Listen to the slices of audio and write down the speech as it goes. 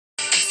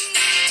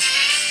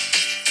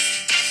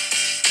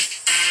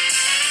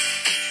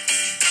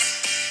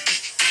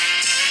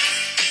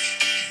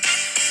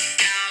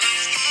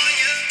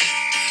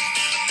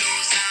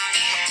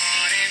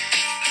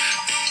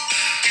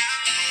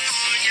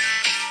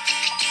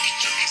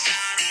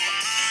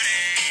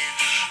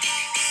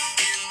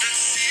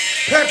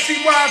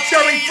Pepsi Wild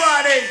Cherry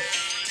Friday.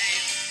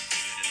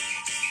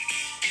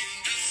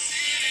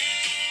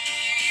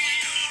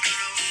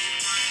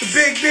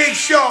 The Big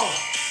Show.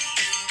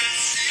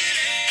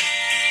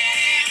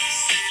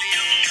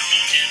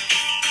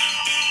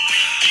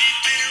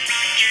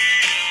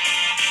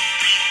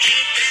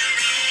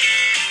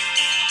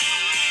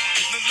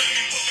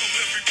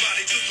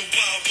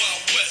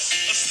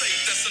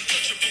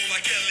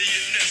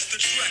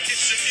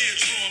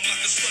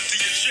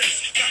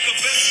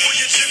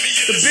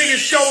 The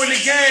biggest show in the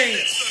game.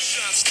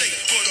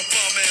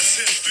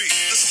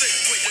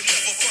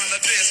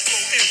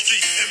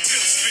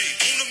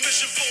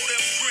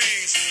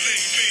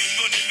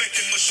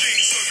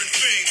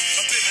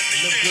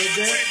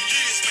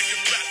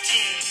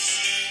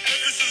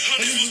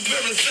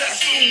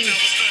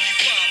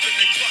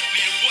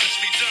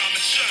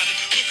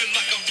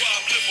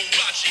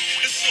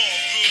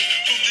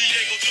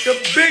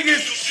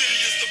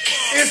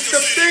 It's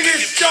the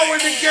biggest show in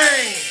the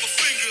game.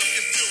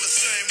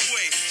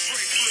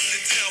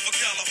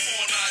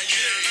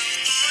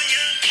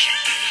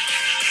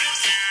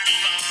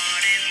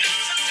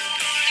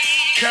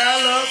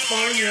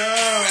 California.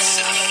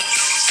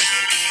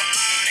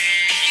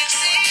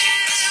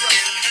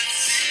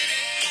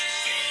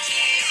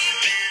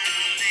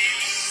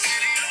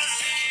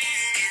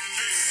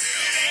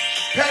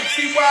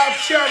 Pepsi Wild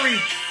Cherry.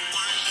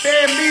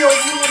 Fan meal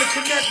if you want to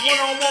connect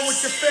one-on-one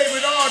with your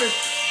favorite artist.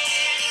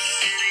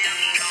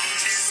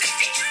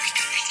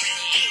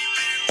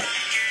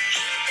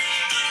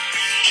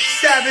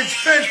 Savage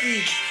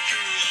Fenty.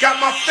 Got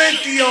my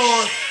Fenty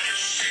on.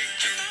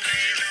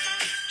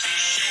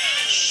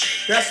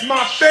 That's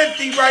my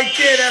Fenty right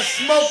there, that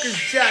smoker's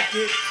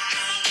jacket.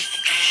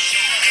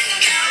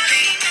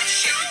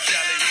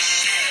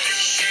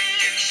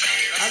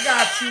 I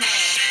got you.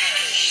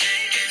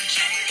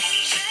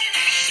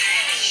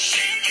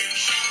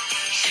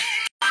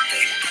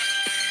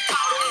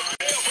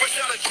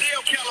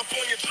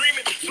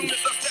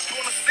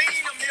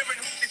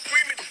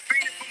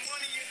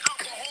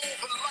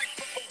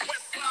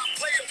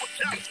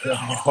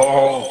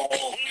 Oh.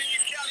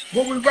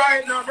 What we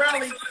riding our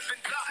rally?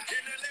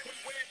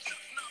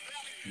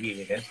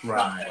 Yeah, that's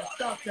right.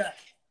 Stop that.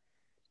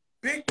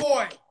 Big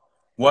boy.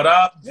 What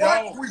up, Joe?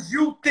 What was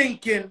you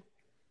thinking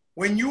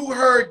when you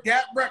heard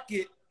that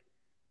record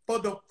for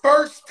the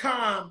first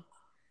time?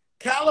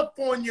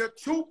 California,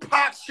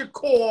 Tupac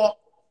Shakur,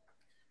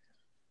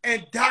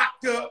 and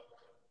Dr.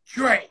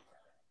 Dre.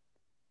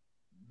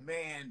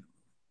 Man,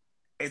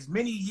 as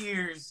many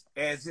years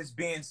as it's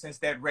been since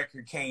that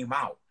record came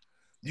out,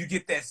 you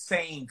get that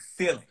same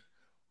feeling.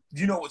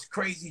 You know what's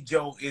crazy,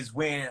 Joe, is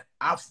when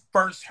I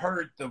first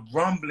heard the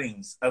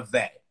rumblings of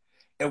that,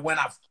 and when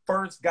I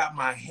first got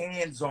my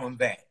hands on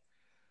that,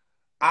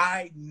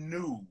 I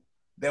knew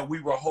that we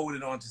were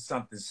holding on to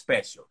something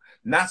special.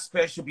 Not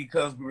special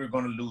because we were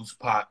going to lose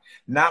Pac,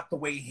 not the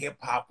way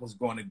hip-hop was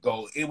going to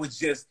go. It was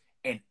just,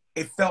 it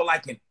felt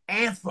like an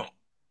anthem.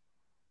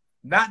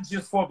 Not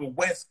just for the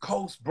West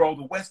Coast, bro.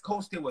 The West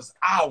Coast, it was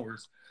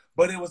ours.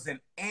 But it was an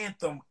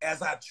anthem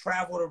as I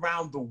traveled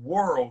around the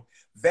world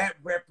that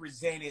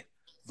represented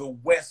the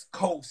West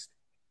Coast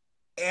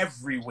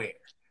everywhere.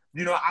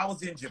 You know, I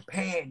was in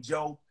Japan,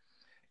 Joe,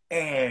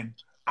 and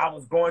I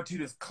was going to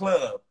this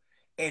club,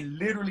 and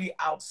literally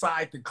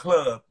outside the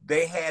club,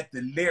 they had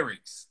the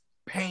lyrics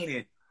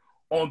painted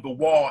on the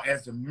wall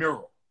as a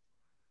mural.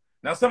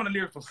 Now, some of the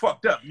lyrics was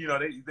fucked up. You know,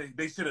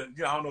 they should have,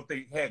 you know, I don't know if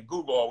they had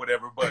Google or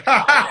whatever, but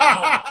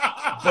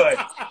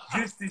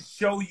just to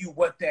show you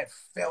what that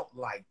felt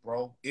like,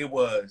 bro, it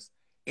was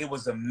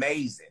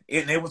amazing.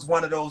 And it was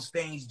one of those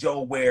things,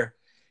 Joe, where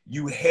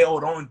you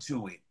held on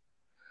to it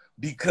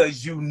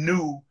because you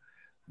knew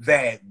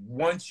that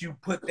once you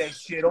put that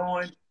shit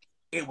on,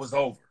 it was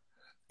over.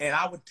 And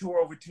I would tour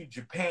over to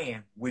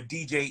Japan with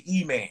DJ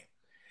E-Man.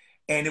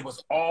 And it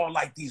was all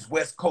like these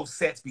West Coast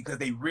sets because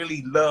they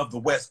really love the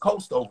West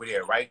Coast over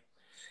there, right?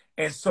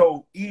 And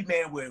so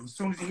E-Man would, as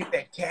soon as he hit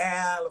that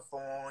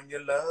California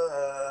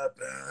love,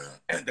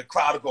 and the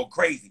crowd would go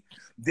crazy.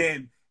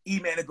 Then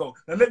E-Man would go,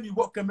 now let me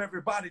welcome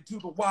everybody to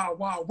the Wild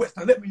Wild West.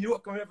 Now let me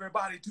welcome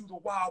everybody to the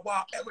Wild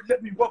Wild Ever.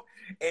 Let me welcome.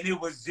 And it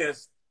was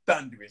just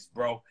thunderous,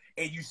 bro.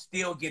 And you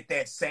still get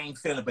that same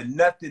feeling, but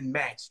nothing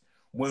matched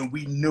when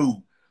we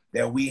knew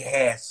that we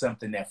had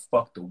something that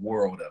fucked the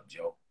world up,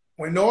 Joe.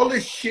 When all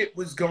this shit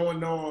was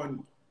going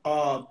on,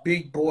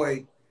 Big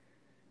Boy,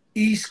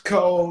 East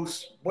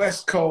Coast,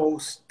 West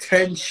Coast,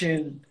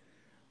 tension,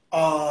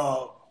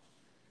 Tupac,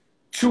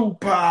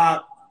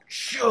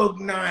 Suge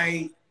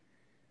Knight,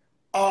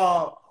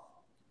 and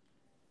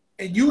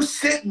you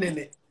sitting in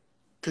it,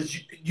 because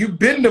you've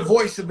been the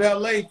voice of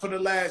LA for the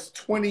last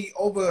 20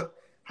 over,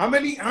 how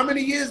many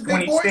years,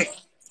 Big Boy?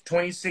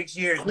 26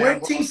 years.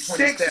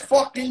 26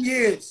 fucking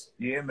years.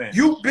 Yeah, man.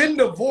 You've been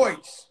the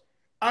voice.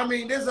 I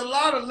mean, there's a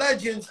lot of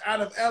legends out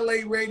of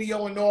LA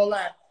radio and all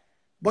that,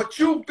 but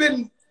you've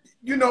been,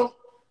 you know,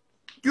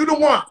 you the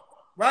one,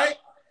 right?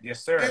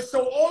 Yes, sir. And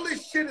so all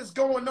this shit is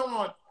going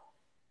on,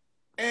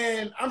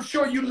 and I'm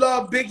sure you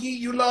love Biggie,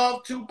 you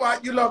love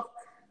Tupac, you love.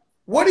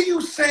 what are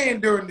you saying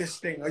during this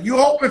thing? Are you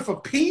hoping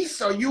for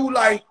peace? Are you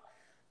like,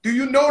 do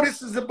you know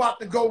this is about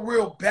to go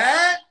real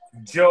bad?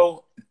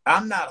 Joe,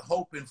 I'm not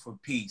hoping for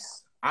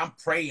peace. I'm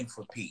praying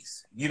for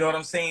peace. You know what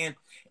I'm saying?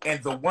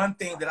 And the one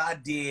thing that I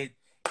did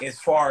as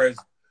far as,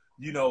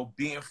 you know,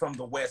 being from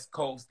the West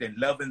Coast and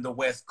loving the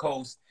West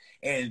Coast,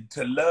 and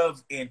to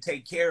love and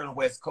take care of the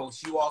West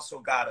Coast, you also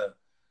got to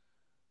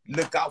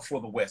look out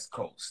for the West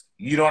Coast.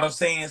 You know what I'm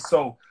saying?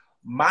 So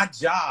my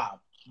job,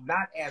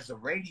 not as a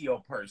radio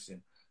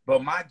person,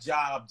 but my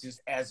job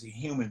just as a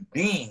human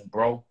being,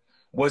 bro,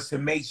 was to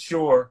make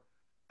sure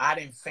I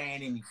didn't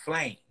fan any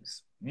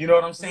flames. You know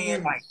what I'm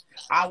saying? Like,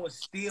 I was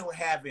still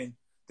having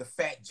the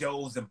Fat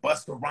Joes and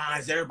Busta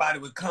Rhymes. Everybody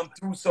would come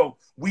through, so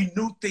we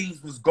knew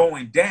things was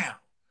going down.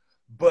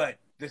 But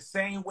the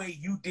same way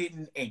you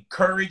didn't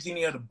encourage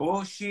any of the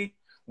bullshit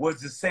was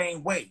the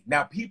same way.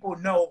 Now, people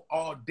know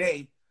all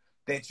day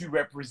that you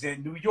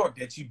represent New York,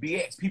 that you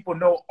BX. People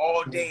know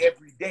all day,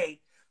 every day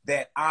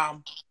that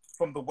I'm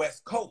from the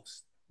West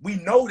Coast. We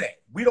know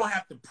that. We don't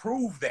have to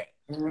prove that.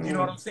 You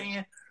know what I'm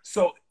saying?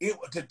 So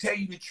to tell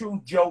you the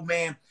truth, Joe,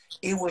 man,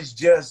 it was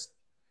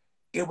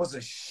a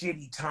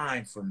shitty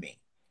time for me.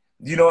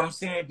 You know what I'm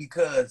saying?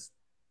 Because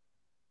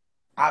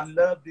I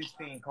love this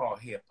thing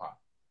called hip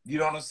hop. You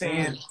know what I'm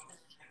saying?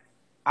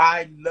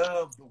 I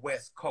love the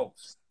West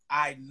Coast.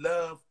 I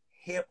love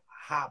hip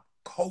hop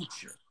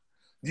culture.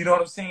 You know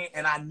what I'm saying?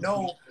 And I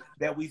know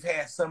that we've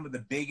had some of the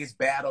biggest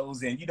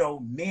battles, and, you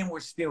know, men were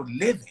still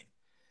living.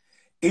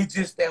 It's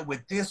just that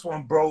with this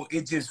one, bro,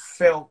 it just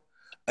felt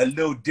a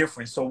little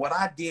different. So what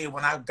I did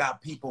when I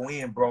got people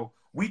in, bro,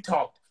 we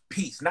talked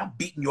peace, not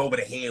beating you over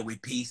the head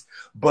with peace,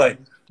 but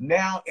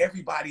now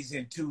everybody's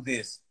into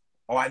this.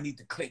 Oh, I need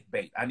to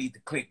clickbait. I need to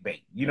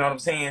clickbait. You know what I'm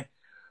saying?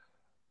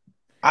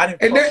 And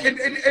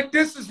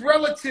this is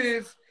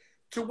relative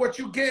to what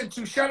you get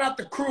into. Shout out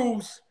to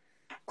Cruz.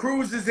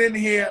 Cruz is in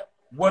here.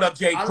 What up,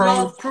 Jay Cruz? I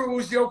love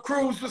Cruz. Yo,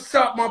 Cruz, what's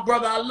up, my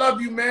brother? I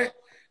love you, man.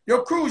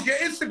 Yo, Cruz, your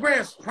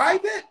Instagram's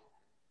private?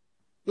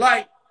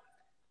 Like,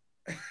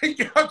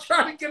 I'm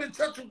trying to get in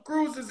touch with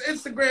Cruz. His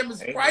Instagram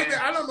is private. Man.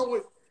 I don't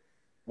know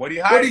what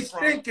he's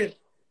thinking.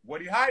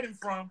 What he hiding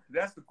from?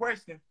 That's the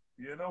question.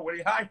 You know, what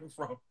he hiding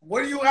from?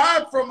 What are you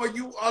hiding from?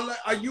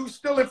 Are you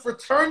still in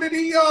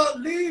fraternity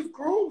leave,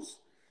 Cruz?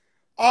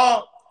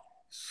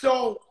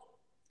 So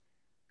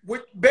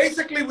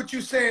basically what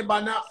you're saying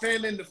by not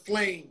fanning the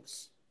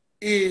flames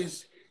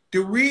is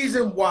the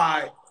reason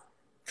why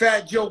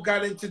Fat Joe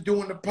got into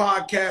doing the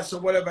podcast or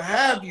whatever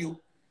have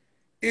you,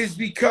 is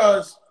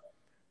because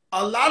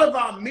a lot of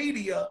our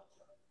media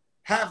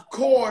have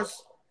caused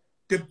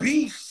the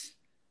beefs,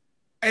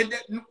 and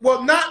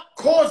well, not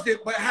caused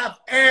it, but have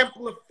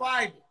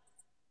amplified it.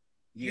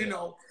 Yeah. You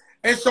know,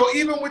 and so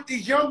even with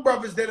these young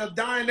brothers that are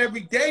dying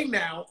every day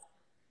now,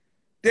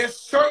 there's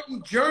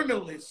certain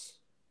journalists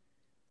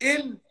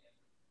in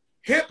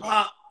hip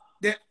hop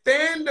that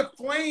fan the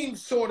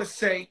flames, so to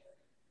say,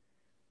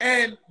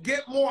 and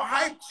get more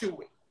hype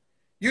to it.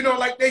 You know,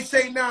 like they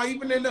say now,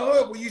 even in the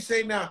hood, where you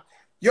say now,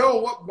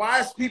 yo,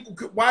 why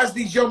is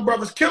these young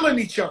brothers killing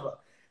each other?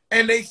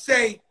 And they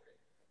say,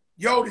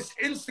 yo, this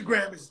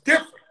Instagram is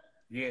different.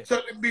 Yeah. So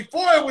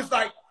before it was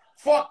like,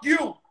 fuck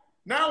you.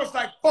 Now it's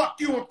like, fuck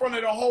you in front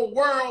of the whole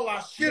world.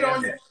 I shit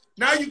on you.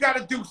 Now you got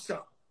to do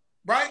something,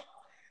 right?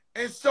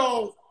 And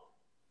so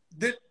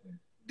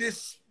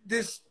this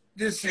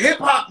hip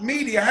hop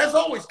media has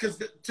always, because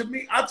to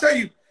me, I'll tell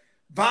you,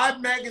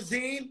 Vibe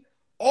magazine,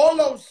 all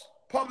those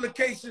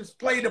publications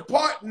played a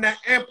part in that,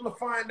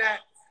 amplifying that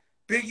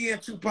Biggie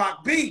and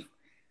Tupac beef.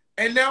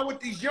 And now with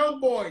these young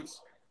boys,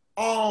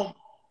 I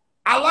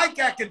like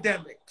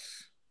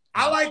Academics.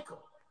 I like him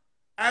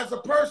as a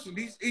person.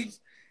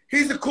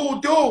 He's a cool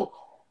dude.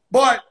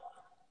 But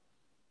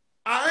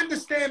I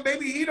understand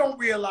maybe he don't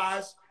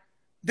realize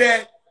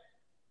that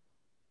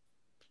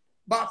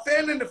by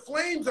fanning the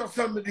flames on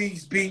some of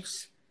these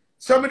beefs,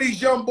 some of these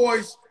young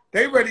boys,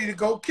 they ready to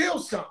go kill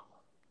something.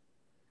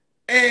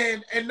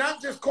 And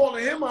not just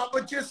calling him out,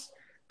 but just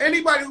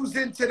anybody who's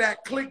into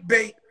that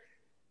clickbait,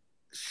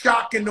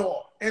 shock and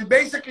awe. And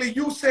basically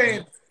you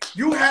saying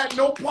you had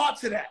no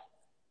parts of that.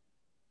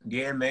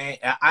 Yeah, man.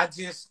 I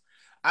just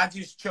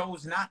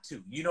chose not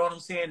to. You know what I'm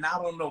saying?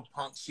 Not on no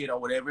punk shit or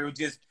whatever.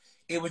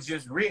 It was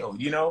just real,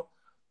 you know?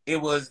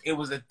 It was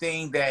a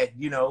thing that,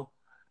 you know,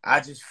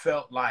 I just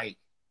felt like,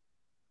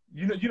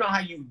 you know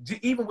how you,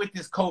 even with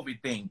this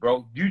COVID thing,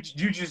 bro, you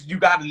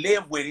got to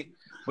live with it,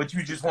 but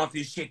you just want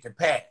this shit to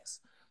pass.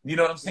 You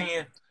know what I'm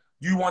saying?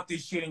 You want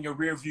this shit in your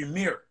rearview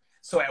mirror.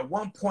 So at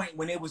one point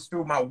when it was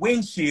through my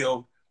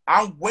windshield,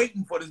 I'm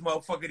waiting for this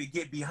motherfucker to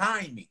get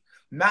behind me,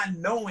 not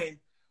knowing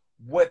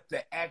what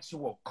the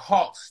actual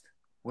cost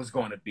was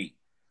going to be.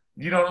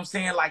 You know what I'm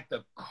saying? Like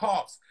the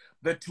cost,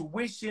 the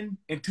tuition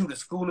into the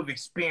school of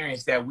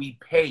experience that we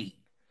paid.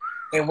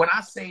 And when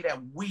I say that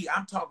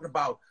I'm talking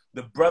about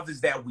the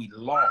brothers that we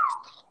lost.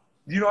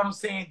 You know what I'm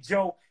saying,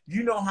 Joe?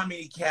 You know how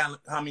many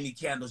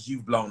candles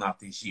you've blown out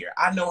this year.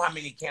 I know how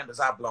many candles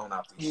I've blown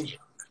out this year.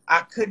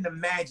 I couldn't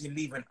imagine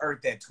leaving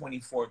Earth at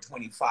 24,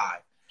 25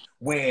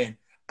 when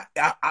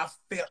I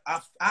felt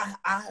I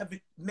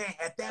haven't, man,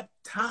 at that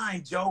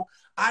time, Joe,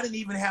 I didn't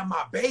even have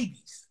my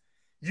babies.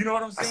 You know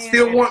what I'm I saying?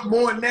 still want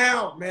more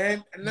now,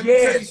 man. And let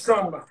me tell you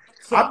something.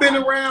 I've been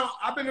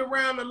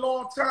around a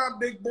long time,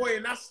 big boy,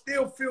 and I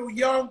still feel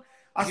young.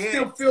 I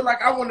still feel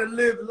like I want to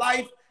live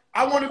life.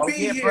 I want to be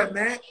here, brother.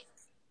 Man.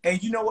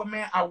 And you know what,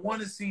 man? I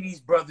want to see these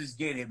brothers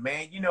get it,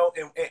 man. You know,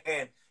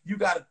 and you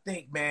got to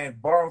think, man,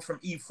 borrowing from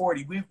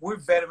E40, we're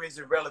veterans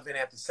and relevant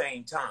at the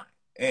same time.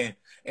 And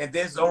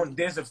there's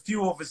a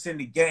few of us in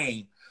the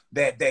game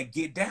that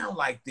get down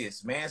like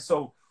this, man.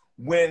 So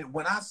when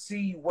I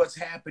see what's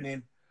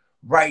happening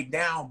right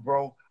now,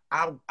 bro,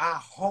 I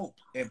hope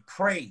and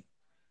pray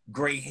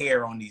gray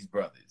hair on these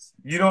brothers.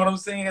 You know what I'm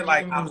saying?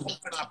 Like, I hope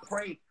and I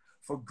pray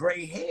for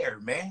gray hair,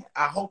 man.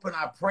 I hope and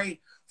I pray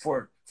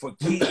for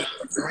kids,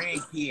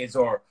 grandkids,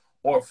 or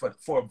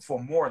for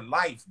more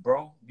life,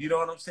 bro. You know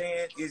what I'm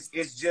saying? It's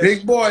just,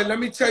 big boy, let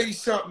me tell you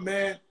something,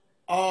 man.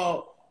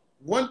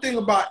 One thing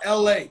about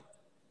LA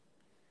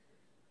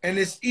and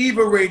this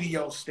Eva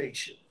radio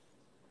station,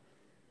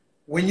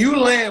 when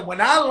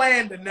I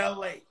land in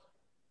LA,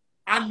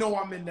 I know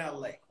I'm in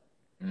LA.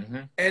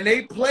 And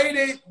they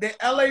played the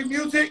LA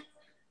music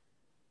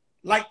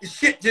like the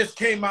shit just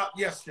came out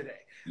yesterday.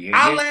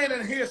 I land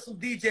and hear some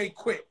DJ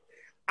Quick.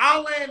 I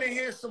land and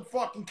hear some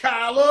fucking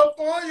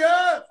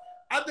California.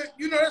 I think,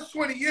 you know, that's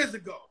 20 years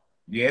ago.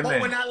 Yeah, but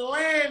man. When I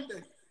land,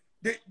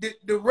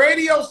 the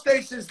radio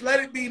stations let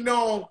it be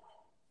known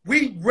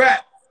we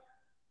rep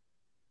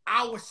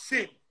our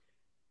city.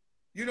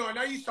 You know, and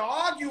I used to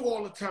argue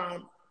all the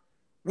time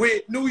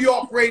with New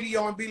York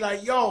radio and be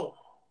like, yo,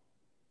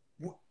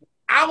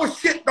 our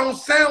shit don't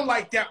sound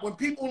like that. When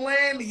people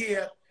land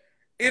here,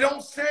 it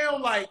don't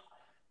sound like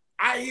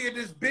I hear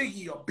this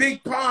Biggie or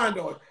Big Pond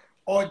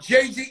or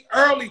Jay-Z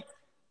early.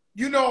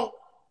 You know,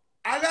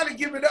 I got to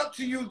give it up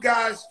to you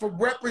guys for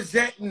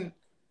representing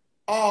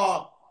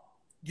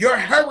your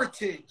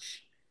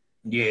heritage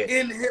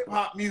in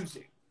hip-hop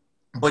music.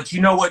 But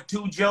you know what,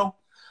 too, Joe?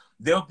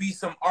 There'll be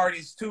some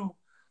artists, too,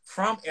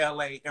 from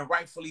L.A., and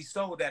rightfully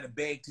so, that'll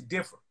beg to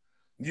differ.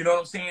 You know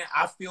what I'm saying?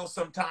 I feel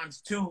sometimes,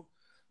 too,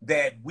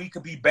 that we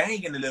could be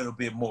banging a little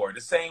bit more.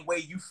 The same way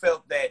you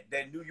felt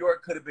that New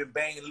York could have been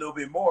banging a little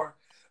bit more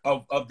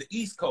of the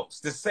East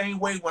Coast. The same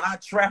way when I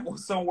travel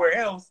somewhere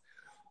else,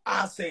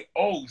 I say,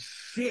 oh,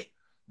 shit,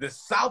 the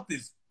South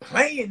is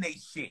playing they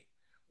shit.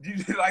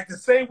 Like the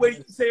same way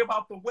you say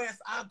about the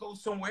West, I go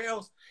somewhere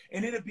else,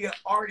 and it'll be an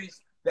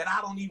artist that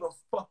I don't even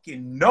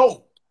fucking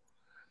know.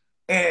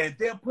 And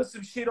they'll put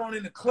some shit on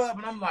in the club,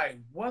 and I'm like,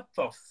 what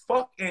the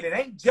fuck? And it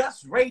ain't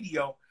just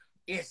radio,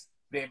 it's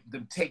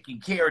them taking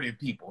care of their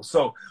people.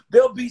 So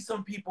there'll be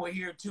some people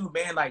here too,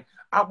 man. Like,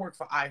 I work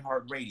for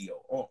iHeartRadio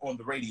on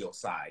the radio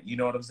side, you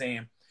know what I'm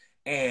saying?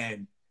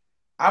 And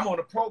I'm on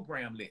the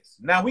program list.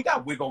 Now, we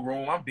got wiggle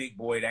room. I'm big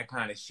boy, that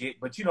kind of shit.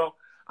 But, you know,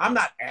 I'm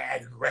not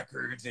adding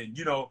records and,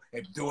 you know,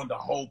 and doing the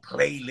whole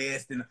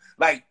playlist. And,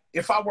 like,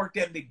 if I worked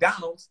at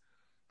McDonald's,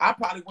 I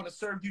probably want to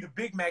serve you the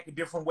Big Mac a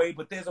different way,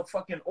 but there's a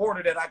fucking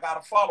order that I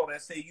got to follow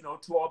that say, you know,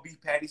 2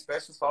 all-beef patty,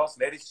 special sauce,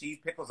 lettuce, cheese,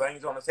 pickles,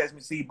 onions on a sesame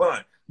seed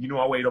bun. You know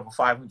I weighed over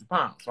 500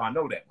 pounds, so I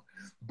know that one.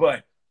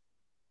 But,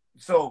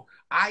 so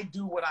I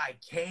do what I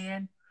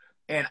can,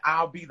 and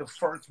I'll be the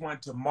first one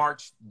to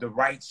march the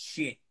right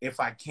shit, if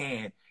I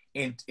can,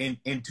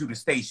 into the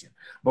station.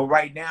 But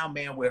right now,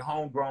 man, with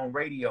homegrown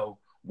radio,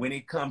 when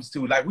it comes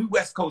to, like, we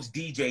West Coast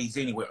DJs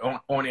anyway,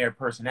 on-air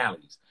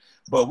personalities.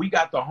 But we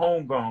got the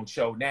homegrown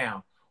show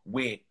now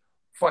with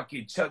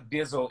fucking Chuck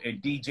Dizzle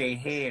and DJ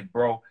Head,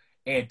 bro.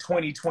 And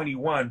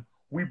 2021,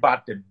 we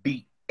about to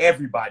beat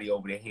everybody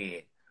over the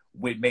head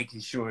with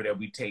making sure that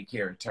we take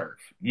care of turf.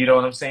 You know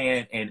what I'm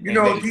saying? And you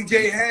know,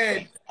 DJ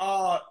Head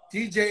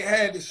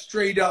is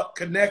straight up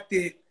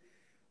connected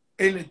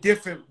in a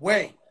different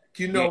way.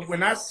 You know,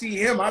 when I see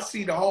him, I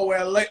see the whole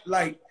LA.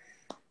 Like,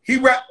 he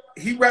rep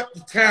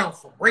the town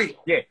for real.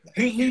 Yeah,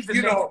 he's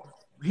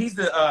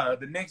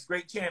the next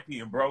great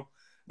champion, bro.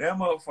 That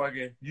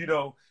motherfucker, you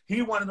know,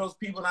 he one of those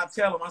people. I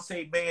tell him, I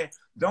say, man,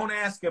 don't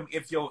ask him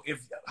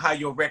how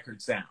your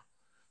records sound,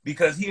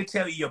 because he'll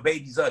tell you your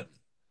baby's ugly.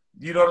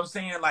 You know what I'm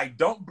saying? Like,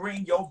 don't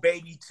bring your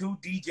baby to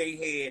DJ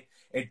Head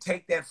and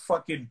take that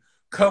fucking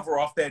cover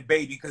off that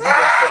baby, because he's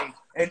gonna say.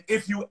 And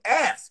if you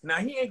ask, now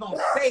he ain't gonna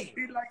say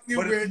it, like you,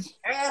 but Rich. if you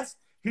ask,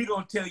 he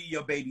gonna tell you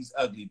your baby's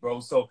ugly,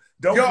 bro. So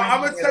don't. Yo,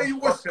 I'm gonna tell you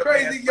what's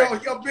crazy, yo,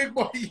 big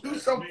boy, you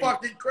so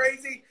fucking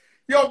crazy.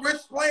 Yo,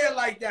 Rich playing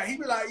like that. He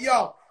be like,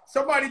 yo.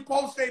 Somebody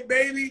post a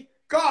baby,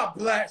 God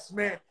bless,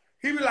 man.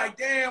 He be like,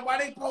 damn, why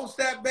they post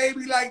that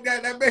baby like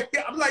that? That baby.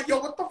 I'm like, yo,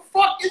 what the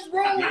fuck is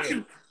wrong with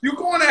you? You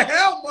going to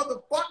hell,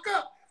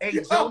 motherfucker? Hey,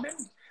 Joe,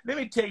 let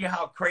me tell you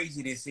how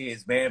crazy this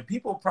is, man.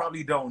 People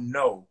probably don't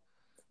know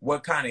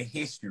what kind of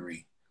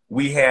history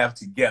we have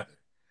together.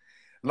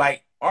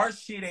 Like, our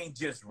shit ain't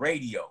just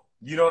radio.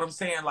 You know what I'm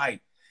saying?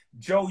 Like,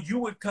 Joe, you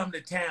would come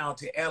to town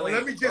to LA. Well,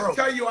 let me just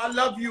tell you, I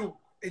love you.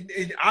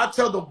 And I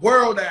tell the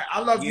world that I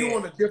love you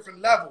on a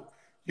different level.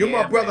 You're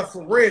my brother, man.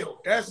 For real.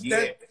 That's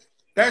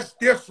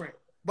different.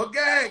 But go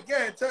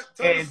ahead, tell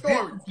the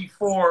story.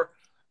 Before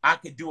I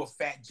could do a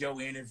Fat Joe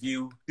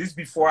interview. This is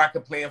before I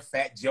could play a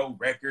Fat Joe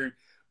record.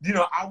 You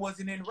know, I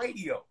wasn't in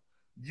radio.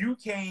 You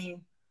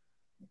came,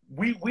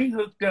 we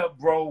hooked up,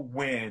 bro,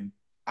 when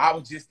I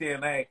was just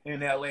in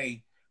LA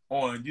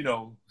on, you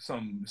know,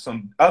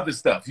 some other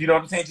stuff. You know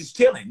what I'm saying? Just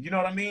chilling. You know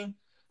what I mean?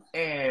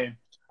 And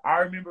I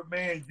remember,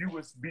 man, you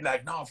would be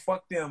like, no,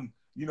 fuck them,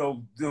 you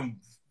know, them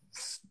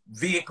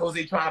vehicles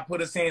they trying to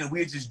put us in, and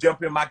we'd just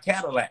jump in my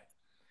Cadillac.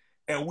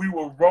 And we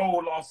would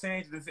roll Los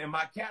Angeles in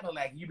my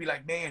Cadillac. You'd be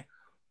like, man,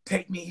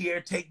 take me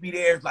here, take me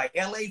there. It's like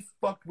LA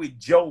fucked with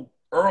Joe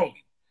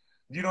early.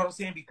 You know what I'm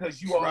saying?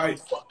 Because you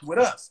always fucked with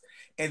us.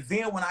 And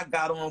then when I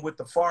got on with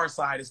the Far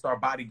Side and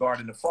start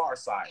bodyguarding the Far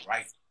Side,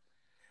 right?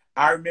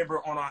 I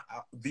remember on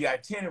the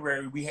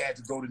itinerary, we had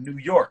to go to New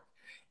York.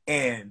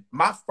 And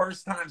my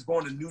first times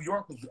going to New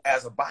York was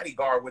as a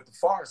bodyguard with the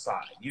Far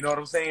Side. You know what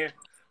I'm saying?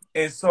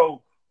 And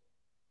so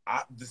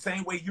the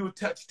same way you would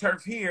touch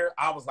turf here,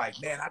 I was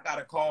like, man, I got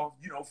to call,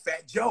 you know,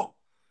 Fat Joe.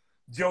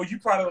 Joe, you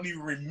probably don't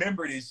even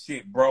remember this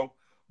shit, bro.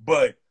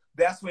 But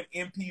that's when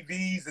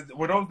MPVs,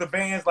 were those the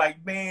bands,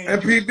 like,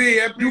 man.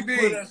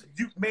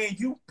 MPV.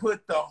 You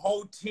put the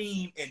whole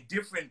team in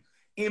different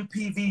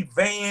MPV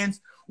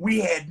vans. We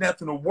had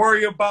nothing to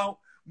worry about.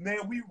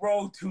 Man, we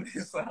rode to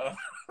this,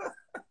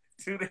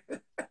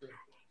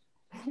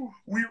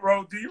 we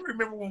rode, do you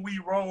remember when we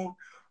rode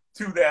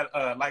to that,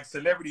 like,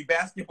 celebrity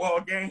basketball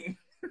game?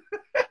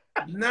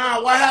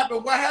 Nah, what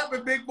happened? What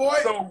happened, big boy?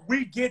 So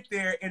we get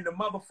there and the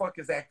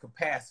motherfuckers at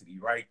capacity,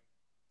 right?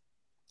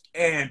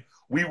 And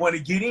we want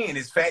to get in.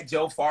 It's Fat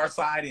Joe, Far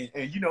Side,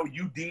 and you know,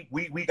 you deep.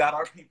 We got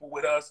our people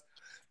with us,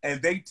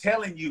 and they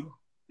telling you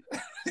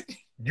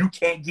you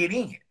can't get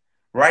in,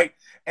 right?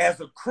 As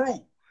a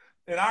crew.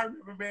 And I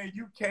remember, man,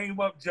 you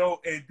came up,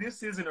 Joe, and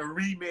this isn't a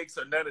remix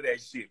or none of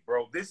that shit,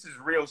 bro. This is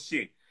real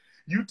shit.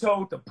 You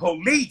told the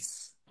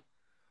police,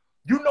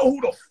 you know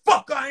who the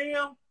fuck I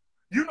am?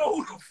 You know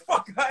who the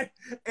fuck I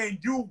am? And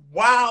you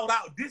wild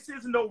out. This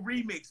isn't no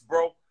remix,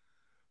 bro.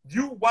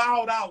 You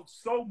wild out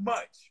so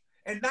much.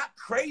 And not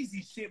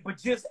crazy shit, but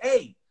just,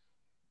 hey,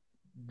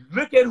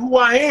 look at who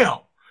I am,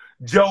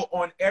 Joe,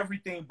 on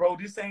everything, bro.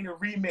 This ain't a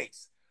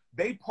remix.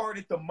 They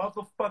parted the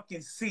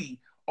motherfucking sea,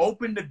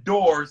 opened the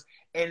doors,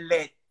 and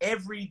let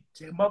every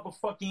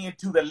motherfucking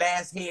into the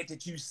last head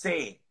that you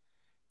said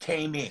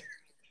came in.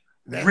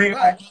 That's real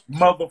right.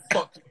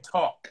 motherfucking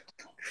talk.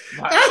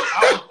 Like,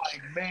 I was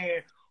like,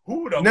 man,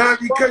 who the Now,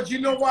 fuck because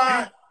you know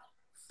why?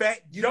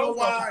 Fat You know Joe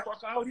why?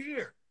 motherfucker out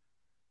here?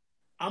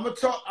 I'm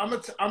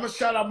gonna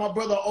shout out my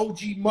brother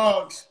OG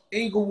Muggs,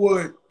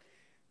 Inglewood.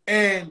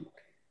 And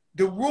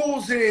the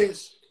rules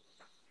is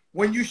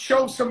when you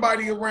show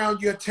somebody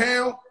around your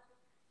town,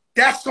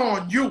 that's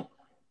on you.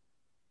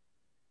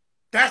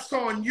 That's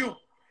on you.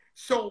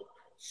 So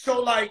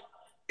like,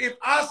 if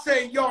I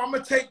say, yo, I'm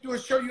gonna take you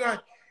and show you how,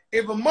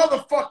 if a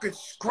motherfucker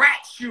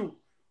scratched you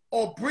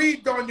or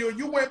breathed on you and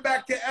you went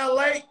back to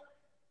LA,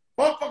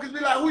 motherfuckers be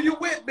like, who you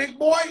with, big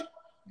boy?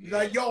 You're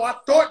like, yo, I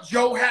thought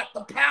Joe had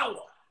the power.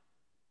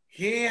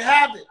 He ain't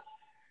have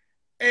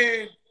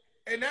it.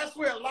 And that's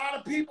where a lot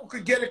of people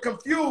could get it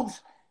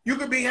confused. You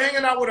could be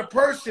hanging out with a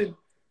person,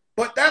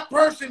 but that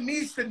person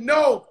needs to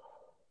know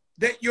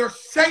that your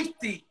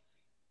safety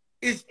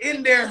is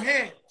in their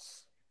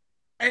hands.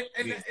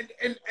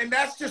 And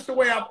that's just the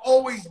way I've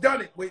always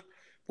done it with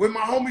my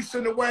homies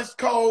from the West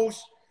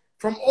Coast,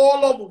 from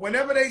all over.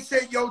 Whenever they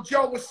say, yo,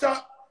 Joe, what's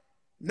up?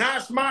 Now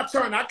it's my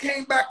turn. I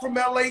came back from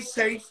LA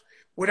safe,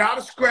 without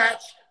a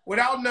scratch,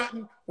 without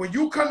nothing. When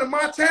you come to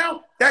my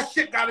town, that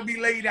shit got to be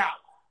laid out.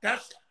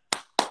 That's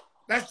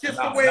just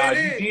the way it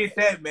is. You did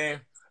that,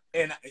 man.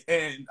 And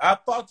I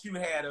thought you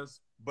had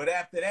us, but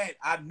after that,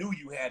 I knew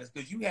you had us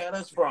because you had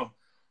us from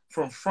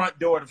front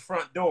door to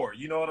front door.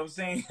 You know what I'm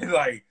saying?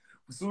 Like,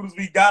 as soon as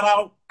we got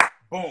out,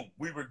 boom,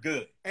 we were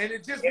good. And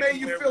it just made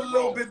you feel a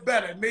little bit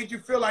better. It made you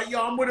feel like,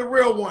 yo, I'm with a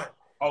real one.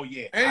 Oh,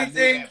 yeah.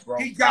 Anything, that, bro.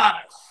 he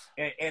got us.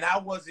 And I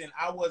wasn't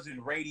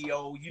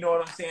radio. You know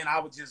what I'm saying? I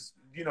was just,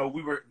 you know,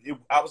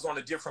 I was on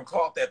a different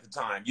cloth at the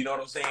time. You know what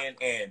I'm saying?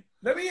 And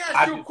let me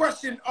ask you a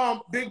question,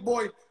 big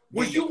boy.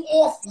 Was you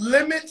off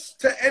limits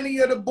to any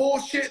of the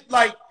bullshit?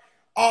 Like,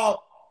 you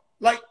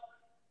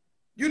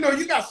know,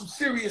 you got some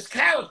serious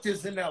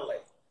characters in LA.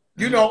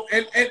 You know,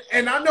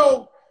 and I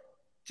know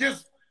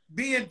just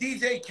being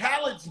DJ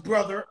Khaled's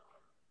brother,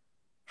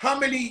 how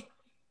many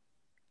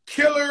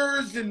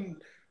killers and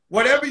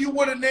whatever you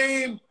would have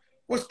named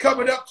was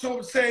coming up to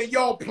him saying,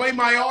 yo, play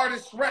my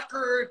artist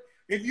record.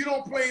 If you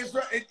don't play his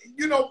record,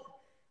 you know,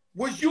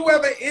 was you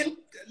ever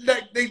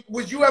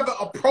was you ever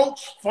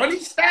approached funny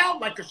style,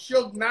 like a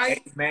Suge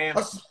Knight? Hey, man,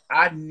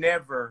 I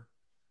never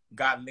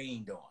got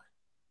leaned on.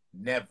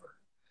 Never.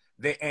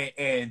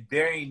 And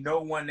there ain't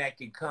no one that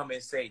can come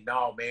and say,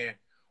 no, man,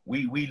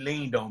 we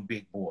leaned on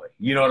Big Boy.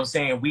 You know what I'm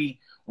saying? We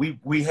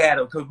had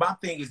a, because my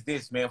thing is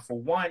this, man. For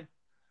one,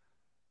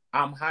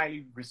 I'm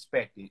highly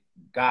respected,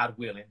 God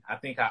willing. I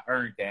think I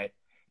earned that.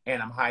 And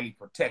I'm highly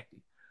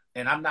protected.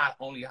 And I'm not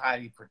only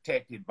highly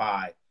protected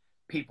by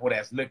people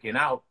that's looking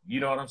out, you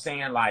know what I'm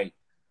saying? Like,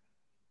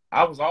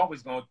 I was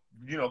always going to,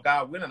 you know,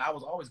 God willing, I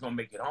was always going to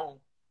make it home.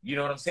 You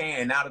know what I'm saying?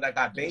 And now that I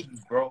got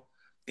babies, bro,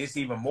 it's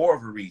even more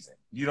of a reason.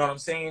 You know what I'm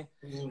saying?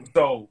 Mm-hmm.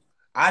 So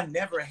I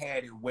never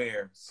had it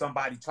where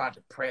somebody tried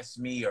to press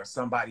me or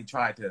somebody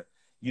tried to,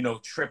 you know,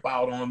 trip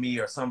out on me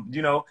or some,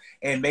 you know,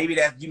 and maybe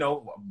that, you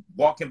know,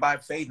 walking by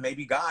faith,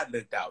 maybe God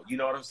looked out, you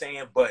know what I'm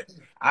saying? But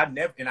I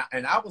never,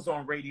 and I was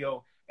on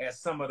radio at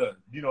some of the,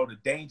 you know, the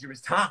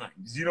dangerous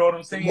times, you know what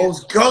I'm saying?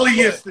 Most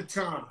gulliest of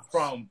times.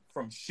 From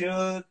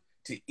Suge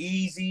to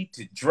Easy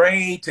to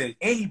Dre to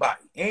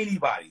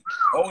anybody,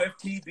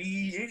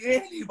 OFTB,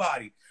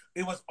 anybody.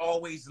 It was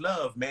always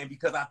love, man,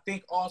 because I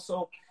think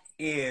also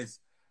is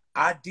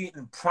I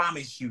didn't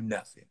promise you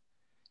nothing.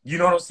 You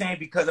know what I'm saying?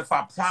 Because if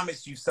I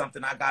promise you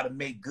something, I got to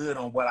make good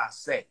on what I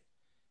say.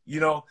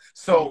 You know?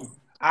 So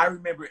I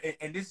remember,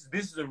 and this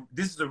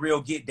is a real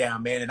get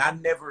down, man. And I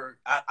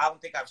don't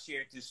think I've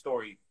shared this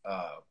story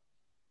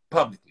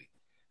publicly.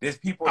 There's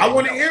people I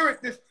want to hear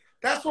it.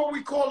 That's what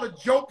we call a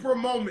Jopra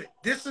moment.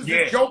 This is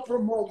a Jopra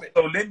moment.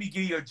 So let me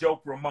give you a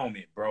Jopra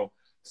moment, bro.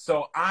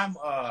 So I'm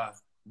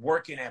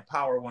working at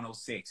Power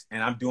 106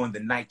 and I'm doing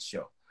the night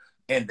show.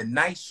 And the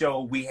night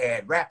show we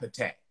had Rap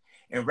Attack.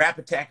 And Rap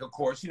Attack, of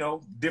course, you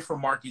know,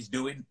 different markets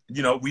do it.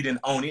 You know, we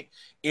didn't own it.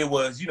 It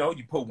was, you know,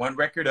 you put one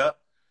record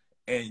up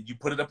and you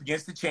put it up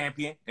against the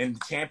champion, and the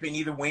champion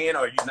either win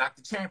or you knock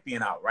the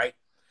champion out, right?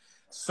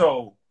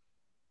 So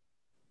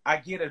I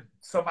get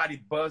somebody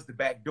buzz the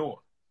back door.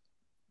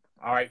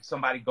 All right,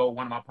 somebody go,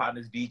 one of my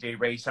partners, DJ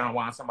Ray, Sean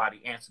Wan,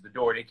 somebody answered the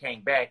door. They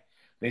came back.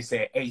 They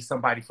said, hey,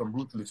 somebody from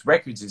Ruthless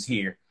Records is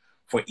here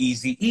for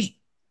Eazy-E.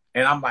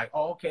 And I'm like,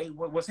 oh, okay,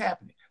 what's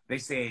happening? They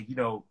said, you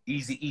know,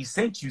 Eazy-E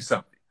sent you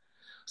something.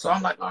 So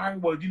I'm like, all right,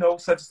 well, you know,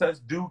 such and such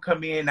dude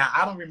come in. Now,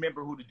 I don't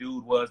remember who the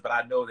dude was, but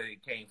I know that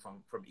it came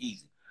from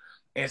Eazy.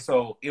 And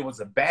so it was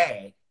a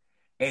bag.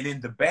 And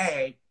in the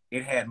bag,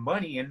 it had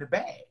money in the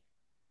bag.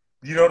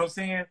 You know what I'm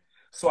saying?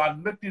 So I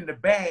looked in the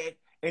bag,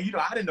 and, you know,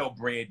 I didn't know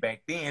bread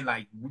back then,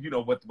 like, you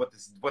know, what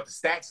the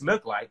stacks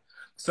look like.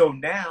 So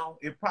now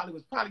it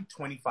was probably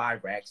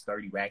 25 racks,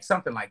 30 racks,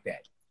 something like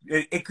that.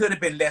 It could have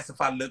been less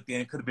if I looked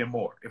in. It could have been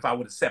more if I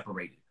would have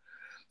separated.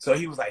 So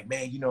he was like,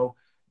 man, you know,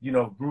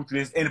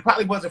 Ruthless. And it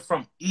probably wasn't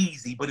from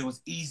Eazy, but it was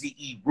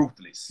Eazy-E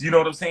Ruthless. You know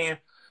what I'm saying?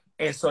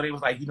 And so they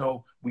was like, you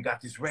know, we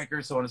got this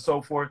record, so on and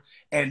so forth.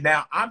 And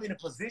now I'm in a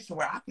position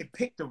where I can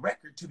pick the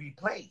record to be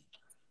played.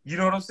 You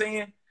know what I'm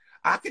saying?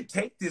 I could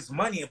take this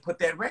money and put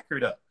that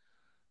record up.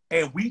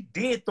 And we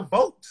did the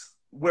votes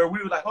where we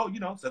were like, oh, you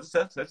know,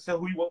 such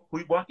who you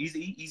want,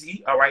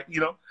 Eazy-E, all right, you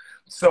know.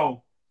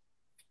 So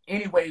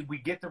anyway, we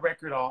get the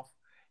record off,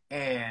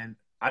 and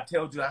I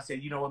told you, I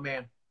said, you know what,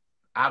 man,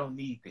 I don't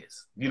need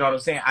this. You know what I'm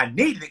saying? I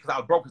needed it because I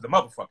was broke as a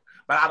motherfucker,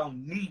 but I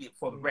don't need it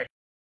for the record.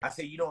 I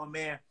said, you know what,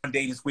 man, one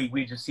day this week,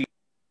 we just see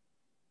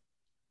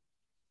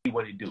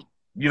what it do.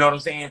 You know what I'm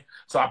saying?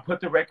 So I put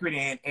the record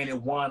in, and it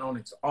won on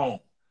its own.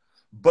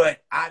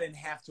 But I didn't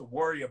have to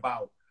worry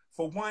about,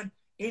 for one,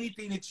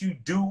 anything that you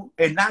do,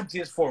 and not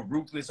just for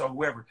Ruthless or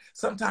whoever,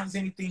 sometimes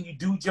anything you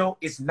do, Joe,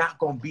 it's not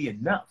going to be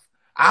enough.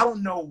 I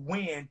don't know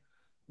when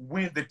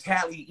the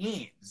tally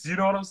ends. You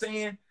know what I'm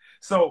saying?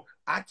 So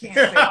I can't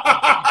say,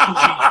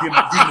 give me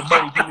the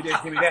money, give me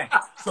this, give me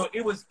that. So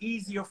it was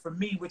easier for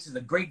me, which is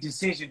a great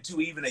decision to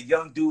even a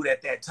young dude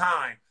at that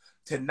time,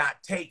 to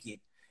not take it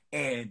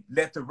and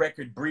let the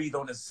record breathe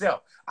on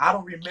itself. I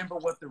don't remember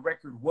what the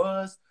record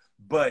was,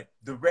 but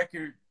the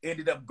record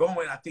ended up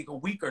going, I think, a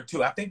week or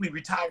two. I think we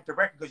retired the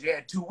record because you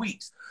had 2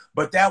 weeks.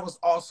 But that was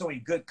also in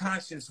good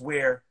conscience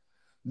where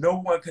no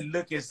one could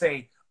look and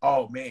say,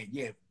 oh, man,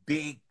 yeah,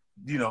 Big,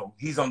 you know,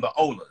 he's on the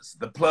Olas,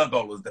 the plug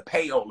Olas, the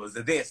pay Olas,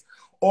 the this.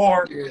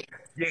 Or,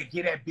 yeah,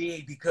 get that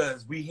Big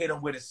because we hit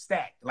him with a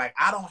stack. Like,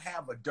 I don't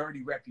have a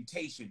dirty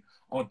reputation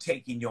on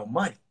taking your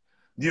money.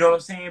 You know what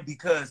I'm saying?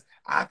 Because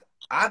I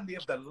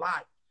lived a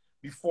lot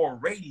before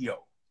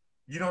radio.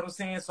 You know what I'm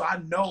saying? So I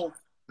know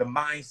the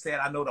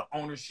mindset. I know the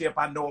ownership.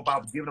 I know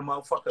about giving a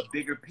motherfucker a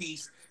bigger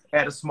piece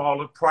at a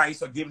smaller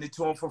price or giving it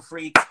to them for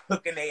free,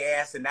 hooking their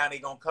ass, and now they're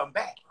going to come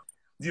back.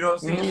 You know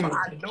what I'm saying? So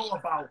I know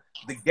about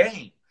the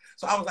game.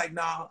 So I was like,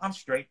 nah, I'm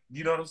straight.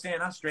 You know what I'm saying?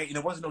 I'm straight. And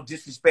there wasn't no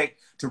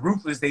disrespect to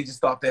Ruthless. They just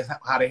thought that's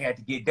how they had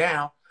to get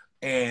down.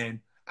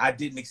 And I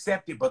didn't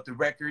accept it, but the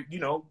record, you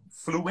know,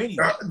 flew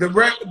anyway.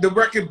 The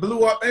record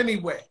blew up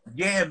anyway.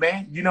 Yeah,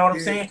 man. You know what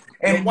I'm saying?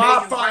 And your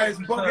Wi-Fi is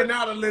bugging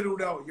out a little,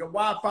 though. Your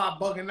Wi-Fi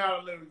bugging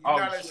out a little. You're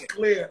not as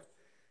clear,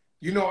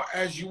 you know,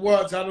 as you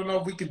was. I don't know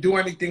if we could do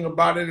anything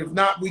about it. If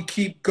not, we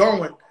keep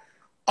going.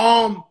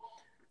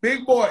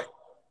 Big boy,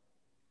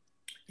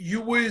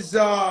 you was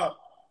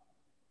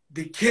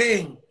the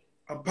king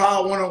of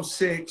Power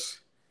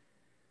 106.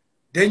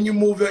 Then you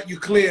moved up. You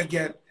clear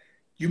again.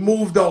 You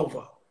moved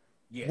over.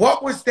 Yeah.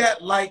 What was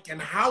that like, and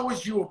how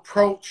was you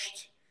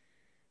approached?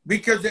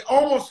 Because it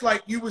almost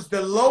like you was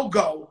the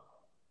logo.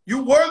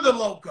 You were the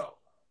logo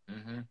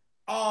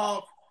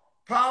of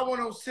Power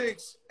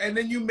 106, and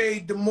then you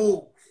made the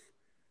move.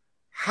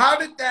 How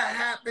did that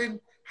happen?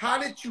 How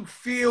did you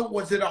feel?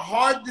 Was it a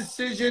hard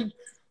decision,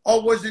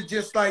 or was it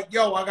just like,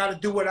 yo, I got to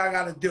do what I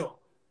got to do?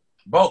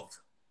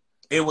 Both.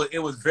 It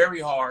was very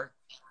hard,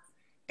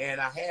 and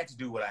I had to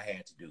do what I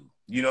had to do.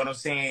 You know what I'm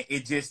saying?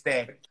 It's just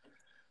that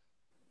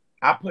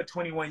I put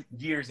 21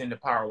 years into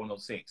Power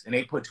 106, and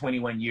they put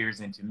 21 years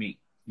into me.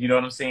 You know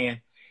what I'm saying?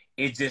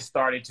 It just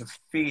started to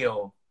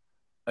feel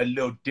a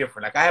little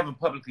different. Like, I haven't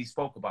publicly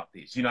spoke about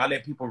this. You know, I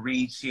let people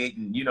read shit,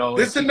 and you know.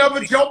 This is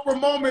another joke for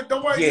moment.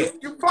 Don't worry, Yeah.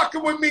 you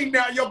fucking with me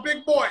now, yo,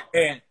 big boy.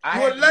 And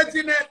you're a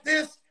legend at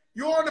this.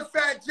 You're on the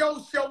Fat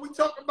Joe show. We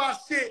talking about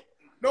shit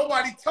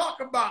nobody talk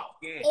about.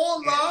 Yeah.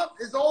 All love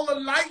is all the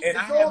light. And it's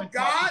I all haven't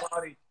God. talked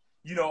about it,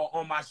 you know,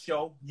 on my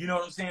show. You know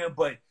what I'm saying?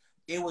 But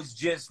it was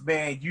just,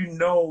 man, you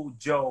know,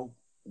 Joe,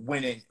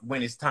 when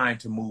it's time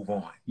to move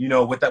on. You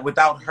know,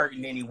 without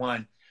hurting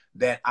anyone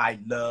that I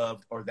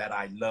loved or that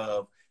I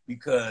love,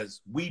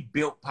 because we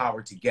built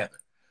Power together.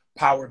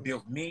 Power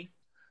built me,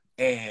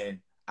 and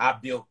I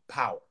built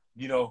Power.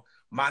 You know,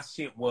 my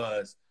shit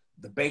was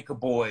the Baker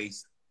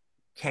Boys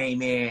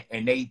came in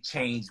and they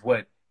changed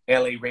what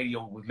LA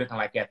radio was looking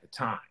like at the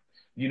time.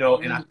 You know,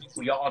 and I think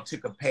we all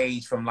took a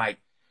page from, like,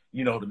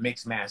 you know, the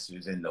Mix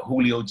Masters and the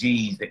Julio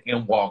G's, the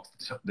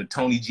M-Walks, the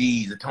Tony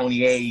G's, the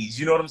Tony A's.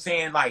 You know what I'm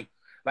saying? Like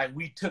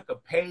we took a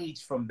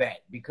page from that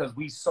because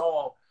we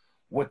saw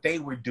what they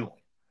were doing.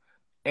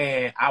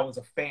 And I was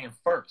a fan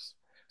first.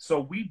 So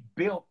we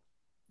built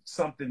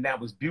something that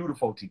was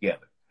beautiful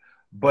together.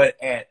 But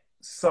at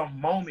some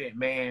moment,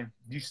 man,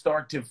 you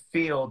start to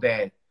feel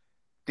that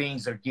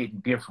things are getting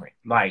different.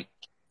 Like,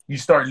 you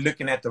start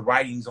looking at the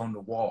writings on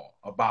the wall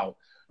about,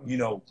 you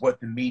know,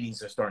 what the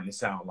meetings are starting to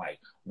sound like,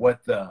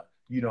 what the,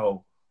 you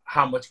know,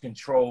 how much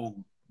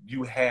control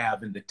you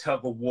have in the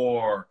tug of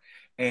war.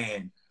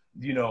 And,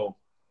 you know,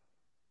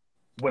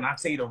 when I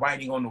say the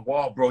writing on the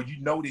wall, bro, you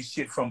know this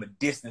shit from a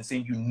distance,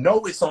 and you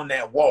know it's on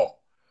that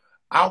wall.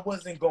 I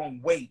wasn't going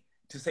to wait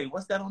to say,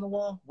 what's that on the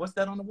wall? What's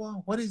that on the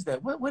wall? What is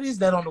that? What is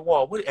that on the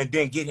wall? And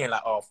then get here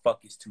like, oh,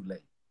 fuck, it's too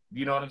late.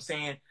 You know what I'm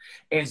saying?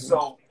 And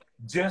so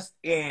just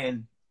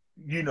in,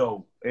 you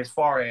know, as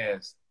far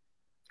as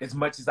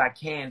much as I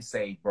can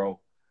say, bro,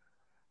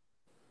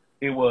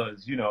 it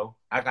was, you know,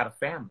 I got a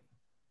family.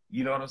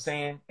 You know what I'm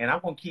saying? And I'm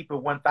going to keep it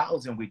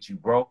 1,000 with you,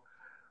 bro.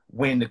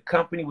 When the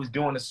company was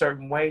doing a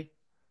certain way,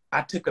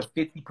 I took a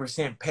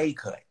 50% pay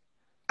cut.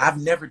 I've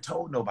never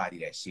told nobody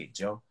that shit,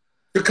 Joe.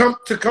 To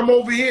come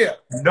over here?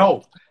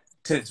 No.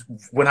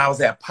 When I was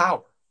at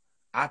Power,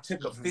 I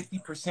took a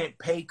 50%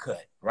 pay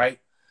cut, right?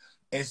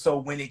 And so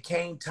when it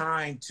came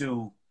time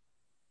to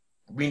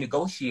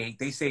renegotiate,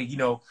 they said, you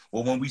know,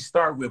 well, when we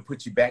start, we'll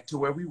put you back to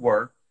where we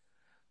were,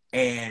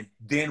 and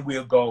then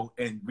we'll go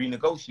and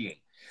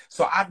renegotiate.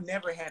 So I've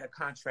never had a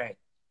contract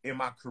in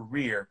my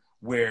career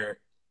where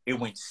it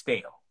went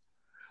stale.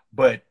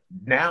 But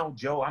now,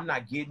 Joe, I'm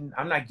not getting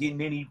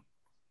any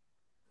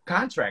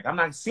contract. I'm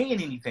not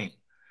seeing anything.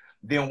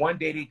 Then one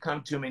day they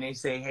come to me and they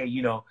say, hey,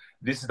 you know,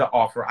 this is the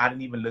offer. I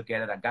didn't even look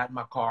at it. I got in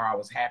my car. I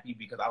was happy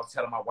because I was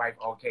telling my wife,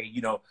 okay,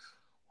 you know,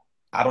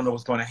 I don't know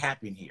what's going to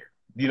happen here.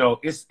 You know,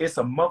 it's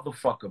a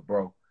motherfucker,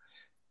 bro,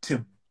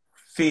 to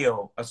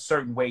feel a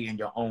certain way in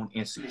your own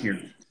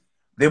insecurity.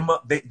 They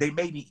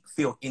made me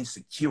feel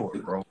insecure,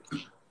 bro.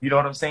 You know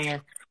what I'm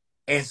saying?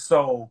 And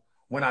so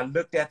when I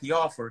looked at the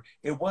offer,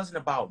 it wasn't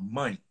about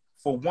money.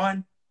 For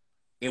one,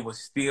 it was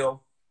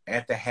still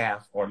at the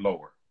half or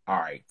lower. All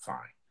right, fine.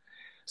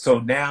 So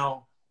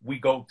now we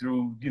go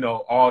through, you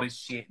know, all this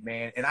shit,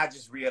 man. And I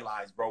just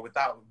realized, bro,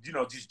 without, you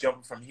know, just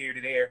jumping from here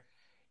to there,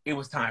 it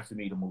was time for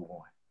me to move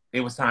on. It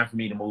was time for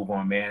me to move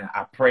on, man.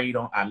 I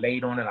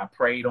laid on it. I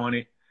prayed on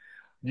it.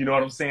 You know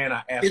what I'm saying?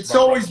 I asked. It's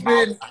always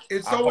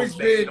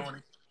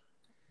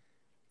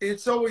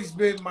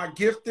been my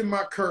gift and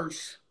my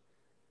curse,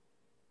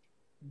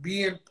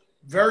 being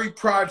very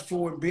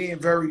prideful and being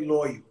very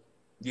loyal.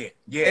 Yeah,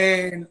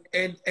 yeah.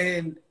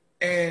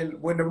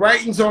 And when the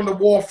writing's on the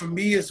wall for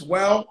me as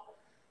well,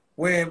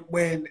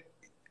 when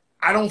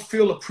I don't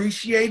feel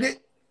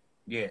appreciated,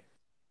 yeah,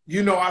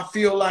 you know, I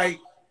feel like,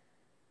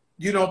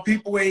 you know,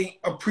 people ain't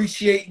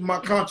appreciating my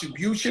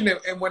contribution.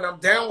 And when I'm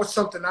down with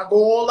something, I go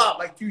all out.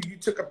 Like you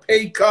took a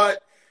pay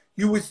cut,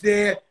 you was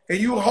there, and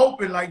you were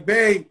hoping like,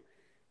 babe,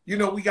 you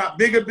know, we got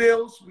bigger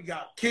bills, we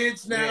got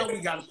kids now, we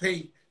got to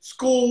pay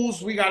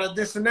schools, we got to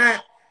this and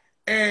that,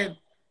 and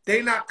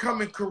they not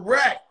coming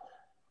correct,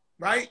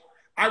 right?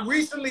 I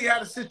recently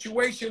had a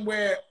situation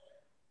where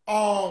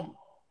I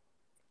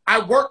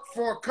worked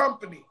for a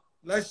company,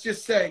 let's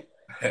just say,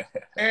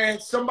 and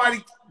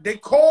they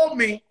called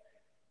me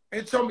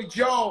and told me,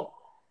 Joe,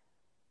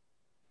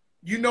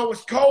 you know,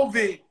 it's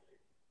COVID,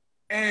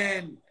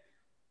 and,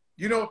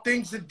 you know,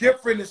 things are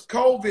different, it's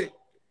COVID.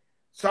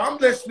 So I'm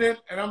listening,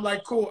 and I'm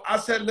like, cool. I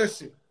said,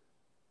 listen,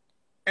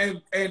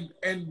 and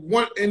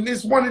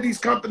this one of these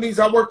companies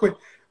I work with,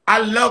 I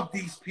love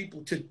these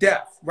people to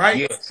death, right?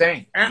 Yeah,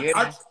 same.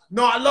 I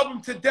love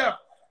them to death.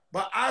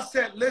 But I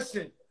said,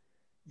 listen,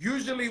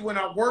 usually when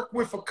I work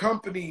with a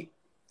company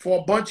for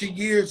a bunch of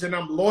years and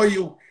I'm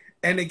loyal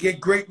and they get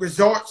great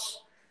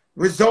results,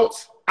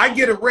 I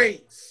get a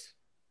raise.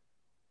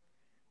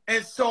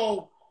 And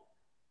so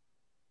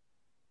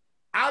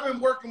I've been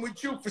working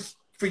with you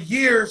for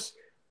years,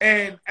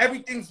 and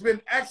everything's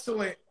been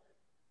excellent.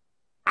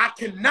 I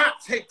cannot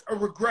take a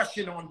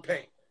regression on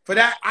pay. For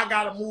that, I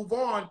got to move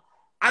on.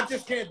 I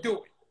just can't do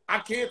it. I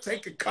can't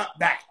take a cut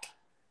back.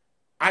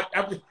 I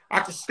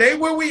can stay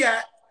where we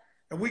at,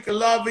 and we can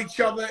love each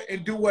other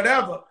and do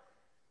whatever,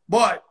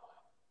 but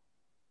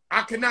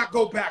I cannot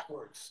go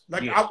backwards.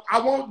 Like, yeah. I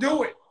won't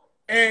do it.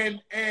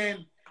 And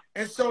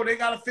so they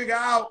got to figure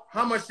out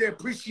how much they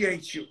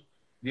appreciate you.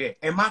 Yeah,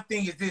 and my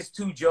thing is this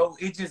too, Joe.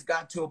 It just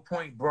got to a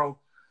point, bro,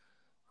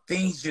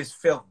 things just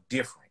felt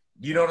different.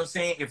 You know what I'm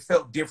saying? It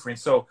felt different.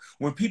 So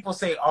when people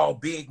say, oh,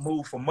 big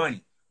move for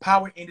money,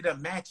 Power ended up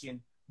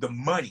matching the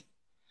money.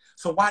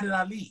 So why did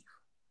I leave?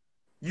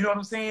 You know what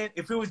I'm saying?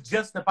 If it was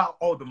just about,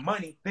 oh, the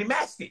money, they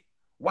matched it.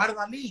 Why did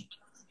I leave?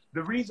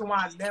 The reason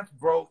why I left,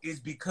 bro, is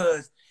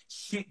because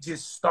shit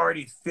just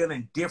started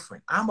feeling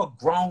different. I'm a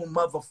grown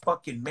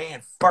motherfucking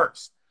man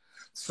first.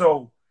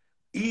 So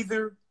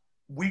either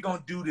we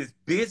gonna do this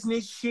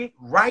business shit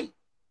right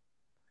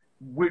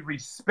with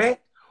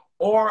respect,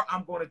 or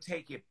I'm gonna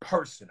take it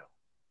personal.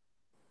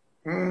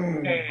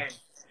 And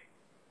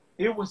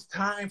it was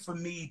time for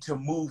me to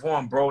move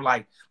on, bro.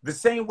 Like the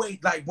same way,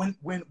 like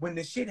when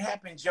the shit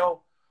happened,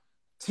 Joe,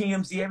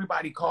 TMZ,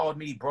 everybody called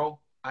me, bro.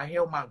 I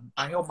held my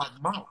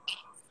mouth.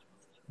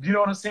 You know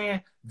what I'm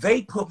saying?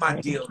 They put my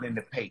deal in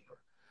the paper.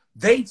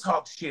 They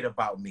talk shit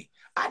about me.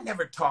 I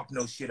never talked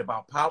no shit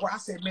about Power. I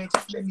said, man,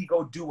 just let me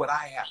go do what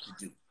I have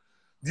to do.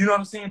 You know what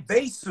I'm saying?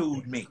 They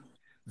sued me.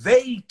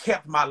 They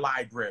kept my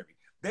library.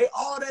 They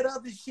all that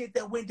other shit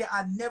that went there,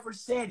 I never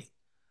said it.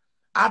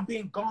 I've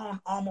been gone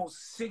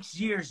almost 6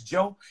 years,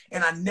 Joe,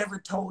 and I never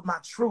told my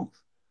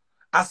truth.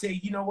 I said,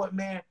 you know what,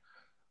 man?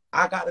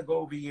 I got to go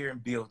over here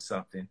and build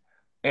something.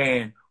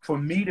 And for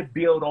me to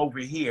build over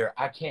here,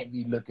 I can't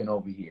be looking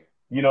over here.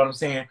 You know what I'm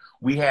saying?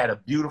 We had a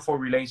beautiful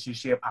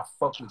relationship. I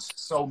fucked with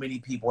so many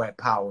people at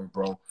Power,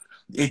 bro.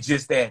 It's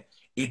just that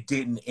it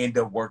didn't end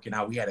up working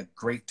out. We had a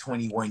great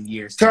 21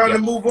 years. Time to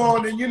move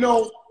on. And, you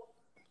know,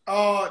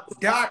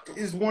 Doc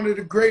is one of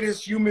the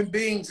greatest human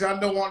beings I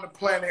know on the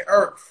planet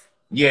Earth.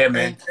 Yeah,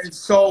 man. And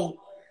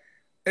so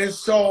it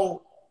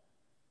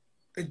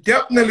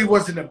definitely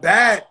wasn't a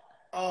bad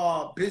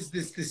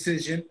business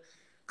decision,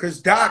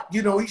 because Doc,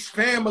 you know, he's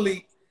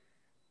family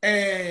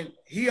and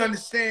he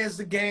understands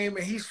the game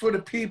and he's for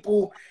the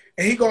people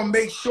and he gonna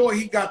make sure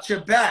he got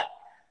your back.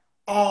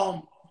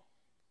 I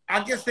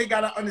guess they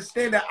gotta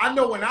understand that. I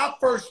know when I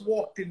first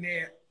walked in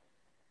there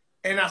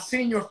and I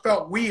seen you,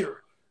 felt weird.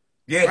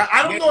 Yeah.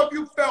 I don't know if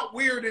you felt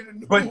weird in the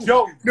news. But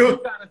Joe, you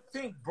gotta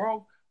think,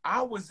 bro.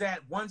 I was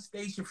at one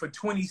station for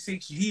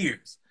 26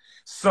 years.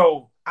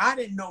 So I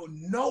didn't know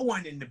no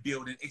one in the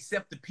building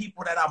except the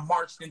people that I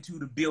marched into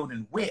the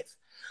building with.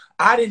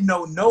 I didn't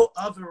know no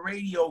other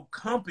radio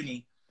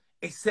company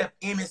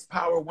except MS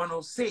Power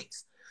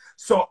 106.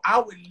 So I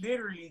would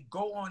literally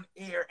go on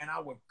air and I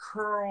would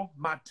curl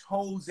my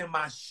toes in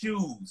my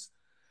shoes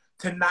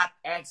to not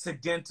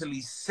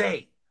accidentally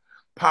say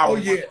Power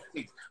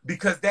 106.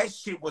 Because that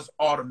shit was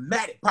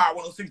automatic. Power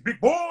 106, big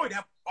boy,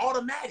 that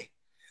automatic.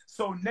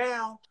 So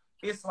now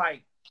it's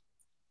like,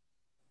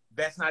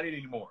 that's not it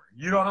anymore.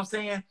 You know what I'm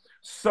saying?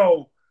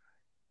 So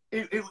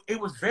it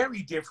was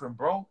very different,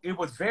 bro. It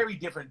was very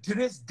different to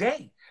this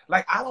day.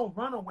 Like, I don't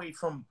run away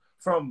from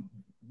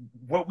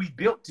what we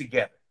built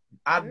together.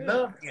 I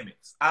love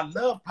Emmets. I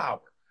love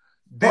Power.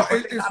 But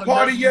it's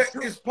part of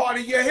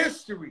your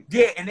history.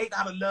 Yeah, and they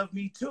gotta love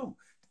me too.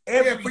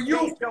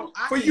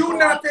 For you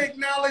not to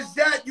acknowledge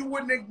that, you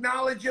wouldn't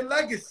acknowledge your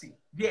legacy.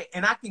 Yeah,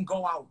 and I can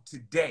go out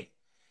today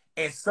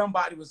and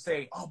somebody would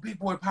say, oh, big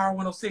boy, Power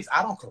 106.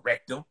 I don't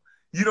correct them.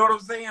 You know what I'm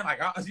saying?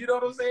 You know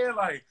what I'm saying?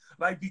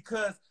 Like,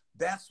 because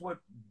that's what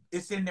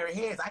it's in their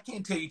heads. I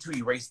can't tell you to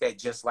erase that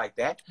just like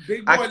that.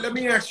 Big boy, let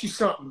me ask you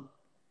something.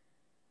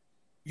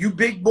 You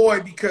big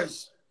boy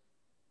because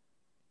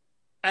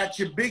at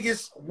your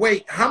biggest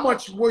weight, how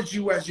much was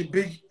you at your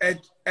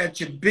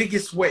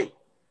biggest weight?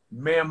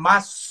 Man, my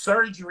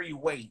surgery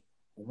weight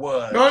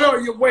was... No,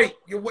 your weight.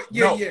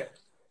 Yeah.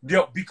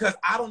 Yo, because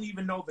I don't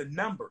even know the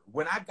number.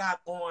 When I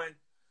got on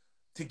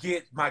to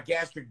get my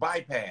gastric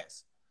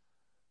bypass,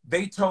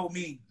 they told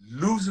me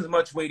lose as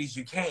much weight as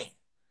you can.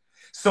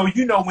 So,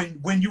 you know,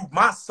 when you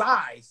my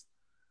size,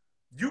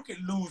 you can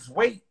lose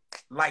weight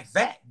like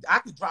that. I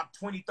could drop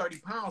 20, 30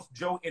 pounds,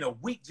 Joe, in a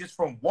week just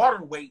from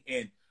water weight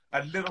and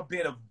a little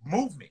bit of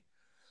movement.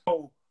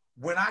 So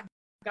when I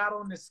got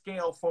on the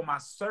scale for my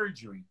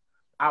surgery,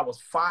 I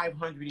was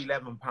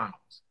 511 pounds.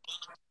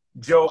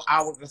 Joe,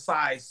 I was a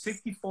size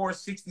 64,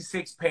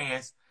 66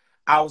 pants.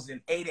 I was in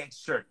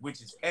 8X shirt,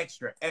 which is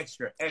extra,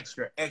 extra,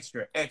 extra,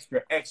 extra,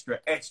 extra, extra,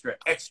 extra,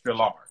 extra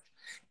large.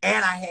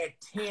 And I had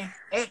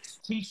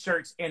 10X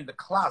t-shirts in the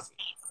closet.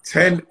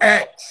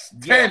 10X.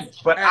 10.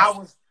 But I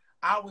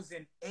was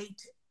in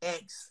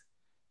 8X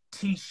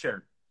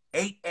t-shirt,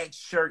 8X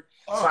shirt,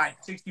 size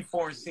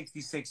 64 and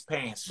 66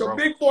 pants. So, bro.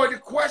 big boy, the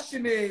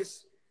question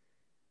is,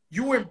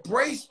 you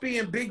embrace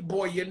being big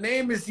boy. Your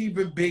name is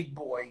even big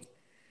boy.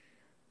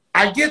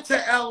 I get to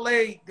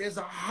LA, there's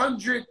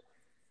 100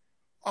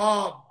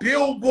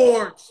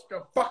 billboards,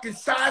 the fucking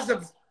size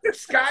of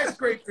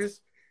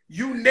skyscrapers.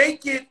 You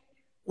naked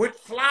with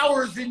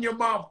flowers in your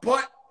mouth,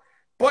 butt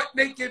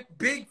naked,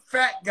 big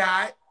fat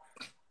guy,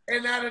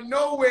 and out of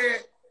nowhere,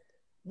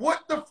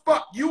 what the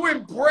fuck? You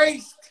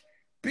embraced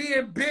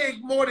being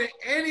big more than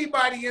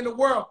anybody in the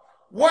world.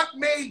 What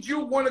made you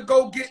want to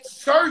go get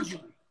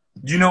surgery?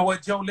 You know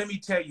what, Joe? Let me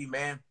tell you,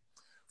 man.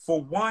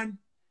 For one,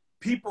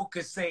 people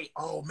could say,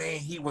 oh, man,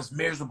 he was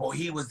miserable.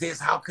 He was this.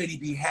 How could he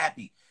be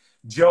happy?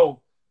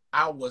 Joe,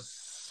 I was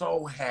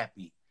so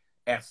happy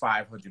at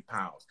 500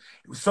 pounds.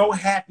 It was so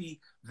happy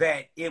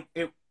that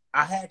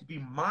I had to be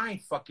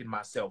mind fucking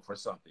myself or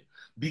something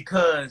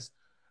because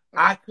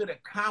I could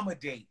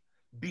accommodate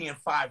being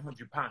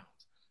 500 pounds.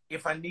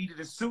 If I needed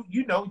a suit,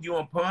 you know, you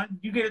and Pun,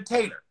 you get a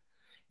tailor.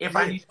 If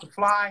I needed to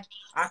fly,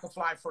 I could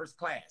fly first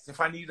class.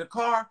 If I needed a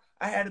car,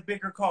 I had a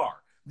bigger car.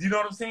 You know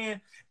what I'm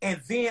saying? And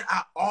then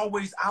I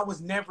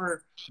was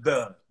never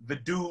the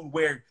dude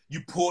where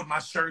you pulled my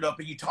shirt up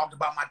and you talked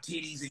about my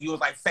titties and you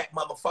was like, fat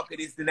motherfucker,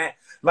 this and that.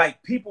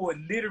 Like, people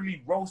would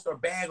literally roast or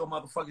bag on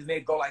motherfuckers and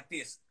they'd go like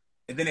this.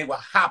 And then they would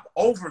hop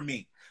over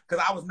me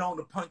because I was known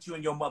to punch you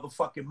in your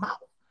motherfucking mouth.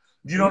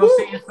 You know what I'm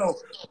saying? So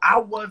I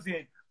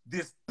wasn't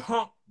this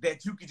punk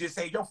that you could just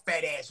say, yo,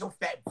 fat ass, yo,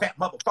 fat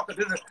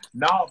motherfucker.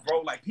 No,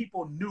 bro, like,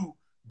 people knew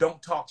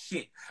don't talk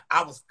shit.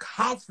 I was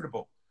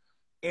comfortable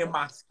in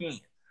my skin.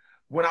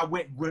 When I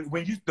went,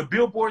 when you, the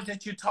billboards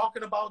that you're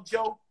talking about,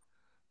 Joe,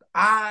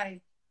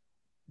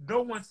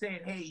 no one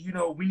said, hey, you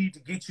know, we need to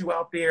get you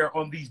out there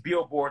on these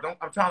billboards.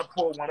 I'm trying to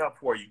pull one up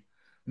for you.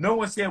 No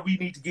one said we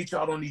need to get you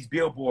out on these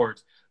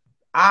billboards.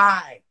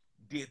 I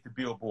did the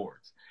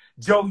billboards.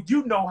 Joe,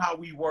 you know how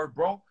we were,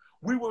 bro.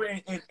 We were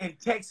in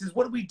Texas.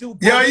 What did we do,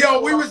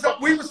 bro? We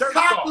was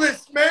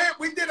topless, man.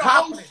 We did a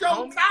whole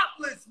show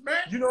topless, man.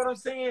 You know what I'm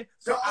saying?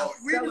 So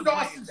we was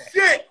awesome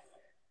shit.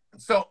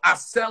 So I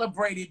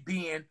celebrated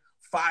being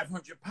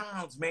 500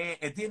 pounds, man.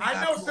 And then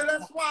I know, so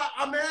that's why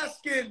I'm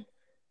asking,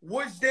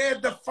 was there a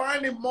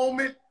defining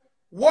moment?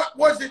 What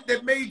was it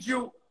that made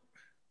you?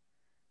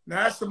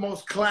 Now, that's the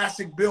most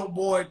classic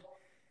billboard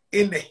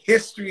in the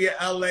history of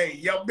LA.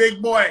 Yo,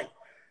 big boy.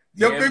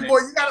 Big boy,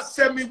 you gotta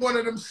send me one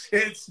of them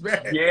shits,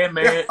 man. Yeah,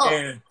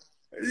 man.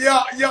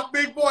 Yo,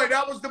 big boy,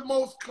 that was the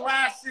most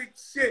classic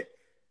shit.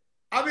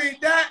 I mean,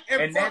 that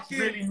and that's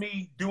really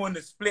me doing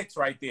the splits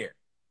right there.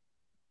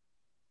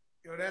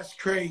 Yo, that's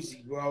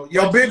crazy, bro.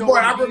 Yo, big boy,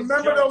 I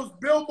remember those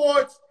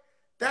billboards.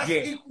 That's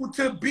equal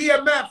to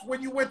BMF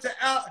when you went to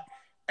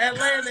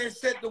Atlanta and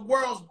said the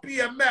world's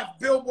BMF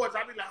billboards.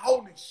 I mean, like,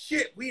 holy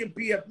shit, we in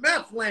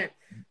BMF land.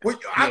 When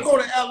I go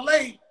to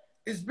LA,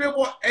 it's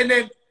billboard, and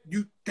then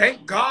you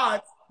thank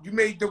God you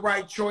made the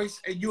right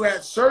choice and you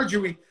had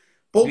surgery.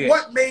 But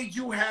what made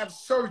you have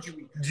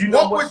surgery?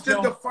 What was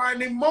the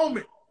defining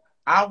moment?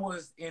 I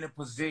was in a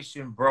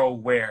position, bro,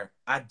 where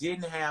I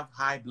didn't have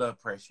high blood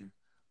pressure.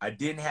 I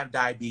didn't have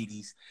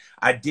diabetes.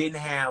 I didn't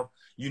have,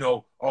 you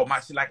know, all my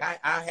shit. Like,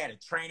 I had a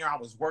trainer. I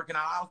was working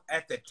out.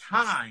 At the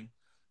time,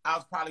 I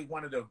was probably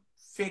one of the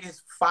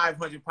fittest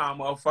 500-pound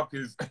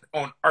motherfuckers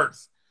on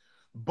earth.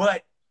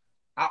 But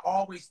I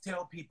always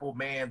tell people,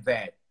 man,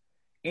 that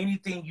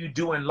anything you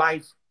do in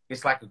life,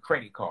 it's like a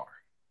credit card.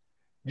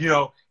 You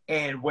know,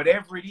 and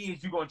whatever it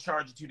is, you're going to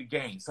charge it to the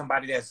game.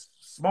 Somebody that's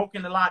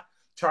smoking a lot,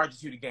 charge it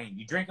to the game.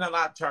 You drinking a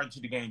lot, charge it to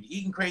the game. You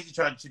eating crazy,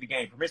 charge it to the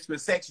game.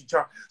 Promiscuous sex, you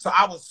charge. So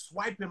I was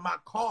swiping my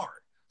card,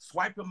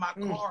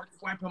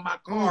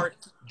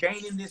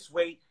 gaining this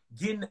weight,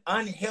 getting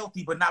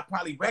unhealthy, but not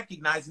probably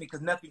recognizing it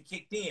because nothing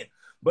kicked in.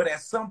 But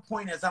at some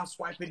point, as I'm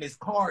swiping this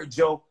card,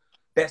 Joe,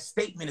 that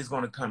statement is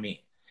going to come in.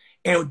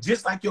 And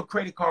just like your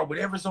credit card,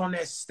 whatever's on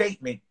that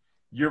statement,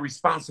 you're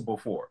responsible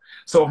for.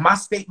 So if my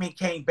statement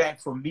came back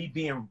from me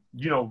being,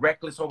 you know,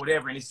 reckless or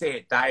whatever, and it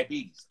said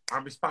diabetes,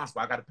 I'm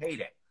responsible. I got to pay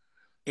that.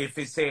 If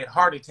it said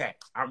heart attack,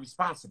 I'm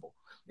responsible.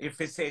 If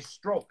it said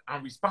stroke,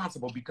 I'm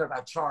responsible because I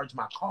charged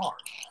my card.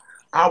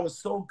 I was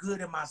so good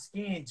in my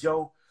skin,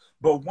 Joe.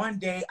 But one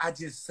day I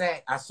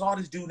saw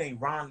this dude named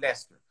Ron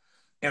Lester.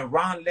 And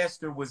Ron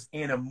Lester was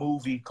in a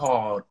movie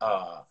called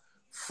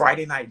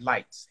Friday Night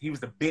Lights. He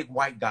was the big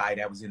white guy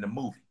that was in the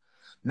movie.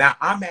 Now,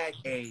 I'm at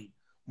a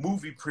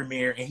movie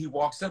premiere, and he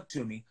walks up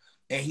to me,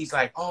 and he's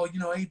like, oh, you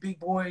know, hey, big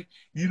boy,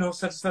 you know,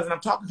 such and such. And I'm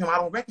talking to him. I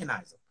don't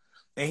recognize him.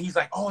 And he's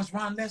like, oh, it's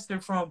Ron Lester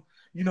from,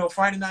 you know,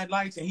 Friday Night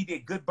Lights. And he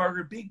did Good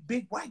Burger,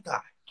 big white guy.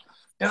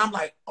 And I'm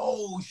like,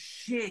 oh,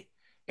 shit.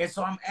 And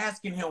so I'm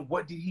asking him,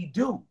 what did he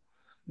do?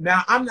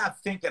 Now, I'm not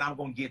thinking I'm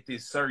going to get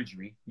this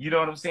surgery, you know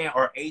what I'm saying,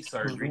 or a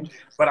surgery,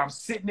 but I'm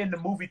sitting in the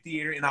movie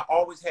theater, and I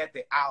always had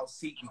the aisle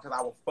seat because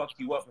I would fuck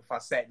you up if I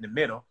sat in the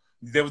middle.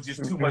 There was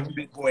just too much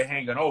big boy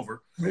hanging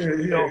over,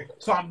 you know.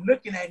 So I'm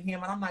looking at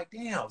him, and I'm like,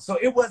 damn. So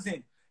it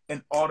wasn't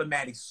an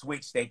automatic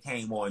switch that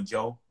came on,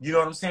 Joe. You know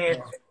what I'm saying?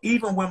 Yeah.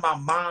 Even when my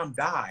mom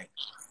died,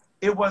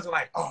 it wasn't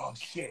like, oh,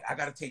 shit, I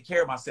got to take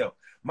care of myself.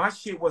 My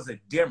shit was a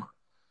dimmer.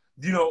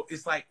 You know,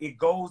 it's like it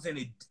goes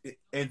and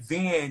and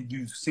then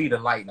you see the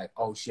light like,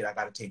 oh, shit, I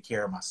got to take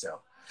care of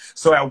myself.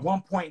 So at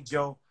one point,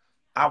 Joe,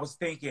 I was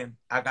thinking,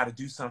 I got to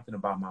do something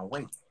about my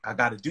weight. I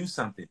got to do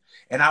something.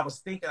 And I was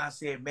thinking, I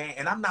said, man,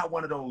 and I'm not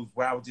one of those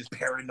where I was just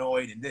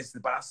paranoid and this,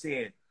 but I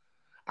said,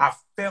 I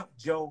felt,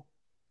 Joe,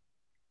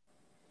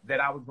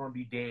 that I was gonna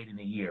be dead in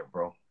a year,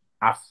 bro.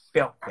 I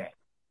felt that.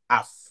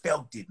 I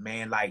felt it,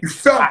 man. Like you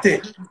felt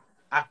it.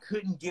 I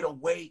couldn't get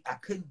away. I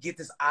couldn't get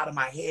this out of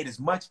my head. As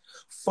much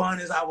fun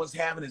as I was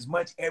having, as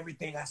much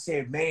everything, I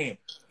said, man,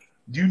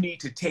 you need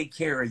to take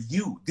care of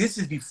you. This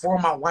is before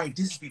my wife.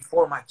 This is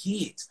before my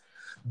kids.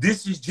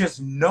 This is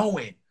just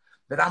knowing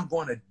that I'm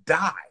going to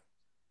die.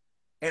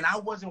 And I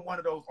wasn't one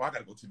of those, oh, I got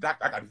to go to the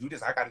doctor. I got to do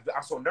this.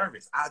 I'm so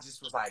nervous. I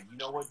just was like, you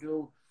know what,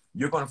 dude?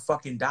 You're going to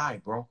fucking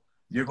die, bro.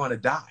 You're going to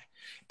die.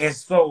 And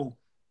so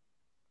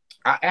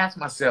I asked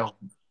myself,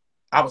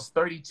 I was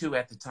 32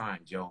 at the time,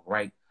 Joe,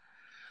 right?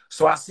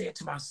 So I said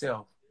to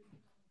myself,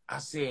 I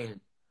said,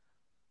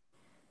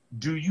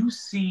 do you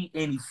see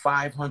any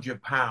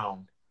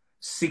 500-pound,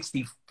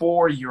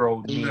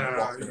 64-year-old men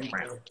walking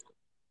around?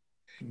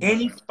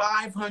 Any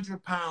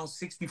 500-pound,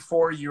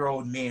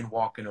 64-year-old men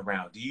walking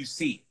around? Do you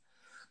see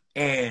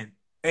it?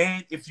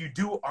 And if you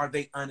do, are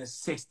they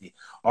unassisted?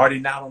 Are they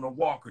not on a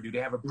walker? Do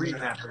they have a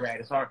breathing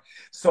apparatus?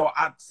 So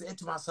I said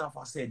to myself,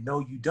 I said, no,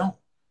 you don't.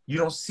 You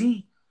don't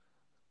see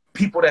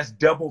people that's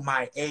double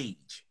my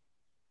age.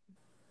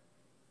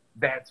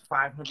 That's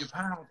 500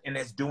 pounds and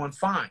that's doing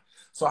fine.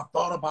 So I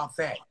thought about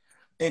that.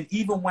 And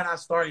even when I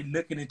started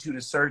looking into the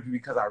surgery,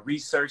 because I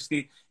researched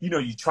it, you know,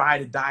 you try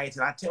the diets,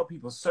 and I tell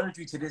people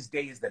surgery to this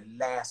day is the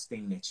last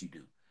thing that you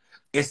do.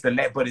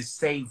 But it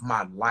saved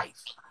my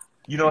life.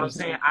 You know what I'm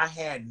saying? I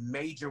had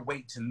major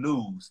weight to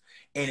lose,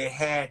 and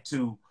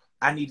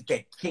I needed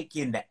that kick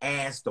in the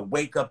ass, the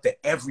wake up,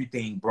 the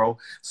everything, bro.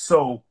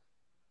 So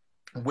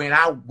when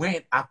I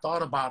went, I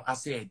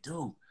said,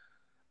 dude,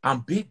 I'm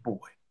big boy.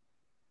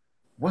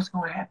 What's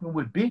going to happen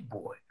with big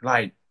boy?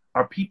 Like,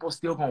 are people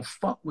still going to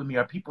fuck with me?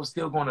 Are people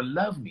still going to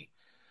love me?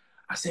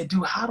 I said,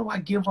 dude, how do I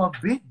give up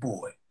big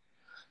boy?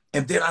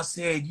 And then I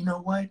said, you know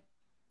what?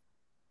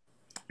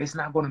 It's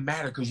not going to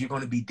matter because you're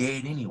going to be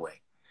dead anyway.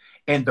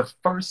 And the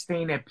first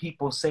thing that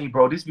people say,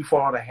 bro, this is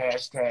before all the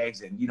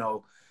hashtags and, you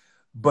know,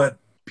 but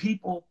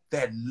people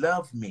that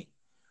love me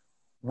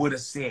would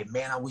have said,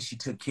 man, I wish he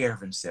took care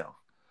of himself.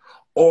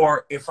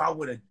 Or if I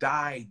would have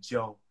died,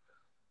 Joe,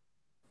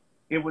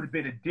 it would have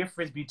been a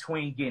difference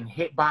between getting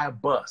hit by a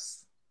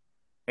bus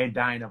and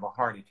dying of a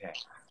heart attack.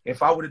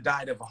 If I would have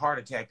died of a heart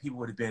attack, people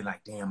would have been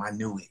like, damn, I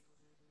knew it.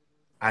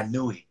 I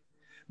knew it.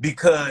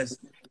 Because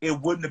it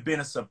wouldn't have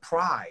been a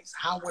surprise.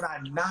 How would I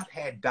not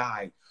have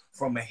died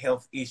from a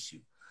health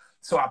issue?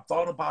 So I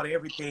thought about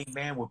everything,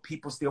 man. Will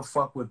people still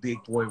fuck with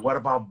Big Boy? What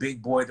about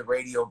Big Boy, the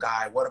radio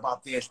guy? What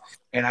about this?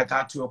 And I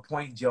got to a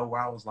point, Joe,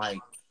 where I was like,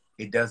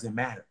 it doesn't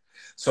matter.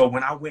 So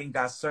when I went and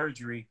got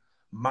surgery,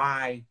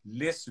 my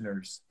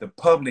listeners, the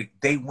public,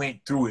 they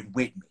went through it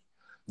with me.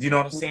 You know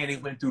what I'm saying? They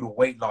went through the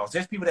weight loss.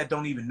 There's people that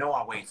don't even know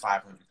I weigh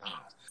 500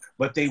 pounds,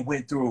 but they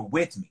went through it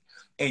with me.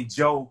 And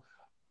Joe,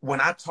 when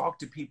I talk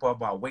to people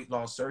about weight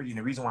loss surgery, and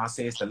the reason why I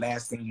say it's the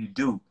last thing you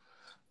do,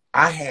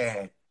 I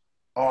had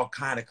all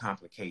kind of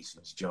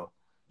complications, Joe.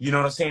 You know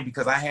what I'm saying?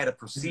 Because I had a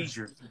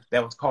procedure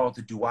that was called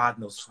the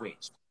duodenal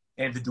switch.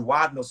 And the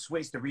duodenal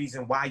switch, the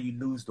reason why you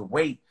lose the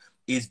weight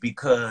is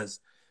because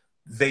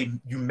you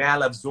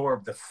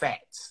malabsorb the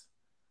fats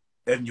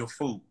in your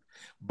food.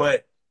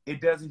 But it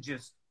doesn't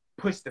just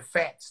push the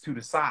fats to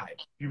the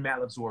side. You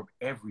malabsorb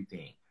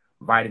everything.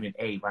 Vitamin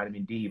A,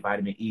 vitamin D,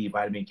 vitamin E,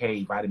 vitamin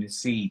K, vitamin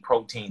C,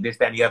 protein, this,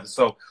 that, and the other.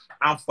 So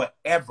I'm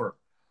forever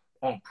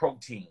on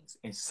proteins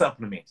and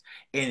supplements.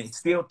 And it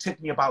still took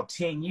me about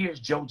 10 years,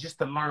 Joe, just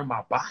to learn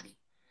my body.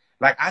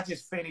 Like I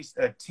just finished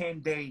a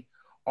 10-day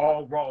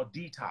all raw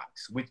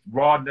detox with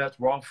raw nuts,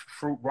 raw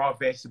fruit, raw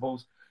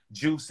vegetables,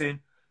 juicing.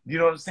 You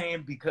know what I'm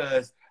saying?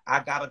 Because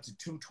I got up to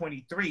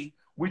 223,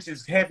 which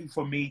is heavy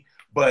for me,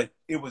 but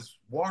it was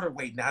water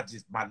weight. Not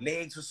just my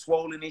legs were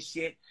swollen and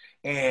shit.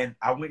 And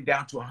I went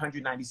down to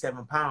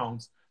 197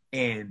 pounds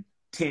in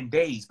 10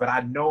 days. But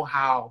I know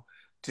how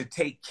to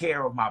take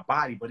care of my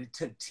body. But it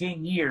took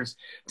 10 years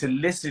to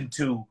listen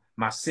to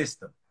my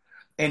system.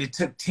 And it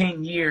took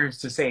 10 years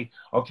to say,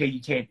 okay,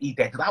 you can't eat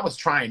that. Because I was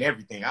trying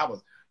everything. I'm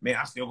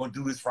still going to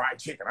do this fried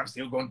chicken. I'm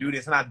still going to do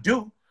this. And I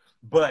do.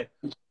 But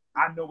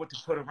I know what to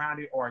put around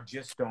it or I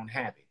just don't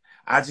have it.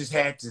 I just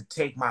had to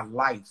take my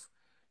life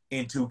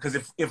into, because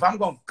if I'm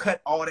going to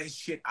cut all that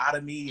shit out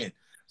of me and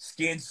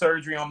skin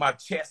surgery on my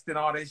chest and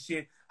all that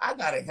shit, I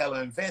got a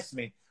hella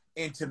investment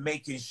into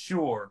making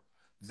sure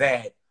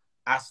that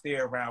I stay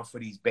around for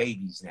these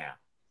babies now.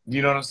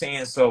 You know what I'm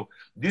saying? So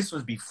this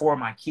was before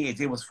my kids.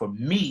 It was for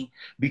me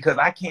because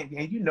I can't,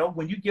 and you know,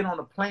 when you get on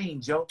a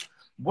plane, Joe,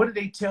 what do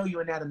they tell you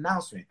in that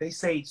announcement? They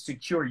say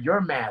secure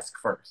your mask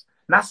first.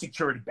 Not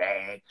secure the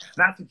bag,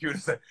 not secure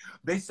the,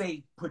 they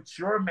say put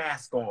your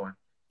mask on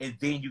and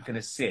then you can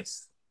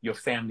assist your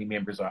family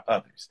members or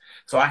others.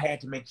 So I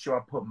had to make sure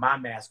I put my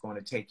mask on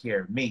to take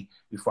care of me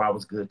before I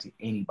was good to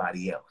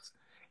anybody else.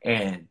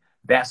 And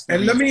that's the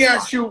And let me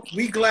ask you,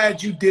 we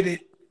glad you did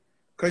it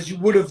because you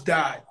would have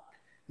died.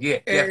 Yeah.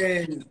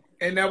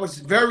 And I was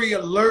very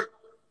alert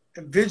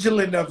and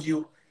vigilant of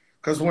you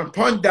because when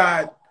Pun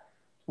died,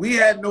 we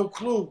had no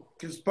clue.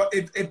 Because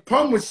if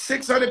Pun was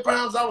 600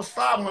 pounds, I was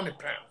 500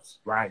 pounds.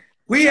 Right.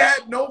 We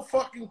had no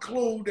fucking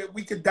clue that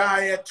we could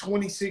die at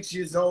 26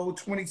 years old,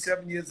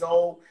 27 years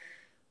old.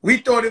 We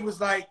thought it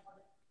was like,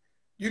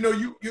 you know,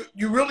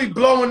 you really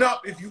blowing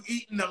up if you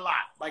eating a lot.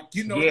 Like,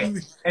 you know, Yeah.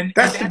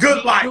 that's the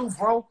good life. Too,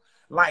 bro.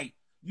 Like,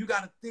 you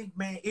got to think,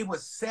 man, it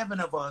was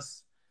 7 of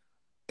us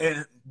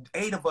and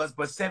 8 of us,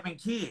 but 7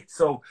 kids.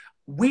 So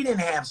we didn't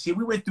have shit.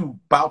 We went through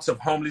bouts of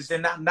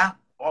homelessness, and not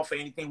offer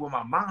anything with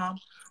my mom,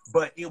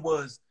 but it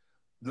was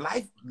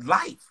life.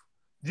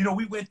 You know,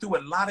 we went through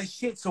a lot of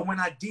shit. So when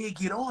I did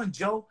get on,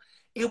 Joe,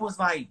 it was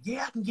like,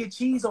 yeah, I can get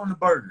cheese on the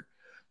burger.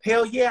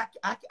 Hell yeah,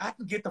 I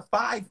can get the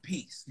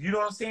 5-piece. You know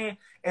what I'm saying?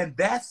 And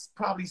that's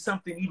probably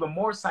something even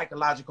more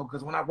psychological,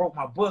 because when I wrote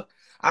my book,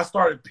 I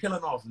started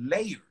peeling off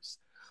layers.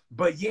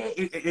 But yeah,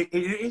 it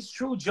is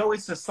true, Joe.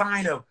 It's a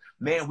sign of,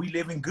 man, we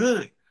living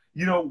good.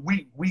 You know,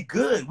 we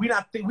good.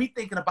 We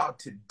thinking about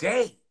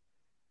today.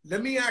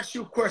 Let me ask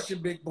you a question,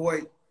 big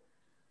boy.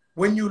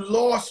 When you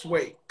lost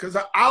weight, because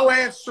I'll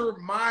answer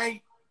my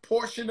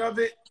portion of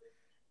it,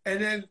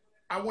 and then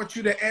I want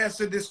you to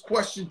answer this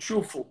question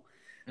truthful.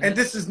 Mm-hmm. And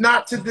this is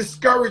not to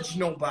discourage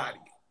nobody,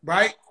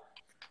 right?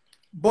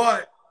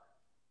 But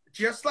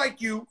just like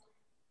you,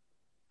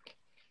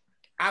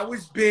 I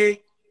was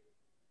big,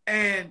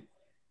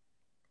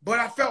 but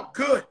I felt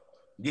good.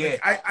 Yeah.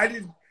 Like I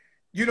didn't,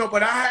 you know,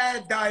 but I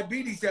had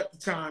diabetes at the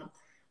time.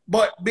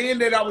 But being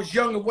that I was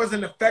young, it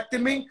wasn't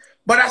affecting me.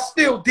 But I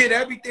still did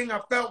everything. I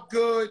felt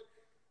good,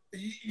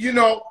 you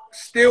know,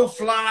 still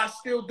fly,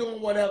 still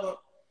doing whatever.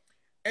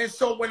 And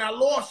so when I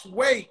lost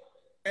weight,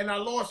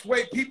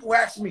 people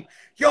ask me,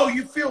 yo,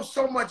 you feel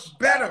so much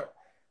better.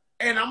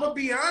 And I'm going to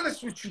be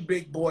honest with you,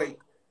 big boy.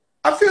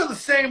 I feel the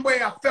same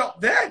way I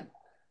felt then,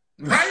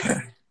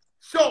 right?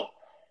 So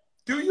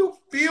do you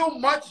feel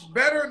much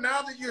better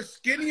now that you're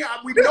skinny?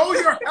 We know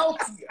you're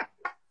healthier.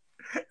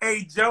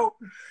 Hey, Joe,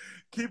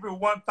 keep it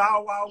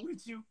 1,000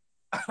 with you.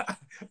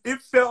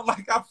 It felt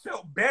like I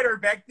felt better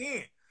back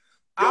then.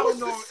 I don't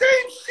know. The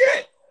same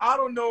shit. I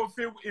don't know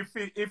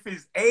if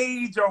it's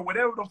age or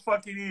whatever the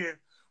fuck it is,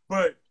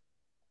 but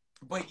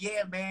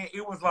yeah, man,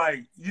 it was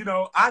like, you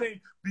know, I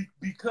didn't,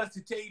 because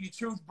to tell you the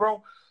truth,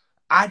 bro,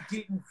 I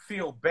didn't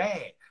feel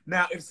bad.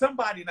 Now, if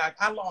somebody, like,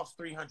 I lost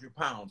 300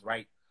 pounds,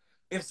 right?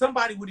 If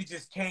somebody would have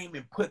just came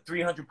and put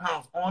 300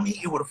 pounds on me,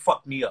 it would have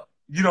fucked me up.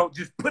 You know,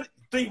 just put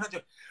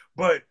 300.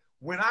 But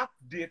when I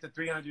did the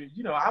 300,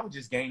 you know, I was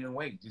just gaining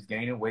weight.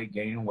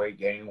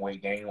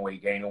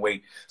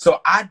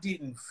 So I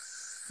didn't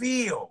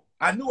feel,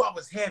 I knew I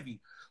was heavy,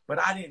 but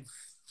I didn't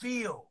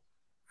feel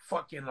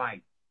fucking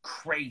like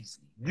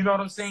crazy. You know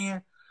what I'm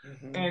saying?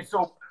 Mm-hmm. And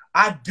so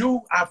I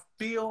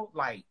feel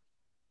like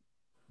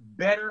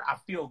better. I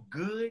feel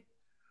good,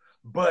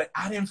 but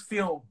I didn't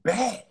feel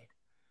bad.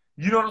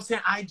 You know what I'm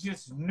saying? I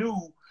just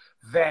knew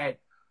that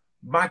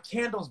my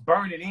candle's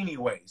burning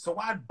anyway. So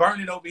I'd burn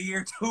it over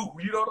here too.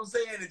 You know what I'm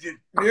saying?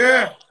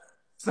 Yeah.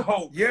 So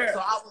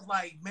I was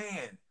like,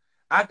 man,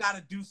 I got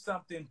to do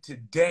something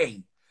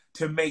today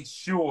to make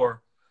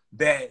sure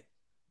that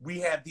we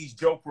have these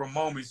Joker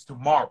moments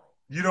tomorrow.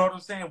 You know what I'm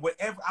saying?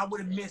 Whatever, I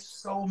would have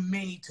missed so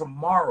many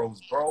tomorrows,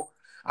 bro.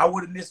 I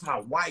would have missed my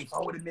wife. I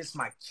would have missed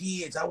my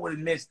kids. I would have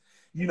missed,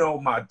 you know,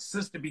 my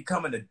sister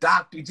becoming a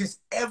doctor.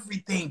 Just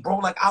everything, bro.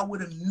 Like, I would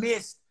have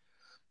missed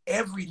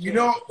everything. You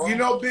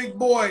know, big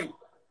boy.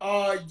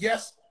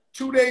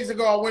 2 days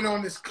ago I went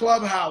on this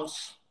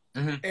Clubhouse,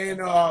 mm-hmm.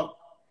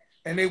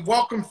 and they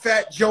welcomed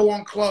Fat Joe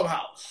on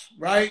Clubhouse,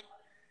 right?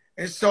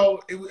 And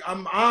so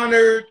I'm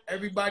honored.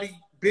 Everybody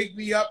bigged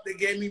me up. They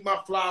gave me my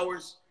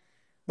flowers.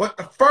 But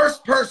the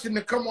first person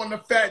to come on the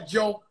Fat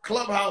Joe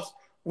Clubhouse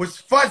was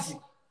Fuzzy.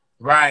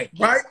 Right.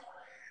 Right?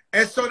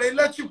 And so they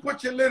let you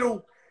put your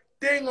little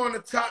thing on the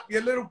top,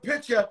 your little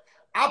picture.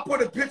 I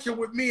put a picture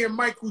with me and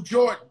Michael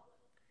Jordan.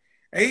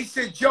 And he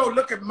said, Joe,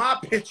 look at my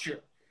picture.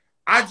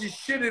 I just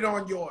shitted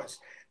on yours.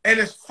 And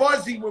it's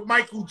Fuzzy with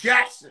Michael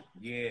Jackson.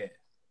 Yeah.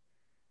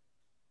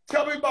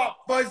 Tell me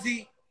about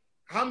Fuzzy.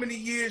 How many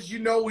years you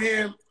know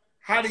him?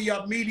 How do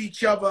y'all meet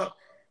each other?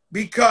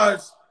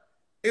 Because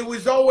it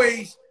was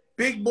always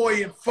Big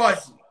Boy and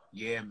Fuzzy.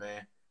 Yeah,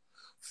 man.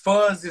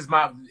 Fuzz is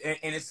my,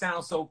 and it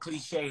sounds so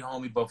cliche,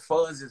 homie, but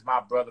Fuzz is my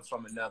brother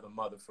from another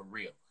mother for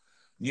real.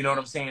 You know what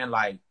I'm saying?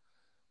 Like,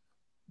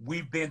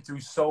 we've been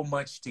through so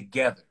much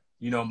together.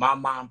 You know, my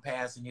mom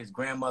passing, his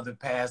grandmother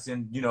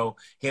passing, you know,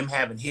 him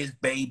having his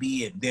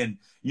baby, and then,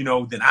 you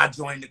know, then I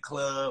joined the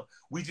club.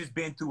 We just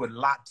been through a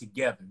lot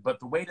together. But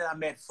the way that I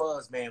met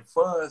Fuzz, man,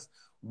 Fuzz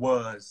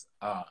was,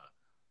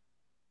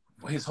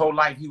 his whole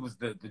life, he was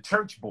the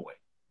church boy.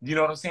 You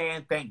know what I'm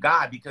saying? Thank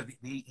God, because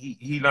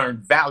he learned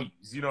values,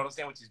 you know what I'm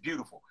saying, which is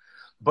beautiful.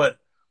 But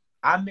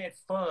I met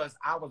Fuzz,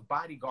 I was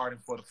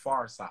bodyguarding for the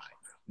Far Side.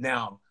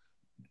 Now,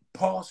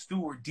 Paul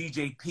Stewart,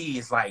 DJP,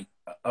 is like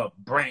a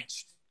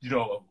branch, you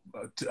know,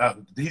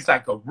 he's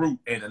like a root,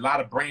 and a lot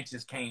of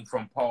branches came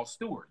from Paul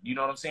Stewart. You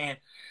know what I'm saying?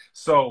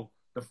 So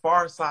the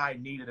Far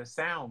Side needed a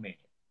sound man.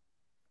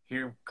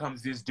 Here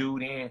comes this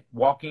dude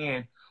walk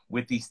in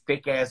with these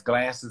thick-ass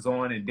glasses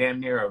on and damn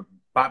near a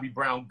Bobby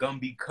Brown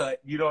Gumby cut,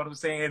 you know what I'm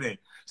saying? And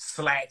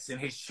slacks and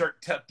his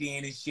shirt tucked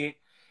in and shit.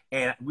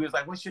 And we was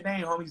like, what's your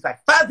name, homie? He's like,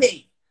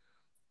 Fuzzy.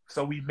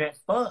 So we met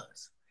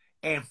Fuzz.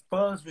 And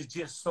Fuzz was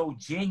just so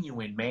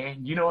genuine,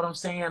 man. You know what I'm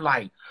saying?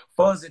 Like,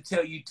 Fuzz would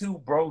tell you too,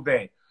 bro,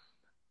 that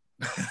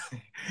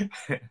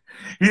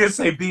he'll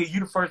say, Big, you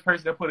the first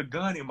person that put a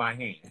gun in my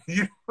hand.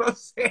 You know what I'm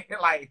saying?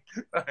 Like,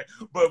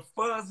 but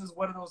Fuzz is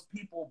one of those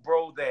people,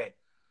 bro, that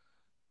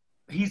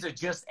he's a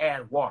just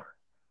add water.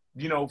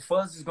 You know,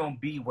 Fuzz is going to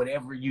be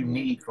whatever you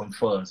need from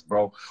Fuzz,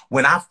 bro.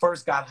 When I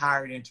first got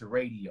hired into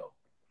radio,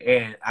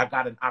 and I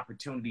got an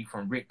opportunity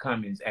from Rick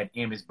Cummings at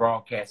MS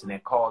Broadcasting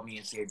that called me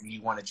and said, do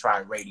you want to try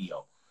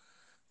radio?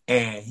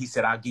 And he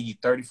said, I'll give you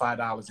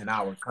 $35 an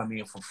hour, come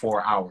in for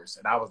 4 hours.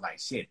 And I was like,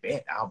 shit,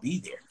 bet, I'll be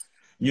there.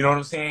 You know what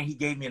I'm saying? He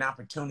gave me an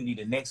opportunity.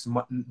 The next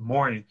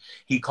morning,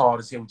 he called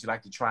and said, would you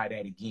like to try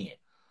that again?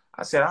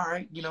 I said, all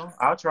right, you know,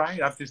 I'll try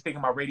it. I'm just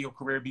thinking my radio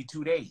career would be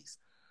 2 days.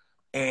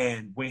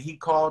 And when he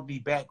called me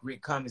back,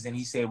 Rick Cummings, and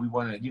he said, we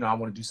want to, you know, I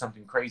want to do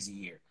something crazy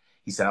here.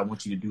 He said, I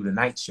want you to do the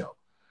night show.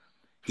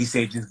 He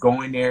said, just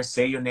go in there,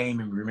 say your name,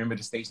 and remember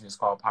the station is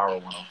called Power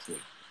 106.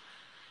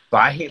 So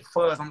I hit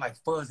Fuzz. I'm like,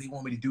 Fuzz, they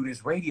want me to do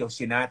this radio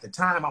shit. Now, at the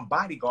time, I'm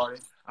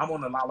bodyguarding. I'm on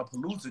the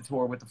Lollapalooza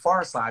tour with the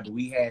Far Side, but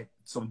we had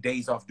some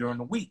days off during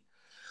the week.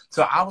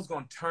 So I was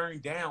going to turn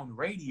down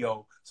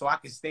radio so I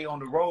could stay on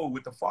the road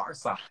with the Far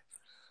Side.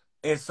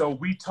 And so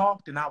we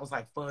talked, and I was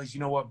like, Fuzz, you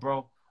know what,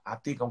 bro? I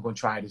think I'm going to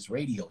try this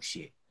radio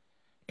shit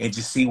and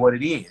just see what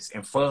it is.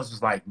 And Fuzz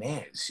was like,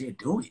 man, shit,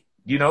 do it.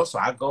 You know, so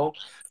I go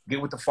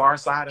get with the Far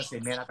Side. I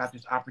said, man, I got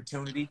this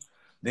opportunity.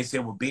 They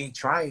said, well, Big,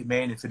 try it,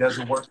 man. If it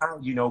doesn't work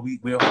out, you know,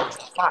 we'll hold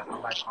the spot.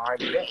 I'm like, all right,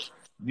 bet.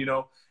 You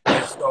know,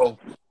 and so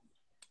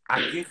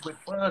I get with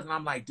Fuzz, and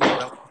I'm like, dude,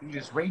 I want to do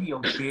this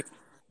radio shit.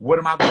 What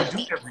am I going to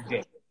do every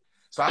day?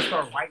 So I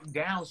start writing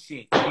down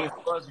shit. And then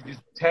Fuzz would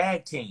just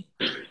tag team.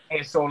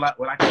 And so, like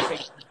I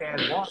say,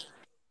 Chad Walker,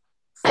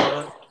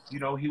 Fuzz, you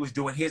know, he was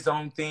doing his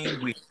own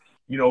thing with,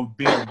 you know,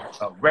 being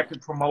a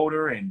record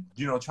promoter and,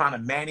 you know, trying to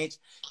manage.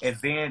 And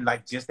then,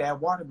 like, just that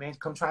water, man,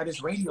 come try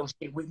this radio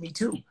shit with me,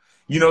 too.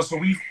 You know, so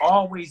we've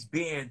always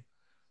been,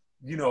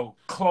 you know,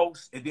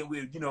 close. And then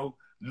we'll, you know,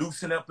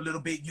 loosen up a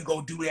little bit. You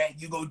go do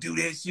that. You go do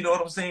this. You know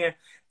what I'm saying?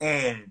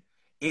 And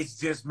it's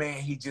just,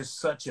 man, he's just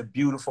such a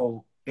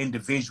beautiful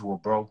individual,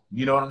 bro.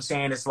 You know what I'm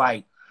saying? It's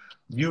like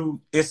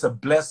it's a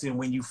blessing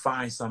when you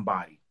find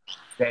somebody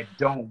that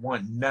don't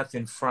want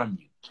nothing from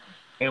you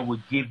and will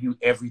give you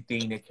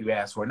everything that you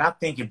ask for. Not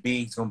thinking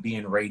Big's going to be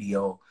in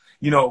radio.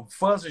 You know,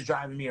 Fuzz was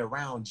driving me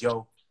around,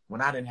 Joe,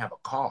 when I didn't have a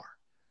car.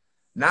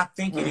 Not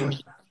thinking it was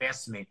an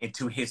investment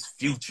into his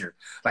future.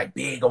 Like,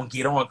 Big gonna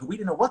get on. Because we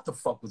didn't know what the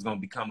fuck was going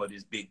to become of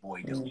this big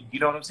boy dude. You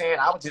know what I'm saying?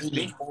 I was just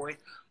big boy,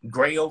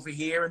 gray over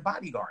here, and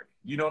bodyguard.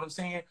 You know what I'm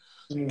saying?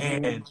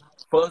 And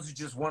Fuzz was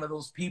just one of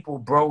those people,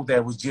 bro,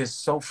 that was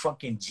just so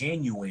fucking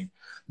genuine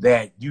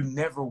that you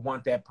never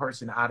want that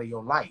person out of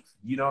your life.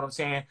 You know what I'm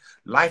saying?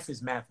 Life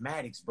is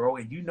mathematics, bro,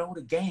 and you know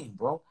the game,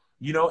 bro.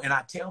 You know, and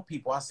I tell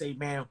people, I say,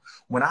 man,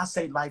 when I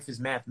say life is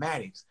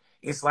mathematics,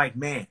 it's like,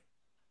 man,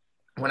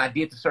 when I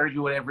did the surgery,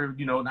 whatever,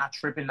 you know, not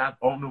tripping, not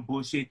on no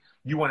bullshit,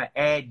 you want to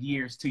add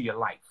years to your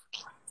life.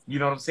 You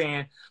know what I'm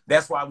saying?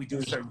 That's why we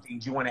do certain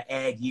things. You want to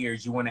add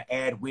years. You want to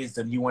add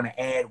wisdom. You want to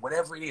add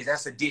whatever it is.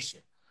 That's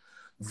addition.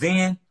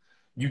 Then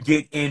you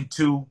get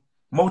into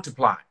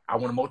multiply. I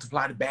want to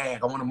multiply the bag.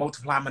 I want to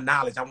multiply my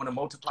knowledge. I want to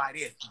multiply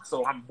this.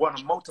 So I want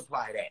to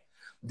multiply that.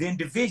 Then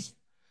division.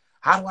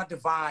 How do I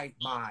divide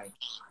my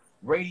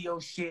radio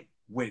shit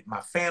with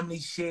my family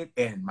shit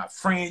and my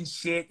friends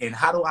shit? And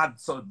how do I,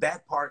 so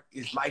that part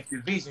is life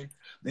division.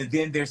 And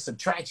then there's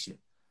subtraction.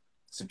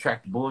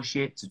 Subtract the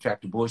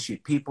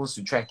bullshit people,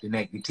 subtract the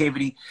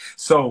negativity.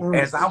 So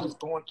as I was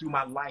going through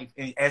my life,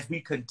 and as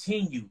we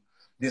continue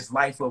this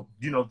life of,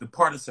 you know, the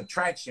part of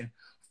subtraction,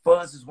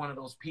 Fuzz is one of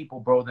those people,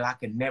 bro, that I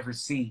can never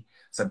see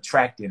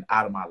subtracting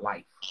out of my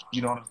life.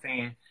 You know what I'm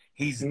saying?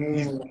 He's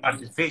a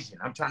division.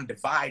 I'm trying to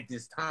divide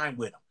this time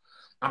with him.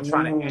 I'm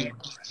trying to add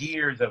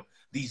years of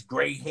these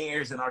gray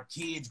hairs and our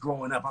kids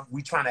growing up.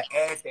 We trying to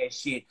add that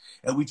shit,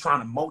 and we trying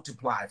to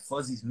multiply.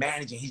 Fuzzy's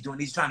managing. He's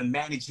trying to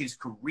manage his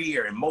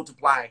career and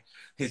multiply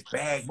his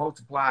bag,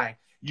 multiply,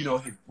 you know,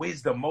 his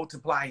wisdom,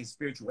 multiply his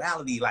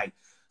spirituality. Like,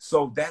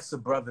 so that's a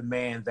brother,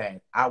 man,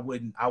 that I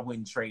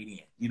wouldn't trade in.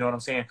 You know what I'm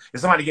saying?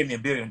 If somebody gave me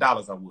 $1 billion, I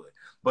would.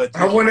 But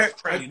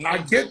I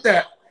get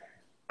that.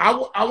 I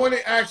want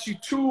to ask you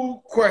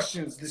 2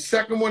 questions. The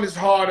second one is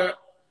harder.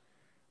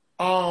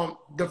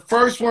 The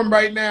first one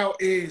right now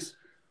is,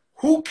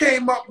 who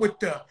came up with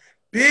the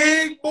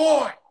big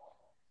boy?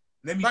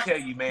 Let me tell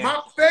you, man.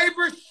 My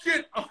favorite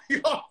shit of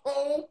your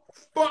whole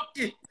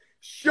fucking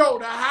show,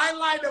 the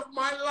highlight of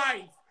my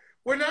life.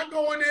 When I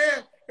go in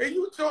there and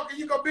you talking,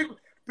 you go, big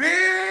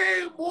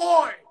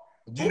boy.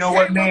 You know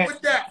what, man?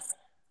 With that?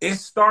 It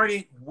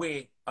started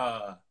with,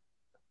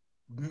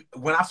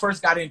 when I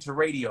first got into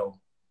radio,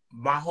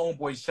 my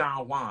homeboy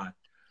Sean Wan,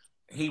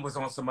 he was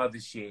on some other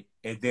shit.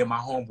 And then my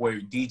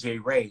homeboy DJ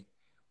Ray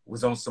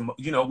was on some,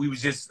 you know, we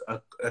was just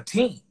a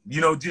team,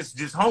 you know, just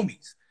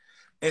homies.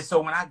 And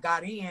so when I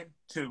got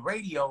into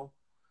radio,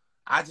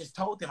 I just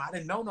told them I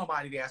didn't know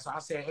nobody there. So I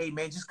said, hey,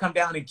 man, just come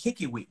down and kick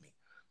it with me.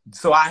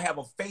 So I have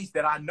a face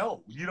that I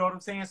know. You know what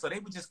I'm saying? So they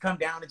would just come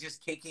down and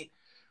just kick it,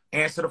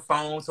 answer the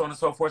phone, so on and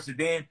so forth. So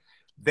then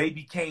they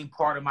became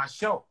part of my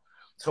show.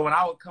 So when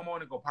I would come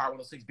on and go, Power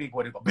 106, Big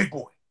Boy, they go, Big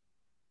Boy.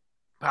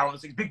 Power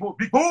 106, Big Boy,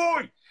 Big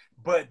Boy.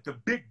 But the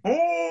Big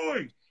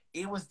Boy,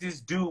 it was this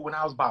dude when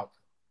I was about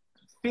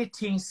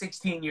 15,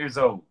 16 years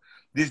old.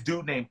 This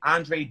dude named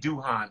Andre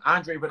Duhan.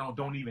 Andre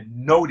don't even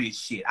know this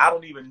shit. I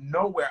don't even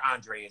know where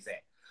Andre is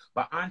at.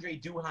 But Andre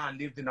Duhan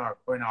lived in our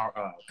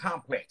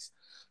complex.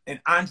 And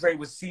Andre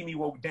would see me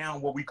down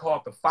what we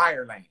called the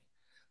fire lane.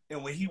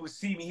 And when he would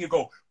see me, he'd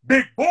go,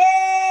 Big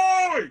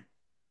Boy!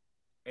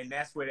 And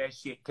that's where that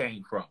shit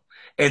came from.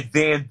 And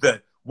then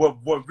what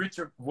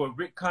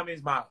Rick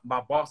Cummings, my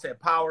boss at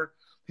Power,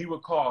 he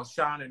would call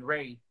Sean and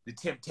Ray the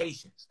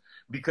Temptations.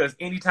 Because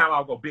anytime I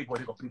would go, Big Boy,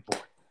 they go, Big Boy,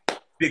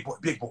 Big Boy,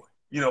 Big Boy.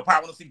 You know,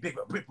 Power 106, Big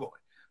Boy, Big Boy.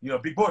 You know,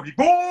 Big Boy, Big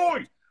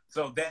Boy.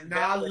 So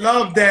I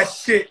love that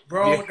shit,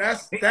 bro. Yeah.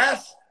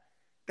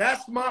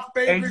 That's my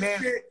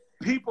favorite shit.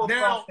 People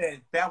thought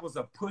that was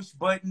a push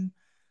button,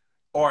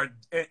 or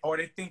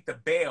they think the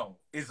bell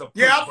is a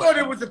push button. I thought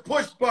it was a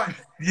push button.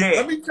 Yeah.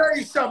 Let me tell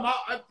you something.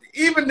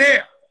 Even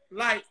there,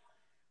 like,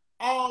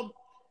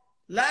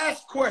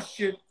 last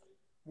question.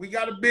 We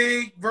got a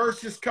big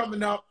versus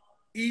coming up.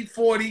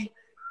 E40,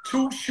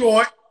 Too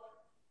Short.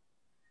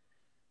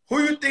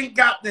 Who you think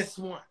got this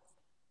one?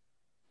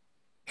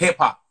 Hip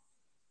hop.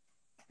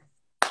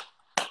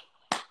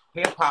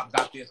 Hip hop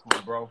got this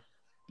one, bro.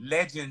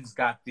 Legends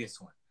got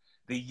this one.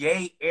 The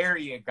Yay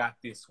area got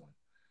this one.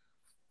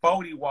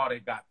 40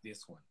 Water got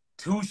this one.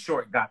 Too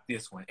Short got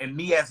this one. And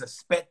me as a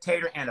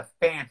spectator and a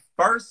fan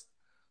first,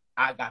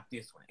 I got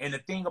this one. And the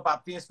thing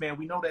about this, man,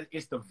 we know that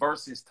it's the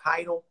versus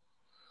title,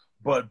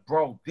 but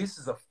bro, this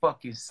is a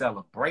fucking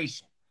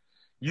celebration.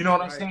 You know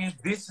what I'm saying?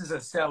 This is a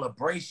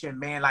celebration,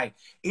 man. Like,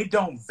 it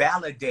don't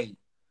validate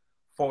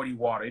 40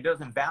 Water. It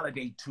doesn't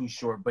validate Too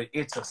Short, but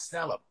it's a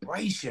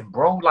celebration,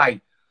 bro.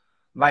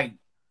 Like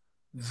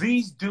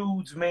these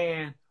dudes,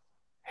 man,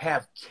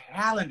 have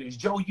calendars.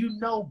 Joe, you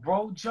know,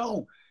 bro.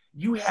 Joe,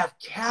 you have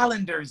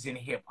calendars in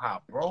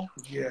hip-hop, bro.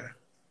 Yeah.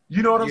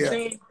 You know what I'm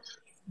saying?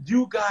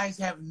 You guys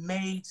have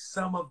made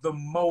some of the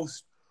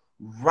most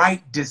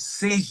right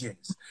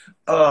decisions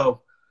of,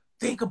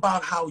 think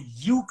about how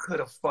you could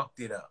have fucked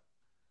it up.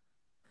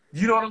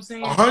 You know what I'm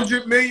saying?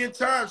 100 million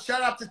times.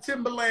 Shout out to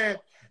Timberland.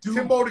 Dude.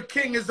 Timbo the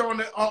King is on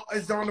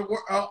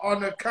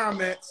the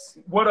comments.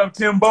 What up,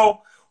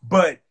 Timbo?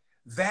 But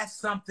that's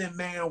something,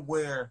 man,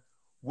 where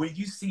when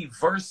you see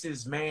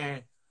verses,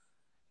 man,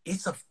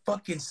 it's a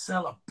fucking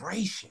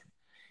celebration.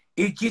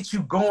 It gets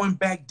you going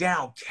back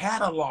down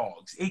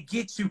catalogs. It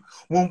gets you,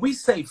 when we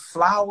say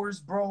flowers,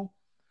 bro,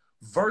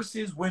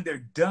 verses, when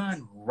they're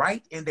done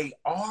right, and they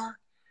are,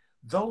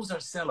 those are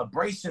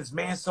celebrations,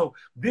 man. So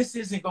this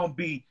isn't going to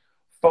be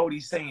 40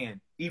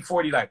 saying,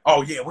 E40 like,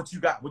 oh yeah, what you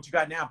got? What you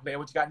got now, player?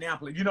 What you got now,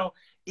 player? You know,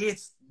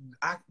 it's,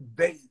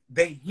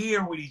 they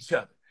hear with each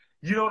other.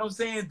 You know what I'm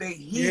saying? They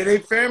hear. Yeah, they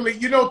family.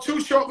 You know, Too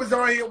Short was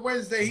on here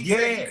Wednesday. He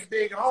said he's the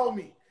big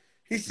homie.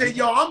 He said,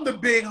 yo, I'm the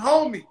big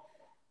homie.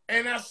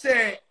 And I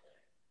said,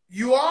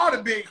 you are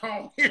the big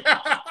homie. Yeah.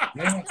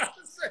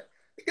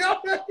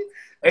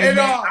 And man,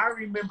 I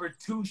remember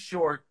Too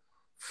Short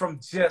from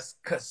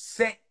just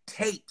cassette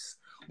tapes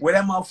where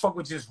that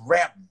motherfucker just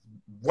rap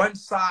one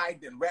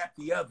side and rap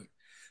the other.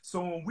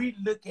 So when we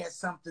look at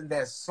something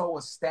that's so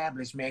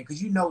established, man,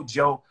 because you know,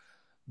 Joe,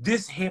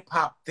 this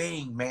hip-hop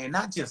thing, man,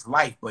 not just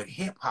life, but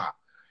hip-hop,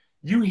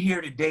 you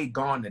hear today,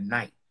 gone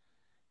tonight.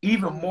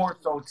 Even more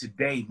so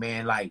today,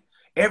 man. Like,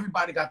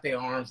 everybody got their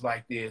arms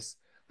like this.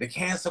 The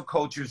cancel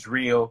culture's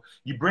real.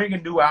 You bring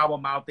a new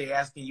album out, they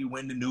asking you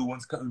when the new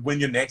one's coming, when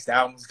your next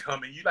album's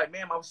coming. You like,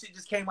 man, my shit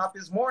just came out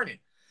this morning.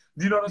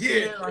 You know what I'm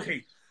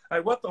saying?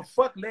 Like, what the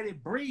fuck? Let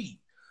it breathe.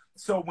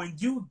 So when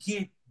you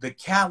get the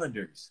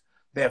calendars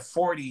that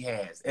 40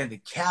 has and the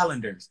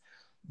calendars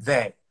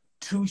that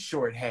Too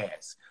Short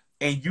has,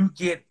 and you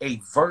get a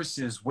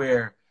versus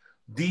where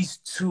these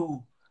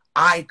two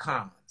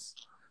icons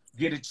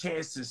get a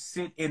chance to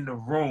sit in the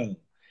room,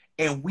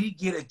 and we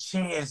get a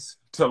chance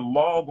to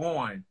log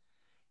on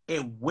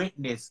and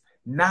witness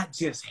not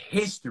just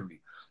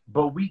history,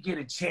 but we get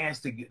a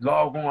chance to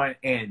log on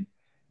and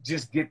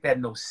just get that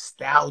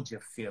nostalgia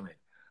feeling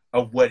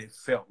of what it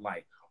felt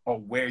like or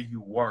where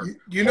you were.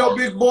 You know,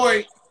 big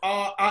boy,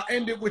 I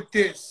ended with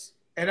this,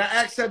 and I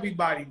ask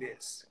everybody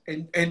this,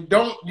 and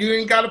you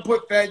ain't got to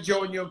put Fat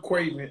Joe in your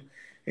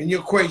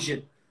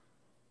equation.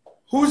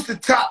 Who's the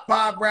top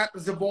 5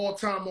 rappers of all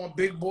time on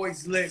Big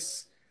Boy's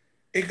list?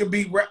 It could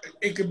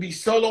be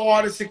solo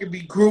artists, it could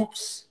be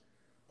groups.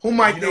 Who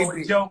might they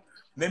be? Joe,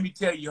 let me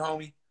tell you,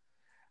 homie,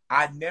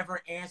 I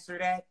never answer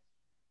that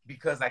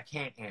because I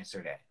can't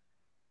answer that.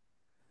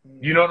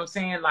 You know what I'm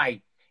saying?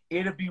 Like,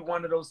 it'll be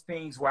one of those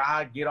things where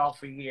I get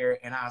off of here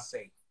and I'll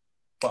say,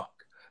 fuck.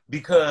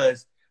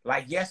 Because,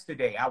 like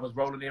yesterday, I was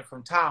rolling in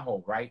from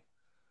Tahoe, right?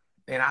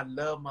 And I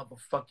love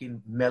motherfucking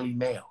Melly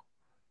Mel.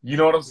 You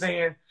know what I'm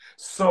saying?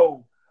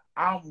 So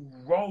I'm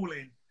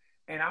rolling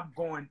and I'm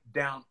going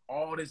down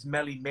all this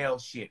Melly Mel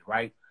shit,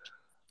 right?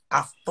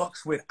 I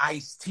fucks with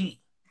Ice-T.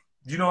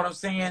 You know what I'm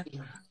saying?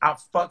 I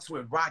fucks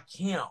with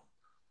Rakim,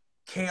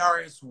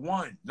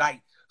 KRS-One.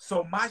 Like,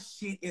 so my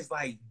shit is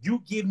like,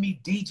 you give me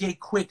DJ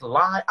Quick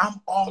live, I'm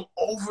all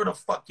over the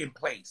fucking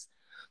place.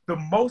 The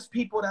most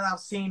people that I've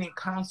seen in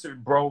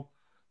concert, bro,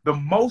 the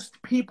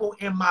most people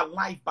in my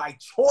life by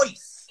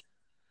choice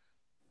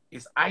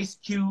is Ice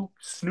Cube,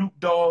 Snoop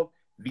Dogg,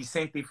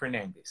 Vicente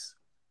Fernandez.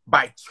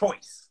 By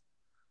choice.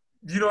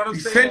 You know what I'm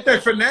saying?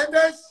 Vicente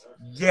Fernandez?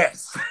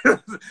 Yes.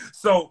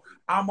 So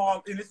I'm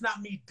all, and it's not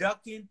me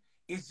ducking.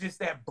 It's just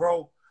that,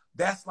 bro,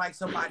 that's like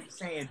somebody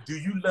saying, do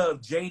you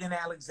love Jaden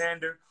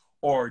Alexander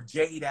or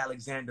Jade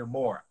Alexander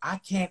more? I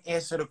can't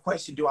answer the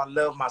question, do I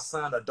love my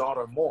son or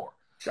daughter more?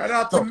 Shout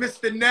out to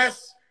Mr.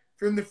 Ness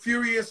from the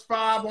Furious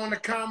Five on the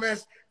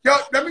comments. Yo,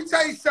 let me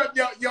tell you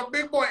something, yo,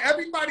 big boy.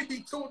 Everybody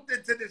be tuned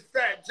into this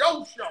Fat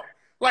Joe show.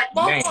 Like,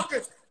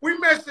 motherfuckers, we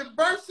mentioned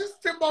Versus,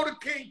 Timbo the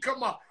King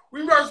come up.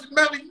 We mentioned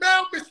Melly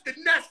Mel, Mr.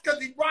 Ness, because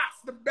he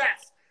rocks the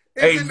best.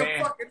 Hey, in man.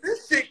 The fucking,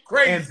 this shit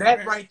crazy, and that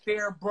man. right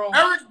there, bro.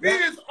 Eric B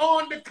is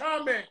on the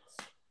comments.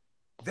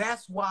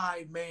 That's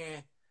why,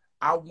 man,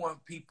 I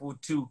want people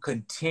to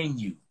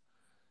continue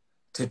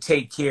to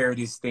take care of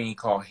this thing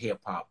called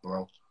hip-hop,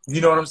 bro.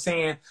 You know what I'm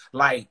saying?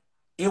 Like,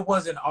 it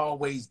wasn't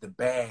always the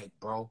bag,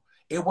 bro.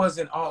 It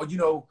wasn't all, you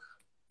know,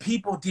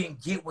 people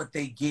didn't get what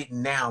they get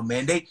now,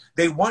 man.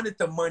 They wanted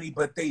the money,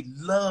 but they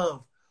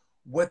loved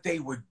what they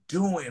were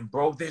doing,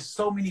 bro. There's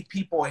so many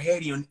people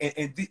ahead of you,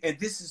 and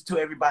this is to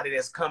everybody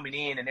that's coming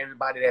in and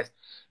everybody that's,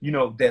 you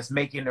know, that's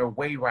making their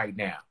way right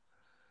now.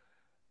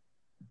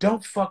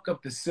 Don't fuck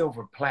up the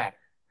silver platter.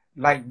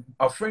 Like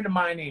a friend of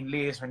mine named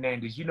Liz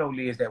Hernandez, you know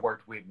Liz that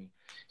worked with me.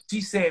 She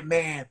said,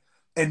 man,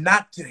 and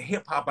not to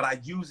hip hop, but I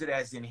use it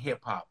as in hip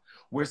hop,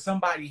 where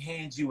somebody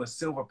hands you a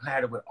silver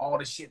platter with all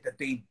the shit that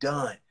they've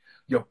done,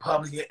 your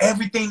public,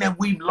 everything that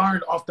we've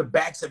learned off the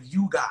backs of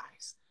you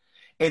guys.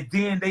 And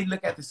then they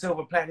look at the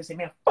silver platter and say,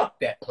 man, fuck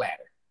that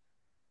platter.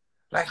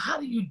 Like, how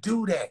do you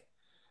do that?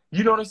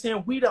 You know what I'm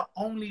saying? We the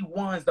only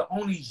ones, the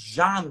only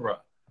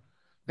genre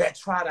that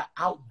try to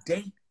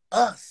outdate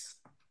us.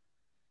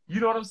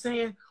 You know what I'm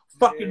saying?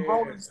 Fucking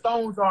Rolling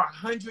Stones are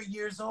 100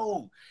 years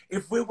old.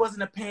 If it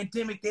wasn't a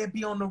pandemic, they'd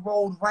be on the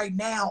road right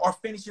now or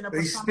finishing up.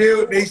 They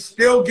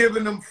still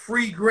giving them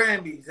free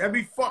Grammys.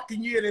 Every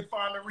fucking year they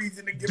find a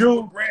reason to give them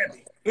a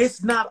Grammy.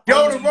 It's not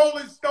the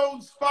Rolling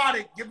Stones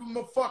spotted, give them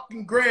a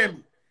fucking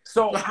Grammy.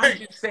 So like, I'm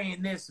just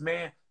saying this,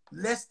 man.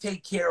 Let's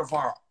take care of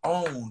our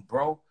own,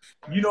 bro.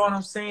 You know what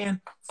I'm saying?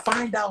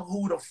 Find out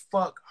who the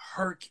fuck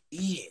Herc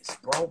is,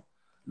 bro.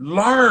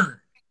 Learn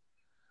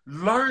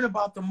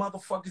about the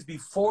motherfuckers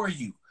before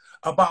you.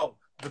 About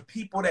the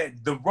people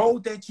that, the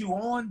road that you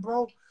on,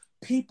 bro,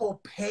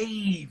 people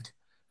paved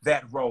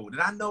that road.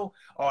 And I know,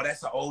 oh,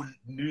 that's an old,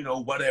 you know,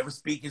 whatever,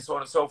 speaking, so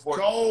on and so forth.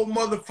 The old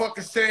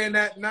motherfucker saying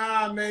that,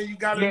 nah, man, you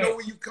got to know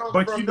where you come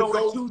from. But you know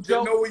what, too,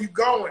 Joe? Know where you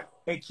going.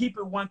 And keep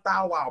it 1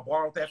 thou wow.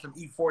 Borrowed that from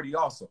E40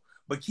 also.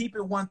 But keep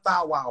it 1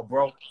 thou wow,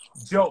 bro.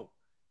 Joe,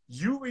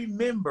 you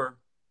remember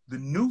the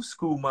new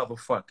school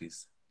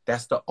motherfuckers.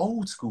 That's the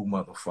old school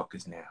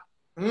motherfuckers now.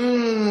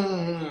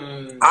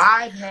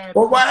 I've had.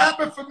 Well, what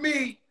happened for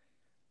me,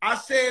 I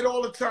say it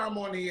all the time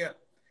on the air.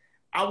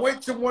 I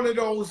went to one of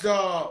those,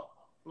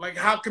 like,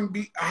 how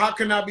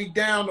can I be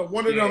down, or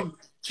one of them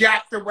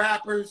Jack the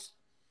Rappers,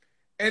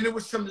 and there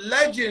was some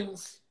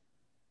legends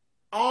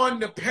on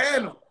the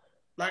panel.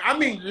 Like, I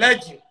mean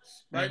legends,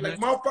 right? Like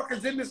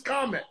motherfuckers in this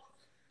comment,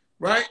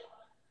 right?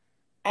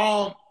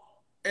 And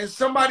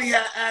somebody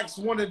had asked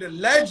one of the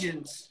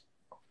legends,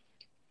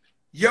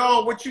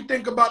 yo, what you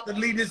think about the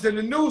leaders in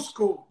the new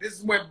school? This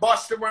is when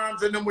Busta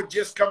Rhymes and them were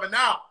just coming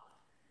out.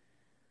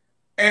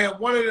 And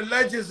one of the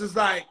legends is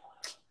like,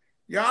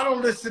 yo, I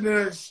don't listen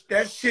to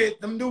that shit.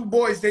 Them new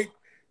boys,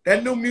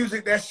 that new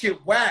music, that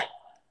shit whack.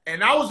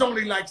 And I was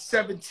only like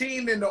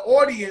 17 in the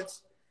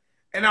audience,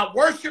 and I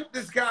worshiped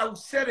this guy who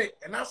said it.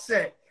 And I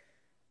said,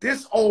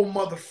 this old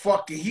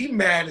motherfucker, he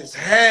mad as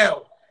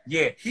hell.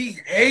 Yeah. He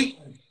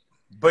hating.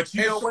 But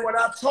you know what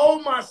I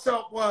told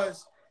myself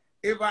was,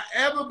 if I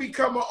ever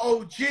become an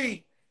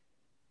OG,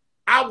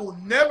 I will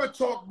never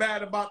talk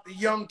bad about the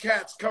young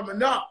cats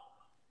coming up.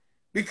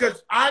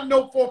 Because I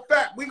know for a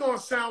fact we're gonna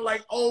sound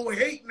like old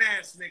hating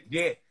ass niggas.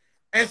 Yeah.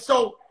 And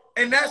so,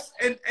 and that's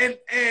and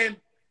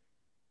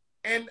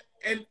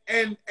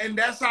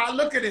that's how I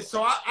look at it.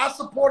 So I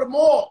support them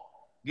all.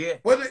 Yeah.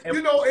 But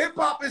you know, hip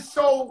hop is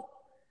so,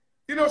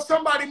 you know,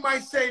 somebody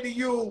might say to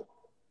you,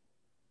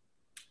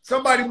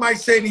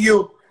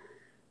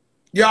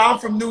 yeah, I'm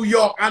from New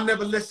York. I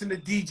never listened to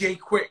DJ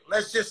Quick.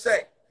 Let's just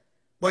say.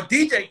 But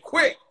DJ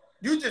Quick,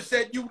 you just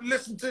said you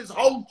listened to his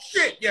whole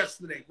shit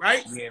yesterday,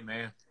 right? Yeah,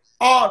 man.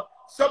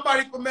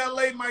 Somebody from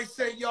LA might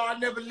say, yo, I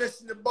never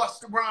listened to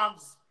Busta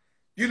Rhymes.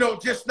 You know,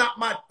 just not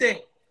my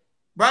thing,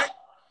 right?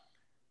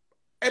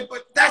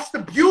 But that's the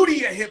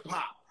beauty of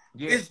hip-hop,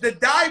 is the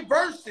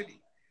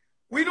diversity.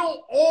 We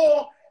don't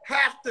all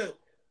have to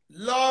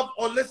love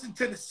or listen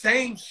to the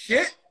same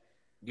shit,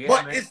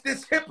 but it's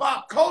this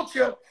hip-hop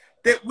culture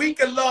that we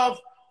can love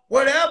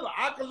whatever.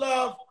 I can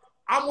love,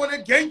 I want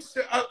a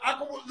gangster, I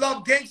can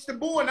love Gangsta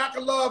Boo, and I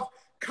can love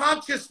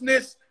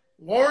Consciousness,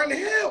 Lauryn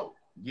Hill.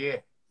 Yeah,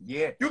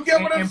 yeah. You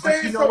get what I'm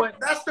saying? You know So what?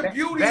 that's the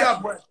beauty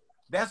of it.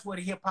 That's what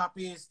hip hop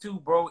is too,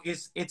 bro.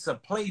 It's a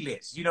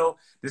playlist. You know,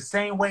 the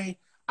same way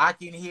I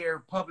can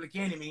hear Public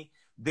Enemy,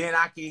 then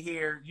I can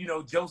hear, you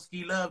know, Joe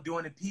Ski Love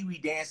doing the Pee Wee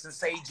dance and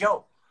Say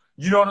Joe.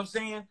 You know what I'm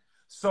saying?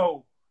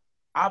 So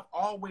I've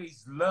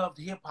always loved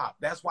hip hop.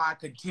 That's why I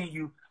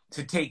continue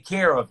to take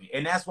care of it.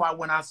 And that's why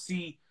when I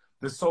see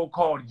the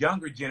so-called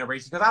younger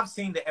generation, because I've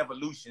seen the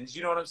evolutions,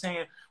 you know what I'm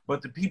saying?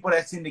 But the people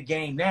that's in the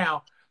game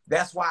now,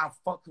 that's why I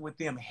fucked with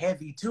them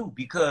heavy too,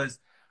 because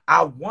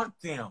I want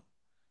them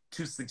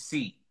to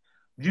succeed.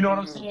 You know what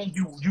I'm saying?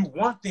 You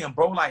want them,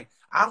 bro. Like,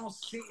 I don't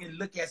sit and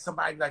look at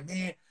somebody like,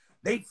 man,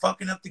 they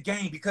fucking up the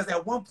game, because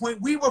at one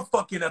point we were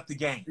fucking up the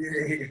game.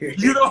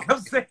 You know what I'm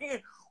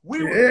saying?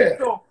 We were,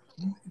 so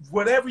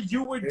whatever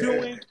you were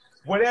doing,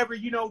 whatever,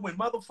 you know, when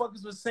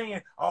motherfuckers were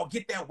saying, oh,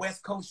 get that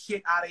West Coast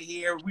shit out of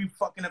here, we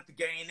fucking up the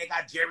game, they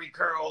got Jerry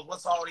curls,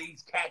 what's all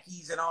these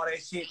khakis and all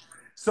that shit.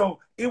 So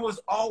it was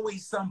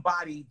always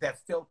somebody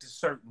that felt a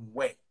certain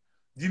way.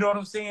 You know what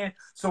I'm saying?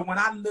 So when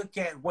I look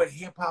at what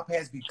hip-hop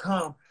has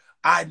become,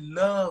 I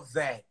love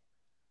that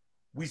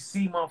we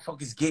see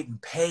motherfuckers getting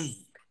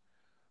paid,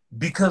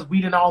 because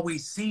we didn't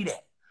always see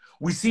that.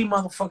 We see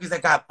motherfuckers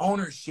that got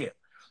ownership,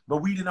 but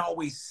we didn't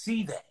always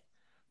see that.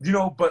 You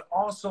know, but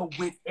also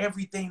with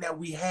everything that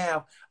we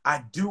have,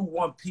 I do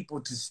want people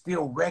to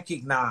still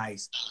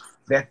recognize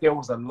that there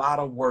was a lot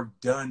of work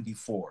done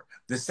before.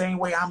 The same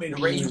way I'm in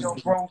radio,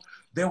 bro,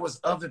 there was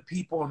other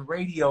people in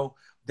radio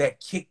that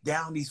kicked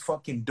down these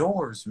fucking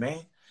doors, man.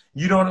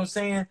 You know what I'm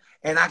saying?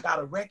 And I got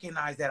to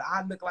recognize that.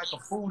 I look like a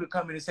fool to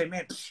come in and say,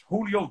 man,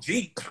 Julio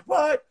G,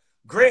 what?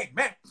 Greg,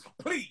 man,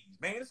 please,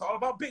 man, it's all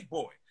about Big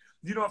Boy.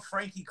 You know,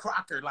 Frankie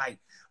Crocker, like,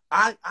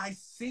 I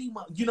see,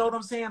 you know what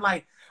I'm saying?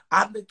 Like,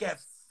 I look at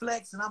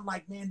Flex and I'm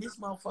like, man, this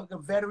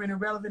motherfucker veteran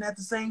and relevant at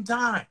the same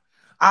time.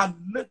 I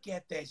look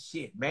at that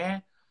shit,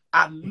 man.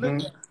 I look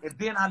at it, and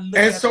then I look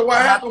and at so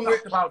what happened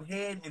with about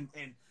Head and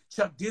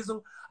Chuck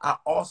Dizzle. I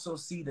also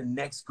see the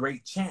next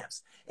great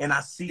champs, and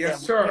I see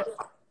yes, sir.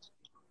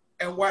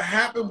 And what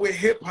happened with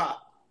hip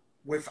hop,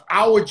 with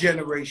our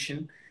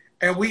generation,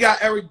 and we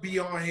got Eric B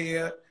on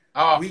here,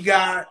 we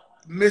got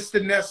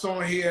Mr. Ness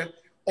on here,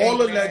 all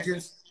the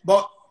legends.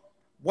 But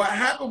what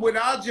happened with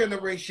our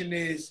generation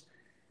is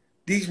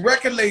these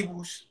record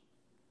labels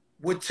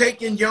were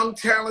taking young,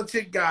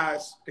 talented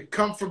guys that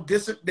come from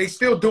they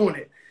still doing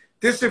it,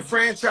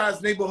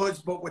 disenfranchised neighborhoods,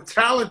 but were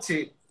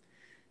talented,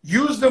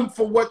 use them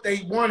for what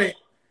they wanted.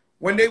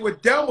 When they were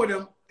done with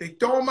them, they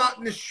throw them out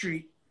in the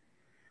street.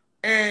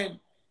 And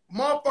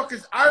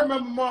motherfuckers, I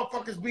remember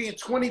motherfuckers being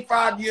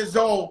 25 years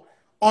old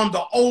on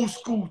the Old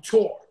School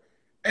tour.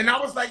 And I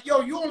was like,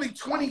 yo, you only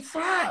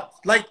 25.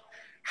 Like,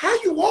 how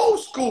you old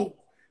school?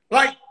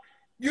 Like,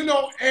 you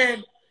know,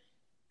 and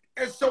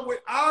so with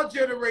our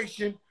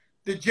generation,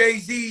 the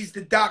Jay-Z's,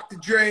 the Dr.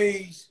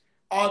 Dre's,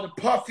 the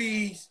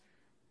Puffies,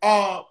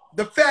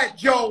 the Fat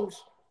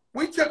Joes,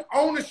 we took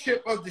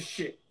ownership of the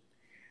shit.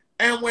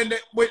 And when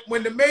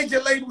the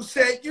major label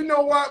said, you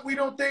know what, we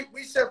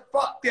said,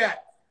 fuck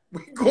that.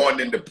 We going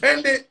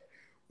independent.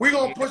 We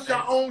gonna push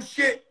our own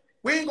shit.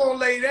 We ain't gonna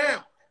lay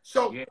down.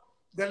 So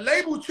the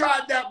label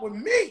tried that with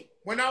me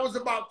when I was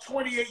about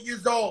 28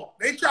 years old.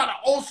 They tried to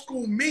old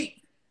school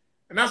me.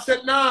 And I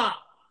said, nah,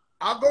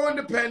 I'll go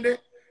independent.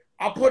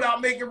 I'll put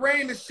out Make It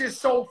Rain. This shit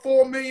sold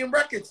 4 million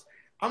records.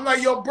 I'm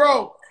like, yo,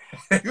 bro,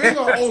 you ain't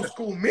gonna old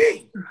school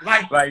me.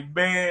 Like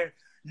man,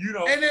 you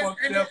don't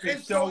fucked up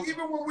and so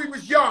even when we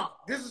was young,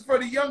 this is for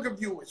the younger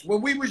viewers.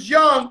 When we was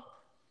young,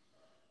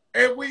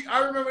 and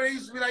I remember they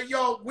used to be like,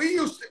 yo,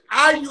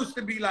 I used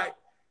to be like,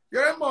 yo,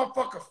 that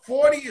motherfucker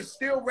 40 is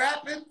still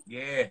rapping?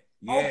 Yeah.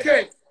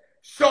 Okay,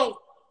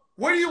 so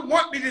what do you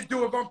want me to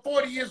do if I'm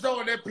 40 years old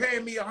and they're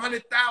paying me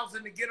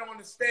 $100,000 to get on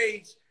the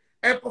stage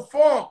and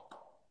perform?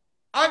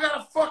 I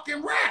gotta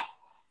fucking rap.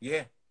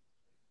 Yeah.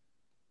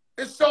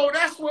 And so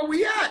that's where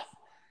we at.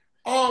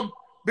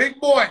 Big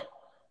Boy,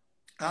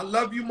 I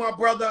love you, my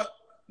brother.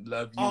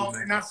 Love you,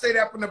 and I say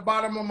that from the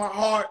bottom of my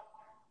heart.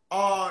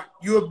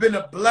 You have been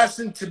a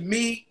blessing to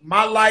me,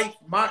 my life,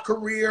 my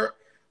career,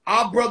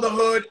 our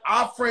brotherhood,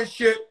 our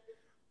friendship,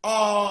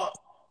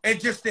 and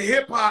just the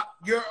hip hop.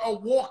 You're a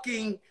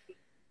walking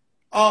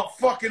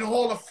fucking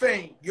Hall of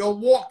Fame. You're a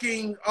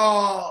walking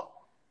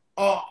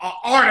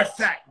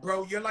artifact,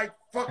 bro. You're like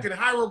fucking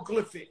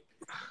hieroglyphic.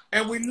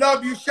 And we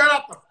love you. Shout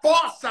out to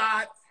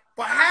Farside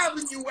for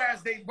having you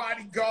as their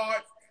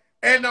bodyguard.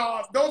 And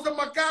those are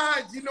my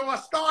guys. You know, I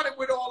started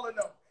with all of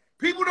them.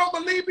 People don't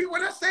believe me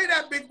when I say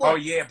that, Big Boy. Oh,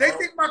 yeah, bro. They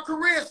think my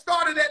career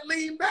started at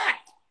Lean Back.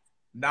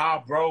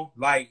 Nah, bro.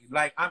 Like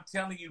I'm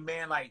telling you,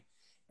 man, like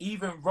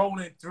even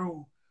rolling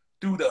through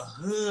the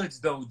hoods,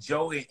 though,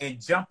 Joe,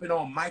 and jumping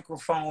on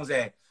microphones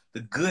at The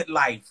Good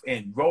Life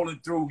and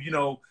rolling through, you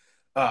know,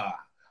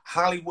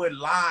 Hollywood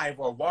Live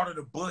or Water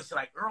the Bush,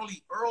 like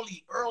early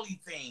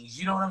things.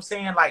 You know what I'm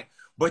saying? Like,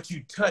 but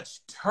you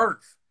touch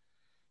turf.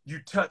 you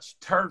touch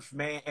turf,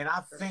 man. And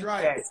I think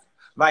right. that,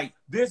 like,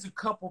 there's a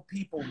couple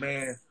people,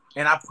 man,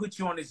 and I put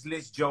you on this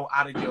list, Joe,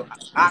 out of your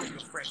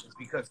presence,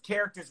 because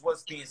character is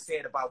what's being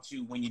said about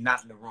you when you're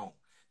not in the room.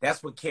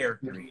 That's what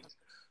character is.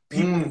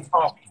 People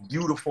talk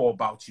beautiful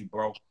about you,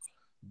 bro.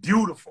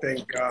 Beautiful.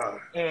 Thank God.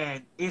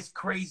 And it's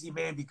crazy,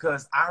 man,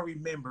 because I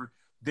remember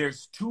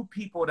there's two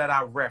people that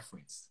I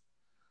referenced.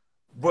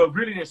 Well,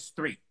 really, there's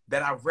three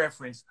that I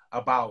referenced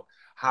about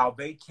how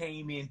they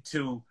came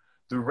into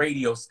the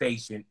radio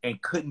station and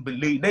couldn't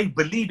believe. They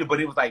believed it, but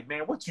it was like,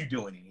 man, what you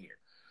doing in here?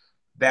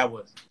 That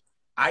was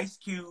Ice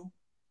Cube,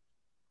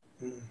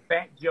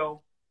 Fat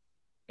Joe,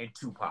 and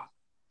Tupac.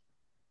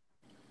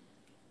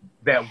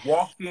 That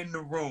walked in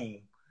the room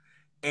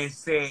and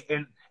said,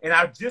 and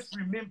I just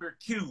remember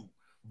Cube,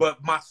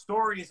 but my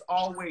story is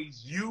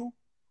always you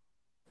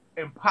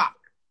and Pac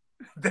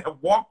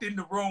that walked in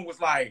the room was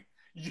like,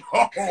 yo,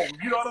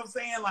 you know what I'm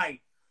saying?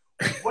 Like,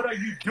 what are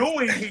you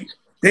doing here?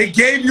 They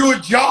gave you a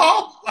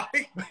job?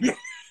 Like,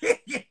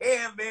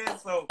 yeah, man.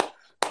 So,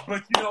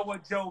 but you know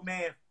what, Joe,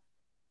 man?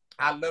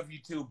 I love you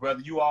too,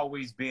 brother. You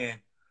always been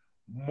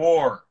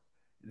more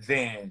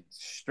than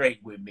straight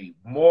with me.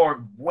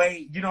 More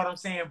way, you know what I'm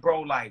saying,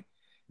 bro? Like,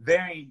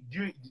 there ain't,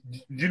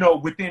 you know,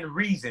 within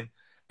reason.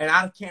 And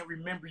I can't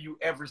remember you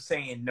ever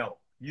saying no.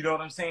 You know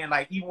what I'm saying?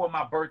 Like, even with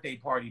my birthday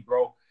party,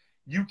 bro,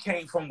 you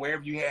came from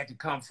wherever you had to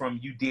come from.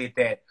 You did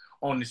that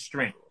on the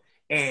strength.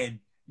 And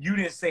you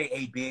didn't say,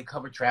 hey, big,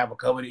 cover travel,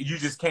 cover it. You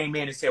just came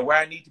in and said where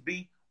I need to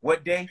be,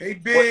 what day, hey,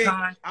 big, what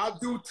time. I'll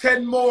do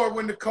 10 more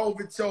when the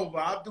COVID's over.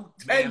 I'll do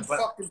 10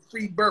 fucking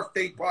free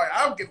birthday party.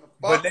 I don't give a fuck.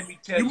 But let me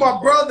tell you, my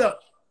brother.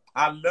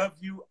 I love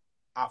you.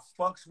 I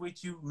fucks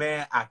with you,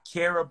 man. I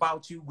care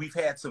about you. We've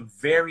had some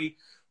very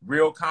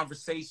real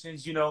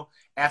conversations, you know,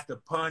 after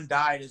Pun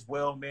died as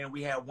well, man.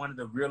 We had one of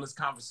the realest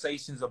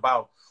conversations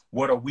about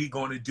what are we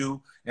going to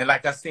do. And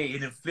like I said, it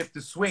didn't flip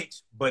the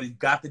switch, but it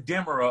got the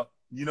dimmer up.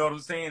 You know what I'm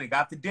saying? It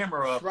got the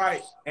dimmer up. That's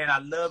right. And I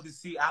love to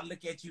see, I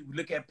look at you,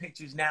 look at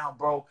pictures now,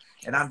 bro.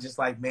 And I'm just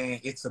like, man,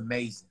 it's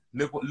amazing.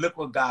 Look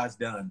what God's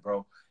done,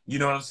 bro. You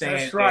know what I'm saying?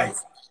 That's right. And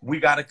we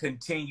got to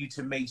continue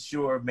to make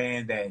sure,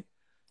 man, that,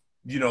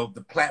 you know,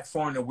 the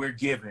platform that we're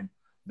given,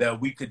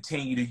 that we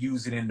continue to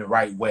use it in the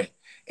right way.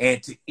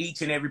 And to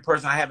each and every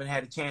person, I haven't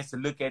had a chance to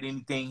look at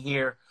anything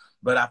here,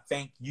 but I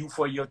thank you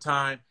for your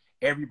time.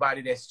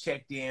 Everybody that's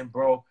checked in,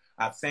 bro,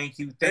 I thank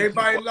you.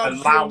 Everybody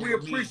loves you. We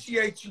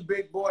appreciate you,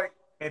 big boy.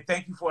 And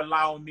thank you for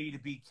allowing me to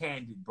be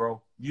candid,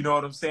 bro. You know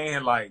what I'm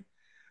saying? Like,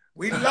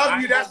 we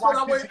love you. That's what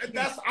I wanted.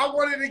 I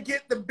wanted to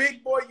get the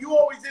big boy. You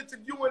always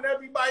interviewing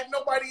everybody.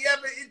 Nobody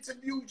ever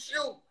interviewed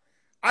you.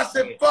 I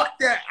said, fuck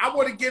that. I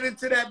want to get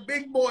into that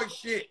big boy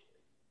shit.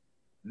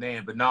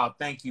 Man, but no,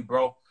 thank you,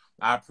 bro.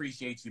 I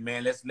appreciate you,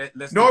 man. Let's.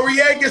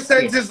 Noriega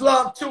sends his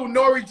love too.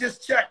 Nori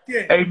just checked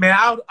in. Hey, man,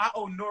 I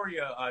owe Nori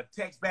a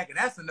text back, and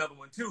that's another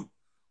one too.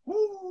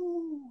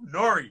 Woo,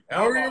 Nori.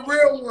 Nori, a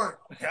real one.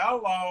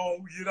 Hello,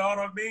 you know what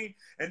I mean?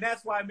 And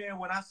that's why, man,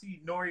 when I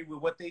see Nori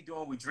with what they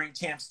doing with Drink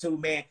Champs too,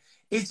 man,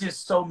 it's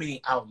just so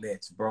many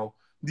outlets, bro.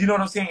 You know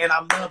what I'm saying? And I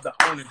love the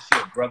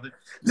ownership, brother.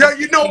 Yo,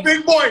 you know,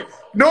 big boy,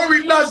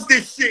 Nori loves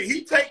this shit.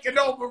 He taking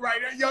over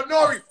right now. Yo,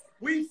 Nori,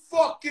 we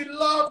fucking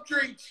love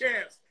Drink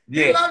Champs.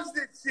 Yeah. He loves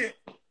this shit.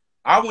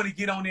 I want to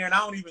get on there and I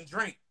don't even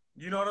drink.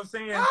 You know what I'm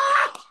saying?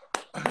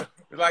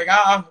 Like,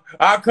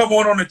 I'll come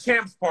on the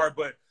champs part,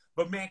 but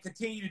man,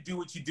 continue to do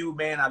what you do,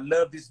 man. I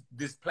love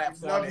this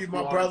platform. Love you,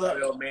 my brother.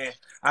 Well, man,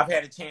 I've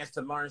had a chance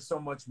to learn so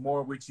much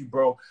more with you,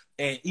 bro.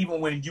 And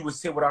even when you would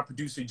sit with our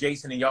producer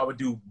Jason and y'all would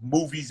do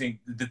movies and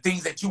the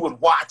things that you would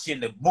watch in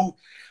the movie,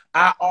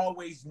 I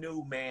always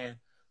knew, man,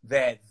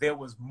 that there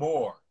was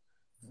more.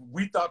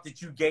 We thought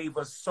that you gave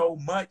us so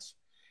much,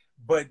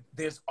 but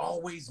there's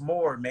always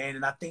more, man.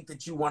 And I think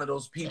that you're one of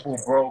those people,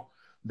 bro,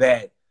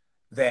 that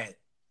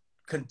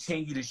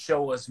continue to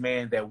show us,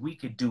 man, that we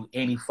could do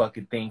any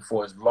fucking thing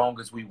for as long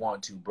as we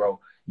want to, bro.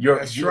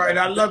 That's right.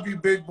 I love you,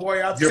 big boy.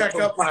 I'll check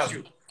up with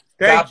you.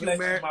 Thank you,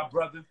 man. You, my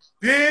brother.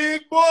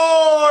 Big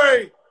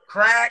boy.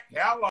 Crack.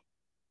 Hello.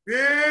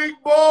 Big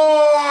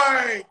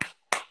boy.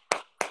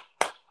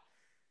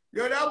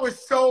 Yo, that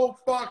was so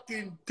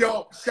fucking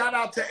dope. Shout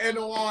out to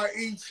NORE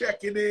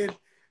checking in.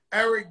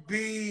 Eric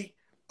B.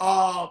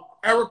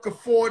 Erica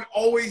Ford,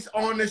 always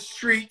on the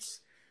streets,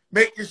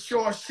 making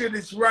sure shit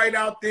is right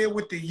out there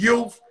with the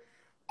youth.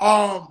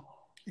 Yeah,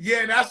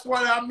 that's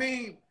what I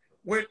mean.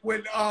 When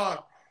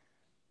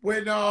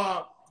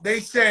they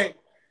say,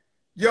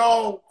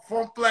 yo,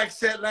 Funk Flex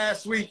said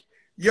last week,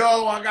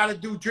 yo, I gotta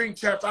do Drink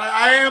Champs.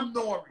 I am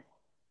Nori.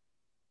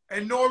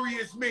 And Nori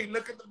is me.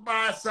 Look at the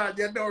my side.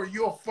 Yeah, Nori,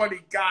 you're a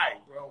funny guy,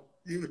 bro.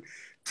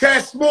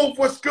 Ted Smooth,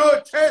 what's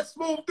good? Ted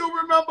Smooth, do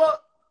remember?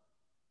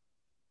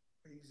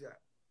 He's at.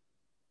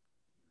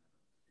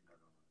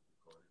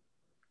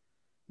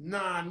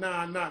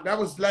 Nah. That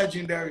was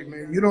legendary,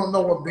 man. You don't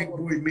know what Big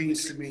Boy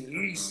means to me.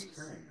 He's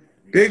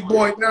Big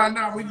Boy.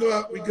 Nah. We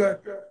good.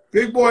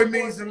 Big Boy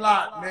means a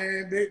lot,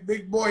 man.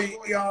 Big Boy.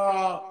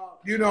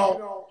 You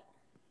know,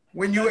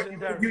 when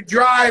you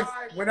drive.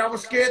 When I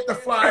was scared to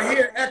fly, I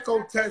hear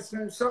echo test.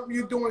 Something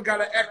you doing got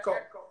an echo.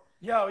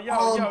 Yo, you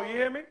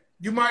hear me?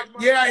 You might,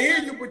 yeah, I hear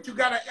you, but you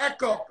got an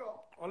echo.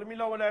 Oh, let me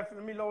lower that.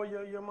 Let me lower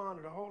your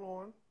monitor.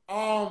 Hold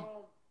on.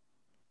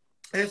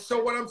 And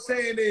so what I'm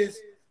saying is,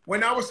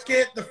 when I was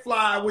scared to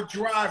fly, I would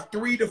drive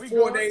 3 to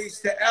 4 days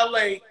to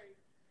LA.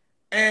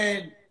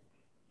 And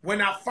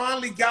when I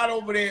finally got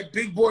over there,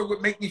 Big Boy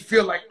would make me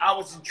feel like I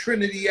was in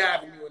Trinity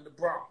Avenue in the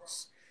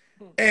Bronx.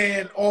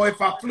 Or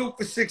if I flew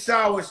for 6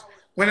 hours,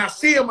 when I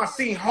see him, I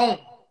see home.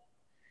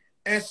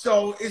 And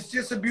so it's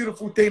just a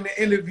beautiful thing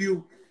to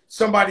interview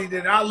somebody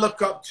that I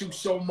look up to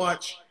so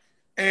much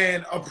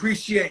and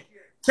appreciate.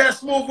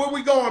 Test Move, where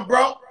we going,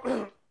 bro?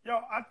 Yo,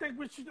 I think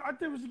we should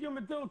give him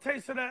a little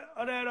taste of that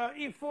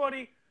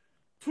E40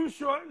 Too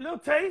Short, little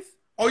taste.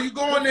 Oh, you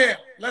going there?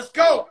 Let's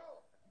go.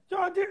 Yo,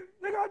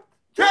 nigga.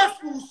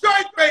 Test Move,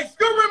 straight face.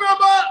 You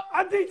remember?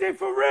 I DJ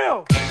for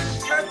real.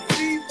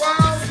 MC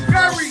Wild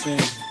Ferry.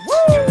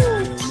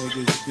 Woo!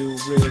 Niggas do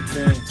real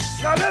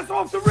things. Now that's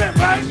off the rip,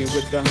 right? Hanging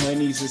with the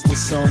honeys is the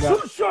song.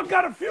 Too Short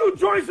got a few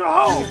joints at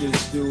home.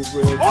 Niggas do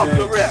real Off things.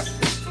 the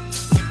rip.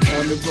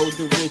 On the road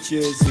to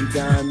riches and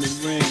diamond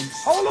rings.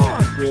 Hold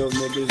on. Real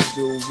niggas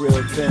do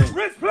real things.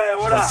 Rich player,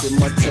 what up? Pressing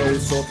my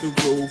toes off the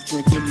roof,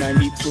 drinking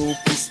 90 proof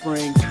in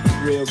spring.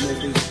 Real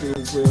niggas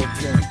do real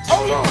things.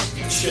 Hold on.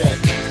 Check.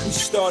 We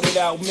started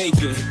out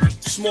making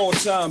small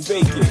time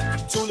bacon.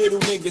 2 little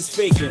niggas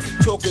faking,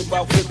 talking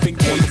about flipping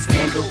cakes.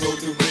 On the road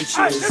to riches.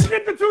 All right, let's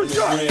get the Too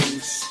Short.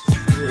 Rings.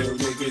 Real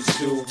niggas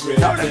do real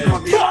Yo, there's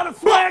gonna be a lot of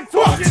swag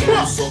talking.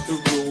 Toes off the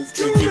roof,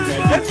 drinking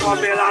 90 There's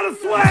gonna be a lot of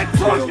swag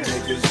Real talking.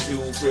 niggas do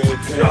real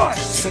things. Sure.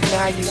 So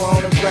now you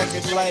on a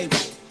record label.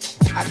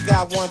 I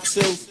got one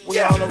too. We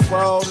on the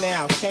road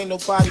now. Can't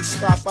nobody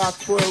stop our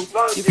crew.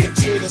 You can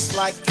treat us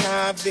like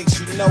convicts.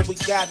 You know we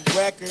got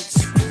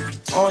records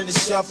on the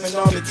shelf and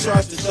on the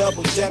charts. The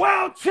double deck.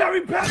 Wild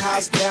Cherry Pepper.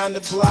 House down the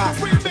block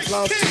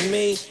belongs to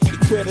me. You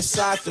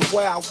criticize the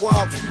way I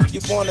walk.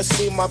 You wanna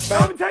see my Let me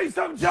bank? tell you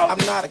something, Joe.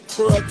 I'm not a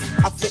crook.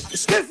 I flip the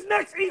script. This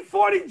next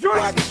E40 I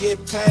joint can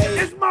get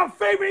paid. is my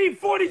favorite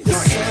E40 The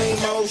joint.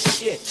 same old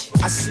shit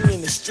I see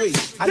in the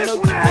street. I This know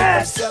one you I think had.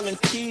 I'm selling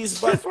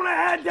keys, but This one I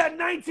had that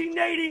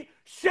 1980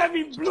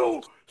 Chevy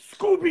Blue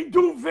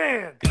Scooby-Doo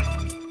van.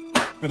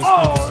 Been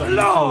Oh,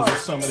 Lord.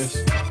 some of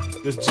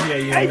this GA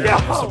Hey, and yo.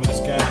 some of this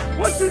guy.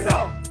 What you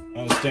know?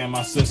 Understand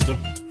my system.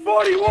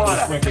 40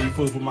 water. Sprinkle you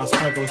fools with my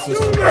sprinkler You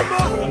system. remember?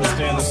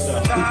 Understand this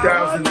stuff.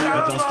 2000.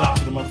 But don't stop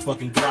to the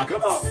motherfucking drop.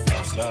 Come on.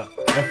 Don't stop.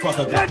 That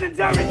fucker.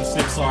 Legendary. The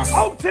 6R.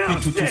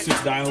 Uptown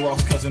 226 Diana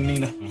Ross, cousin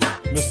Nina.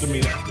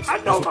 Misdemeanor. I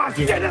know my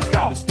shit. Let's go.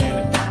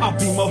 Understand it. I'll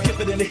be more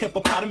hipper than the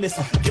hippopotamus.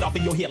 Get off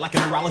in your head like a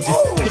neurologist.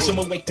 Ooh. Push him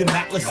awake to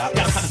Atlas. Got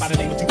a honey by the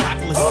name of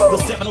Tupacalis. The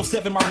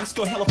 707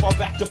 Marisco, hella far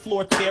back to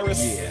floor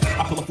terrace.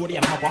 I pull a 40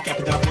 out of my walk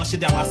after that I flush it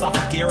down my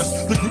esophagus.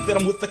 The group that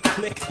I'm with, the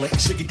click.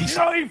 Sugar D. You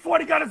know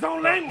E40 got his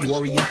own language.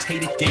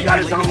 Orientated game got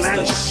his own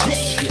related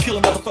language. shit.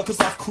 Killing motherfuckers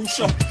off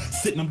crucial.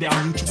 Sitting them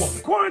down mutual.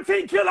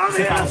 Quarantine killer, I'm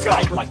here. Let's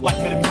go. Like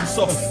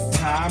Metamucil.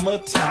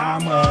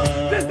 Timer.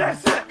 This that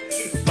shit.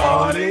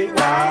 40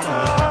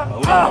 rider.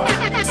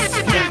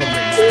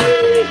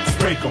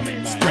 Sprinkle me,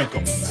 man.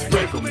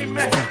 Sprinkle me,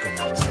 man.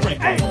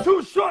 Sprinkle Hey, me.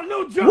 Too Short,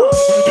 Lil Jon.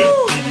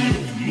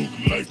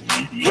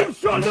 Too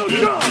Short, Lil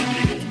Jon.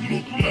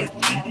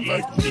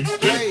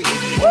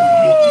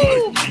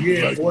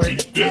 Yeah, boy.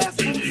 That's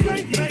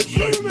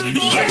it.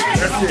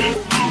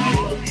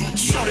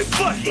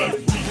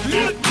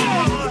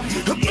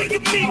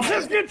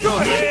 Let's get to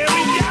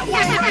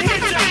it.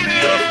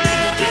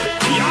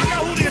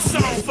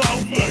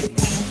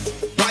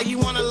 why you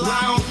wanna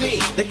lie on me?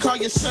 They call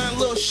your son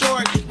Lil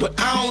Short, but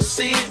I don't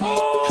see it.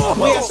 Oh.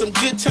 We had some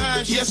good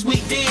times, yes we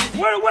did.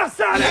 Where the West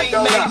Side I at, ain't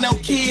though? made no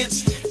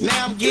kids.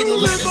 Now I'm getting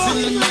letters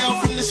in the mail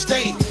from the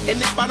state.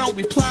 And if I don't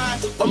reply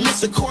or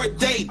miss a court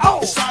date,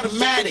 it's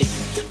automatic.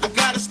 I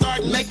gotta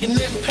start making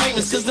them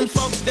payments, cause them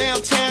folks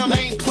downtown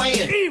ain't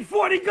playing.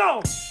 E40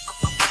 go.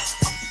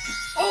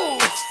 Oh.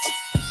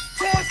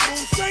 Test Move,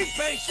 straight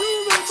face.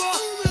 You remember?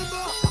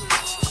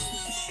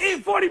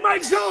 E40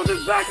 Mike Jones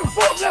is back and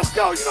forth. Let's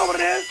go. You know what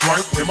it is.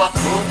 Right in my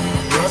club,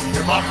 just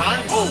in my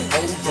hand.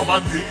 Hoes on my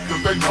dick,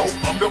 cause they know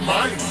I'm the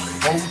man.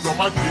 Hoes on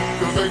my dick,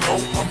 cause they know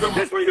I'm the man.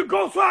 This when you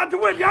go slide the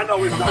whip. Y'all know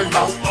what we're They talking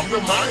know about. I'm the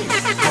man.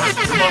 Right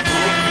in my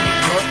club,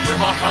 just in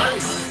my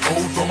hand.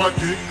 Hoes on my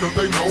dick, cause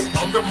they know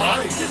I'm the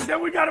man. Then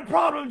we got a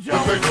problem, Joe.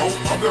 Cause they know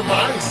I'm the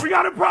man. We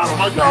got a On my problem,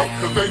 dick, Joe.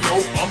 cause they know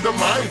I'm the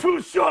man.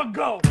 Too Short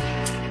go.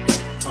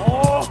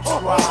 Oh.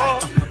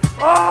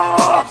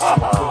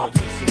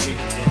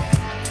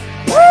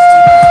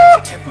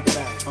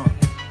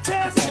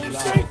 Test Move,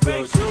 straight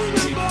face. You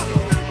remember?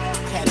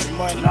 Catch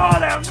money,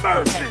 Lord have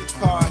mercy. catch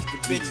cars, the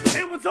bitches,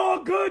 It was all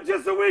good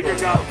just a week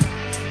ago.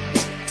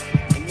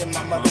 and then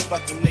my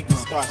motherfucking niggas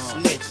start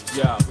snitching.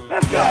 Yeah,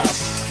 Let's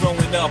go.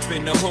 growing up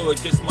in the hood,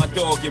 just my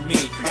dog and me.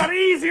 We got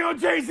easy on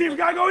Jay-Z. We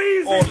gotta go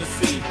easy. All the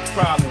C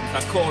problems,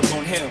 I called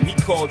on him, he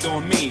called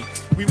on me.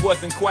 We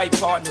wasn't quite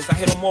partners, I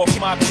hit him off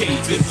my page.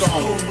 It's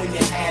on. When you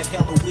have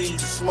hella weed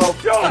to smoke,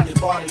 Sure. and you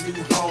bought a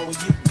new home where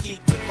you can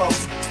keep your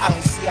folks. I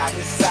don't see how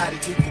this side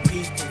of you can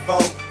beat the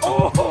vote.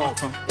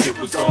 Oh. It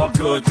was all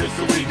good just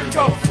a week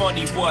ago.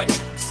 Funny what?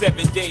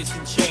 7 days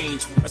can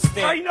change. A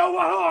stamp. I know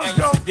what hard,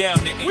 Now yo. you sit down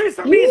to We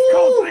some East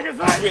Coast niggas,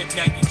 right? Rip,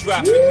 now you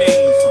dropping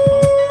names.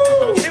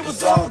 It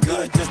was all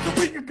good just a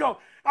week ago.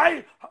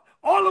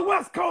 All the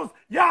West Coast,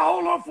 y'all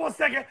hold on for a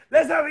second.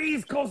 Let's have an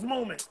East Coast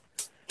moment.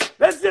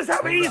 Let's just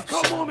have an East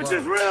Coast moment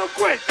just real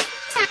quick.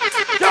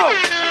 Yo,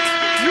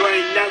 you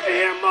ain't never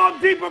hear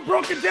Mobb Deep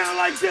broken down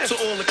like this. To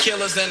all the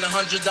killers and the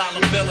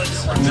 $100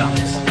 billers.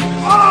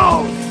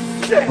 Oh,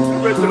 shit, the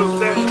original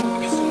sample.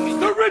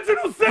 The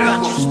original sample.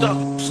 Got you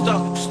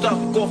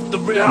stuck off the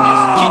rail. No.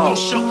 Keep them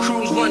show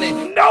crews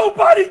running.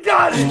 Nobody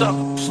got it. Stuck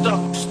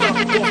off the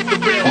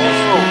rail.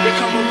 They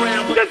come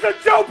around with Just a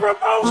Joe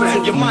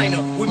promotion. you're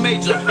minor, we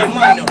major, you're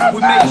minor, we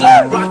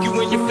major. Rock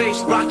you in your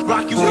face, rock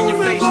you in your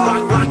face,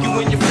 rock you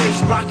in your face,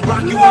 rock you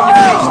in your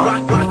face,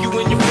 rock you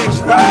in your face,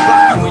 rock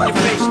you in your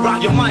face,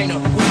 rock you're minor,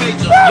 we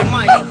major, you're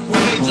minor, we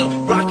major.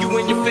 Rock you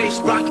in your face,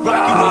 rock you in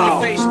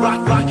your face,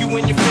 rock you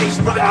in your face,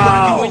 rock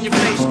you in your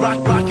face,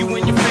 rock you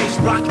in your face,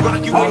 rock you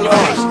in your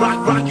face,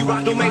 rock you.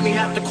 Don't make me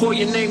have to call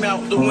your name out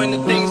when the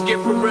things get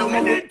for real.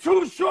 And then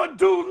Too Short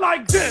dude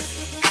like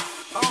this.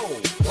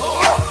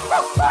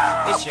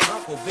 It's your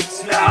Uncle Big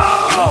Snoop.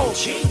 No.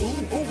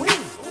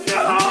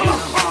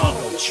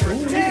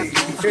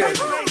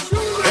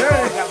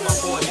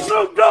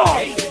 Snoop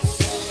Dogg.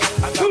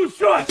 Too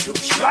Short.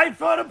 Life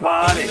for the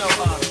party.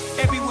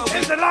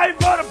 It's the life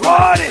for the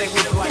party.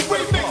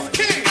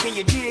 Can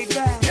you dig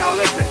that? Yo,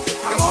 listen.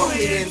 I'm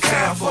only in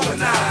town for the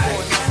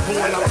night. When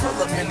I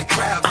pull up in the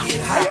crowd,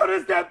 get hot. Yo,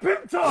 this that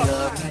pimp talk.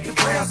 The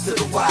browns to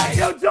the white.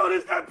 Yo, Joe,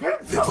 this that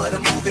pimp talk. But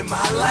I'm moving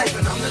my life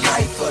and I'm the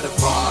life for the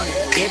party.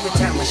 Every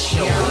time I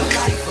show, I'm the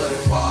life for the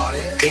party.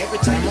 Every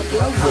time I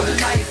blow, I'm the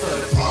life for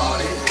the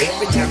party.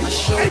 Every time I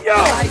show, Hey, the yo.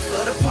 life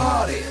for the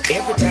party.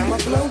 Every time I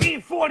blow,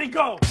 E40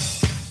 go.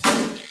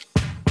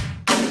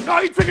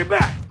 No, he took it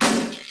back.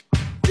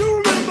 You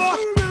remember?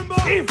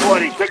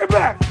 E40 took it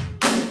back.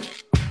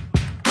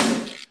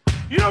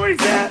 You know what he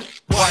said?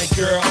 White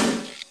girl,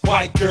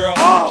 white girl,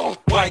 Oh,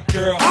 white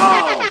girl,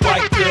 oh,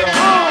 white girl,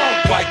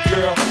 oh. white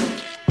girl,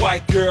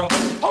 white girl,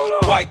 Hold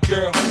on. white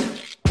girl,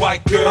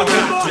 white girl,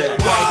 got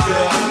white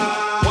girl,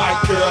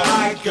 white girl,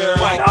 white girl,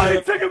 white No, he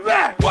girl, took it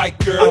back. white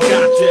girl,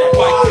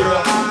 white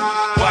girl,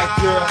 white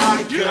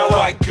girl,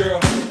 white girl,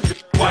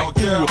 white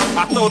girl.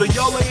 I throw the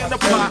Yola in the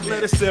pot,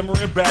 let it simmer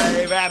and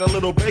bathe. Add a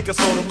little baking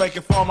soda, make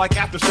it foam like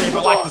aftershave.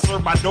 I like to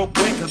serve my dope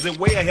wet, cause it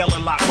weigh a hell of a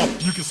lot more.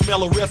 You can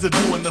smell a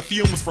residue in the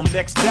fumes from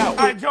next out.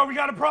 All right, Joe, we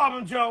got a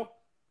problem, Joe.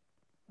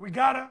 We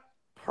got a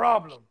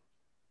problem.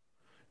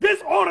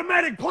 This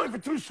automatic point for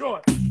Too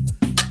Short.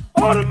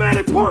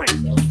 Automatic point.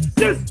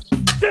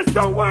 Just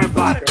don't worry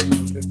about it.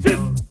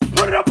 Just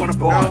put it up on the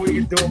board. Now what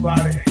you do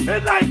about it?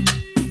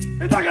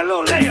 It's like a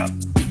little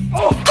layup.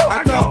 Oh,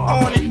 I go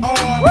on and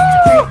on. Woo!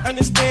 Can't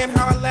understand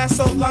how I last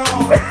so long.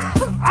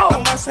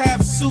 I must have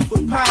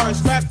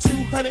superpowers. Rap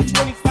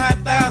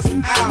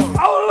 225,000 hours.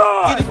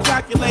 Oh, Get Lord. it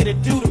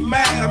calculated, do the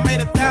math. I made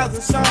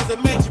 1,000 songs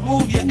that made you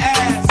move your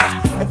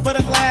ass. And for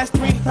the last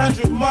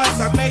 300 months,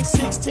 I made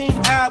 16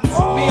 albums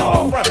for me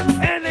on the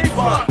front. And they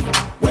fun.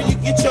 Where you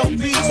get your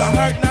beats, I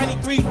heard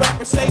 93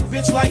 rappers say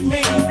bitch like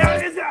me. Now,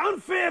 is it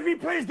unfair if he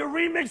plays the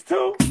remix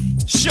too?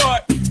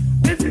 Short,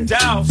 Is it?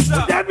 down, Would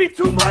sup, that be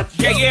too much?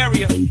 gay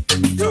area. You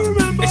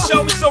remember? They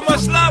showed me so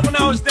much love when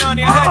I was down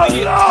there. I had to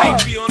get Lord.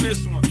 hypey on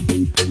this one.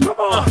 Come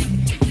on.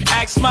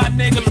 Ask my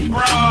nigga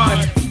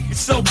LeBron. You're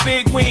so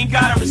big, we ain't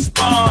gotta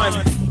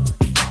respond.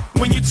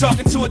 When you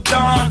talking to a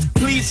Don,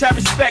 please have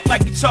respect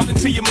like you're talking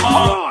to your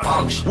mom.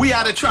 Come on. We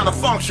out here trying to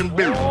function,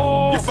 baby.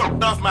 Oh. You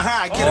fucked off my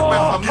high, get it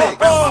back my mix.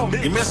 Oh.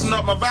 You messing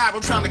up my vibe,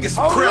 I'm trying to get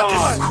some Oh, crap. Lord. Get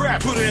some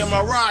crap. Put it in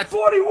my ride.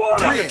 41.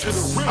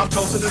 I'm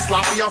toasting and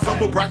sloppy, I'm from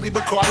broccoli,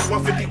 Bacardi,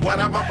 151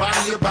 out my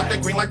body, about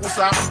that green like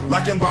wasabi.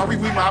 Like in Bari,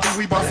 we mobby,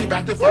 we bossy,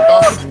 back to front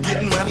bossy.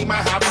 Getting money, my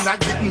hobby,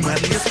 not getting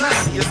money, it's not.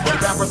 It's the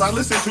rappers I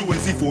listen to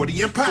is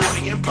E40 and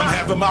Poppy. I'm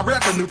having my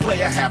revenue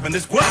player, having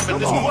this weapon,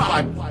 this new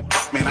life.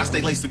 Man, I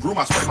stay laced to groom,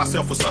 I spray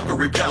myself with sucker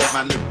repellent,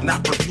 my nigga.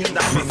 Not perfume,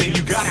 not anything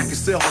you got, I can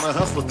sell on a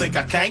hustler, think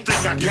I can't.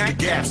 Think I get the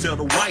gas, sell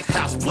the White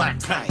House, black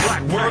paint.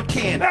 Black word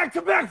can. Back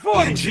to back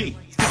 40. G.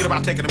 Thinking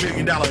about taking $1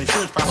 million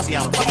insurance policy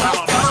out of my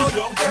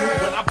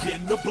When I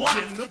been the block,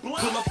 pull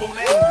up on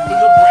that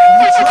with a brand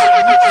new truck.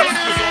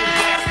 Is on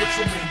gas with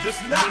tremendous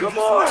knock. Come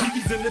on.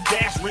 TVs in the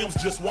dash rims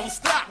just won't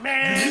stop.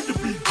 Man. You need to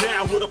be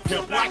down with a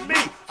pimp like me.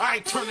 I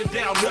ain't turning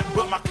down nothing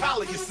but my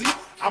collar, you see.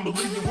 I'ma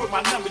leave you with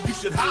my number, you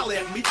should holler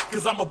at me.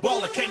 Cause I'm a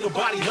baller, can't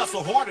nobody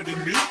hustle harder than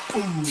me.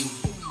 Oh.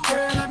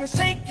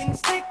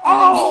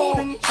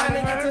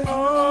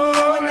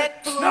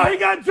 No, he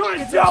got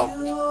joints, Joe.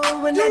 You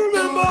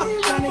remember?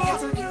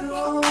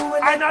 All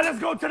right, now let's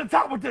go to the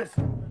top with this.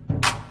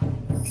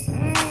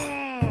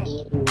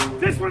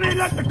 This one, they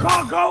let the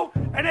car go,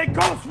 and they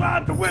ghost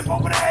ride the whip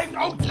over the egg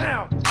Old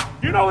Town.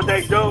 You know what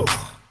they do?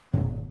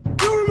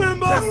 You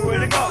remember? Tell me where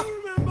to go.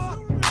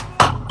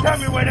 Tell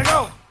me where to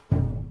go.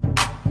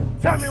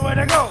 Tell me where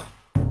to go.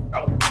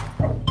 Go.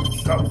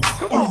 Come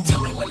on.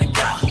 Tell me when to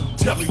go.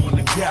 Tell me when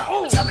to go.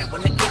 Oh. Tell me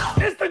when to go.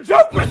 It's the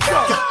Joker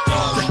Show.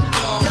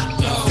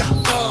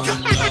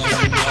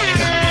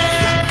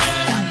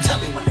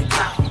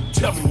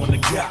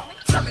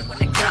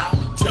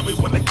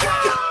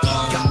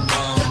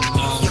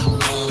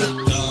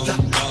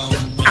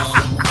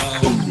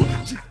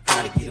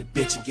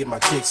 bitch and get my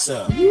dick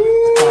sucked. I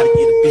gotta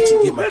get a bitch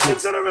and get my dick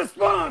Listen to the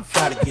response.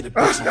 Gotta get a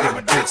bitch and get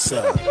my dick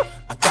sucked.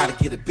 I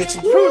gotta get a bitch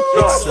and get my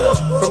dick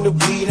sucked. From the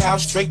weed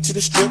house straight to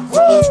the strip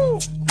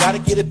club. Gotta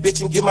get a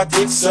bitch and get my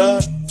dick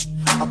sucked.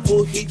 I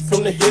pull heat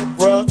from the hip,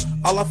 bruh.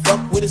 All I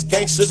fuck with is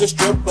gangsters and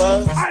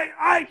strippers.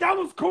 Aight, that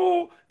was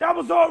cool. That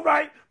was all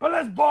right. But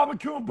let's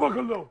barbecue and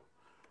boogaloo.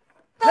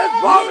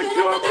 Let's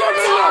barbecue and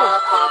boogaloo.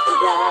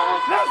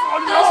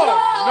 No.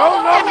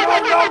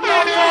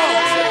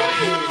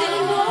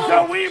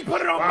 So we ain't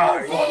put it on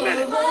mode for a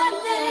minute.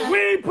 We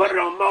ain't put it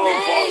on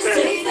mode for a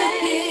minute.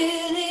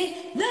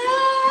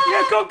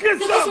 Yeah, go get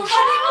some.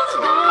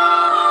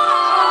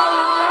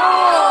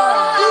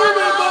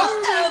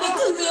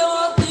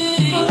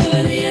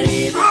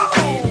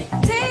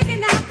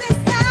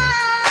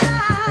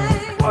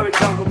 What we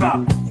talking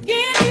about?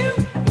 Give you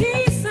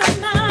peace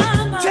of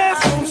mind.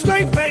 Test from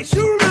straight face,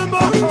 you remember?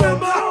 Do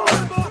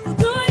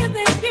you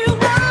think you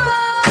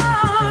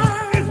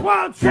are? It's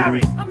Wild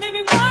Cherry. Or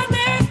maybe one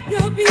day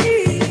you'll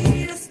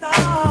be the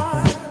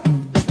star.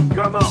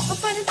 Come on. A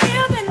funny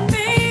feeling,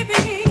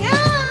 baby.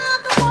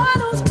 I'm the one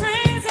who's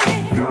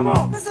crazy. Come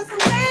on. This is the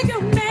way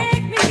you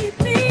make me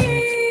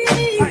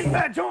feel. Hey,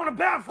 Fat Joe on the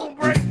bathroom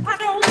break. I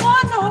don't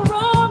want no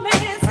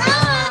romance. I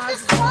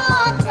just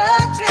want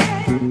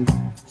touching.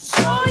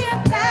 Show you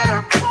that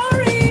I'm for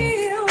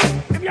real.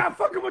 If y'all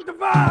fucking with the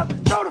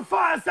vibe, throw the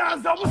fire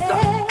signs up. What's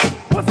up?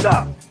 What's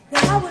up?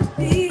 That would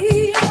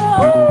be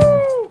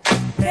all.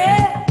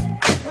 Yeah,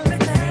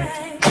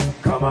 everything.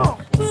 Come on.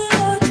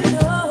 But you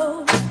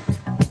know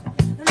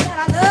that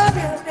I love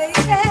you,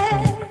 baby.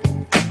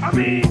 I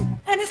mean,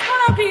 And it's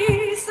gonna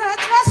be such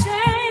a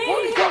shame. what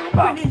are you talking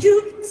about? When you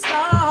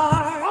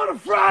start On a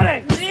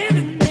Friday.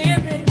 living.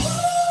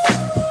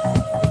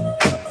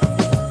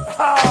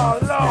 Oh,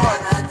 Lord.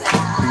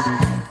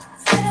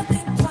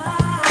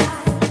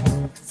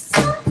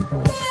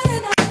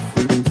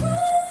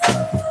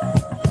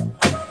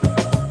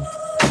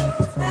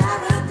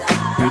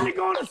 Let me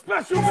go on a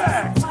special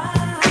bag.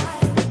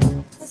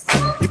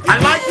 I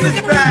like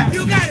this bag.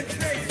 You got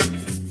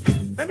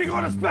it. Let me go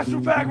on a special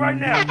bag right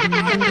now. I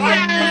like this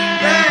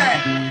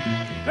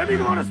bag. Let me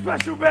go on a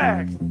special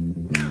bag.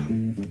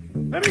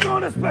 Let me go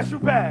on a special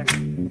bag.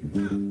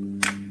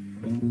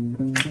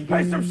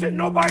 Play some shit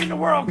nobody in the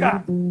world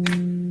got.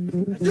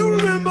 You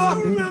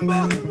remember?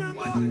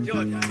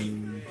 Georgia,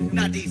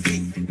 not DC.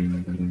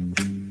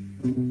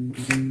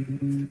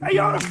 Hey,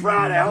 on a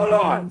Friday, hold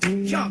on.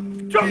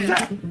 Jump, Jump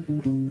that.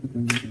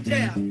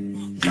 yeah,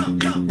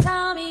 jump.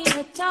 Tommy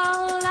the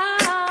Toller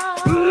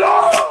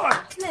Lord!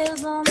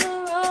 lives on the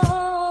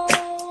road.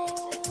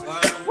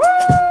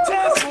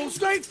 Telephone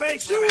straight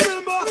face, you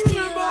remember? He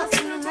was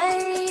a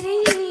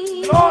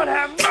lady Lord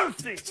have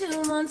mercy.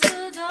 2 months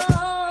ago.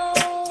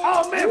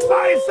 Oh man,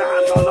 fire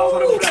signs all over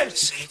the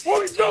place. What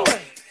we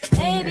doing?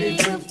 Maybe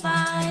you'll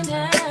find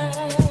her.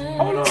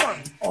 Hold on.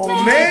 Oh,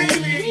 man.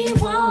 He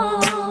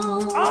won't.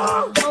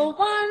 Oh. No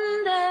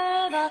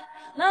wonder that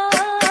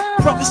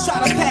love. Brothers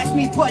try to pass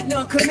me, but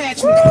none can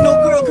match me. No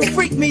girl can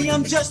freak me,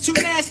 I'm just too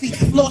nasty.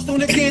 Lost on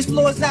the dance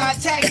floors, I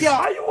attack y'all.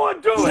 How you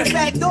want to do Through the it?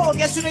 back door,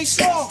 guess who they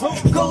saw?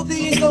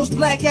 Goldie and those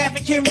black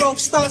African rope.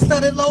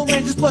 Star-studded low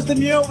ranges, plus the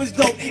mural was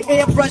dope.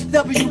 Airbrush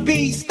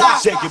WB,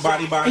 stop. Shake your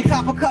body, And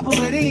cop a couple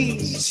of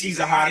these. She's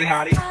a hottie.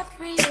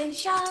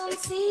 Apprehension,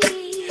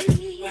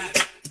 see.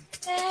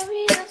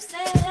 Very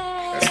upset.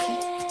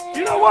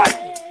 You know what?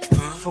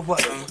 For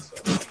what?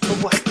 For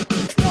what?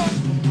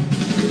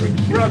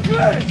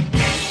 Brooklyn!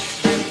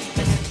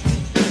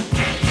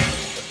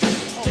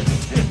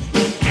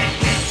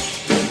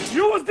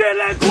 You was there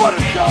that quarter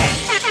show.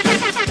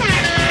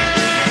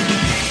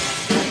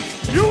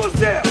 You was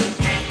there.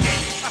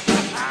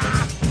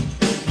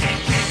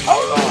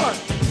 Hold on.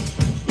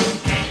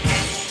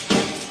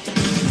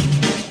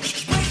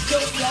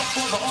 Yourself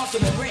for the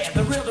awesome and rare.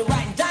 The real, the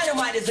right, and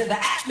dynamite is in the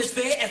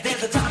atmosphere. As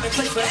there's a time and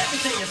place for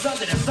everything that's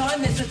under the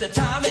sun. This is the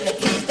time and the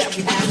place that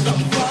we have some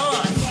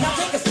fun. Now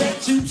take a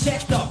sec to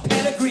check the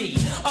pedigree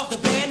of the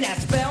band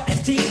that's spelled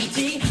as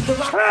T-E-T. The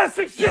rock,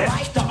 Classic shit.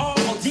 right, the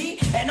R-O-D,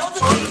 and all the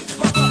T's.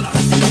 My brother.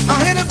 I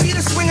hit a beat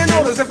of swinging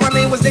notice if my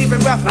name was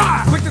David Ruffin.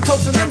 Quick to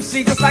toast an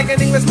MC just like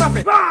an English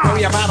muffin. Tell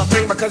me about a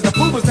thing because the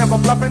food was never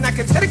bluffing. I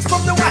kinetic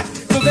from the what?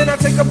 So then I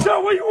take a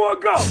Joe, where you want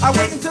to go? I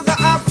wait until the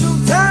opportune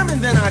time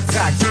and then I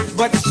tax.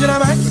 But the shit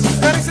I'm at,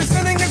 that is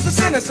sinning is the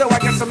sinner, so I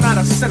guess I'm not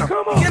a sinner.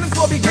 Come on. Beginners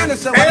for beginners,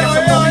 so I guess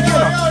I'm no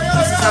beginner.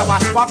 This is how I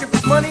spark it,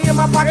 this money in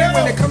my pocket.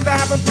 When it comes to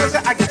having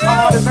pleasure, I get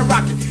hard as a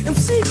rocket.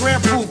 MC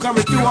Grand Pooh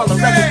coming through all the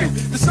residue.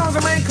 The songs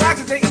are main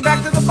classics, dating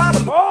back to the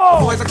bottom.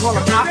 Oh. Boys, I call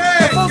them pop.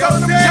 The flows out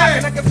of them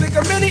jacking, I can think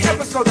of many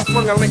episodes I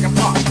swung a Lincoln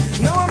Park.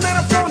 No, I'm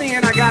not a phony,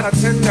 and I got a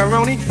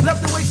tenderoni.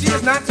 Love the way she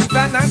is, not too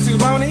fat, not too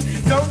bony.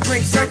 Don't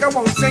drink, sink, I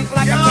won't sink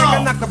like a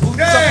tanker. Knock the boots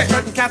off a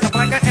certain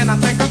Casablanca, and I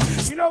think I'm...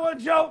 You know what,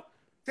 Joe?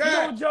 You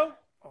know what, Joe?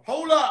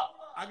 Hold up.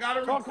 I got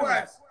a Talk to me.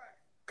 request.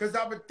 Because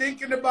I've been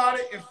thinking about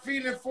it and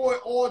feeling for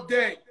it all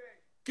day.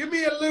 Give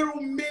me a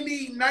little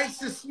mini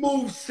Nice and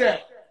Smooth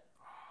set.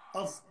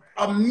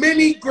 A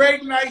mini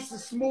Great Nice and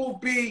Smooth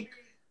B,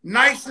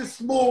 Nice and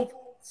Smooth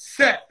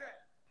set.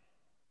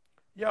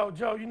 Yo,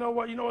 Joe, you know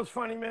what? You know what's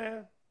funny,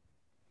 man?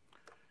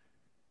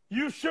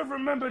 You should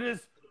remember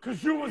this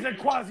because you was at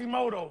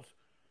Quasimodo's.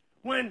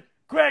 When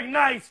Greg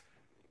Nice,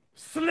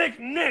 Slick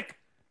Nick,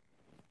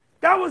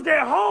 that was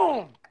their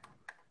home.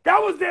 That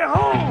was their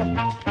home.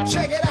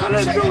 Check it out, so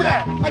let's do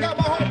that. I got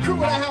my whole crew in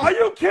the house. Are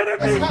you kidding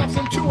me? This house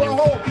into a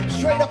hole,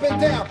 straight up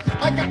and down.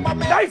 I got my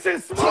man Nice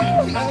and smooth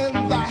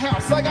in the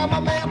house. I got my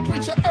man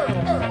Preacher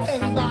Earl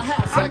in the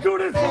house. I do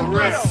this for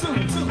real.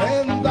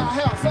 In the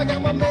house, I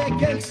got my man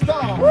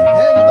Gangstar in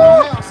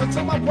the house.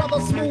 Until my brother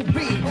Smooth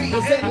B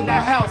is in the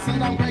house,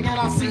 and I'm bringing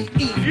our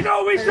CE. You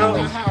know we do. In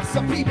the house,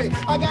 a peeping.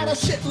 I got a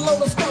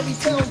shitload of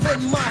storytells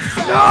in my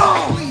side.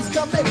 No. Please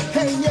come and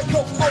hang your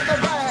coat on the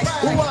rag.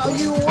 While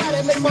you at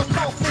it, make my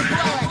coffee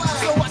black,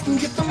 so I can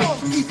get the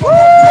monkey from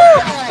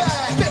the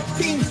bag.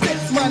 15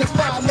 cents minus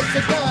 5 makes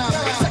a dime.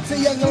 Sexy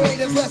young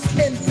ladies, let's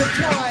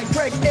intertwine.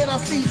 Greg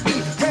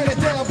NRCE ran it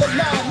down the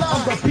line.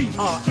 I'm the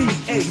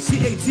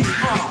P-R-E-A-C-A-T-R.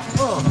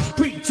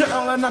 Preacher,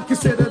 and I'm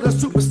considered a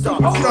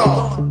superstar.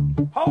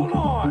 Hold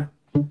on.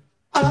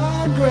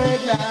 I'm Greg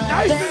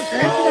Nice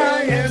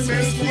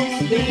and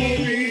smooth.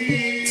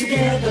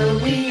 Together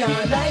we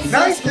are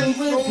nice and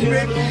smooth.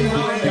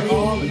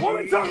 What are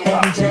we talking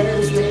about?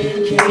 Just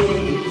in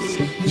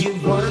case you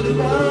want to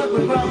run,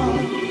 we're wrong.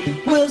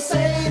 We'll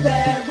say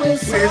that we're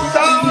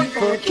sorry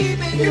for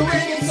keeping you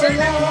waiting so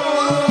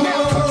long.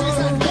 Now countries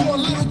are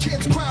going, little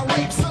kids cry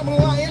rape, some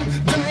lying,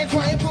 dying,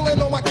 crying,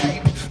 pulling on my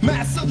cape.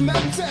 Massive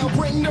meltdown,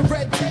 bring the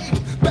red tape.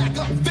 Back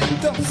up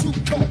victims who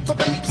come the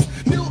babes.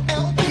 New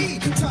LP,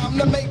 time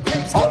to make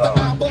tapes. Get the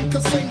album,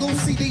 cause single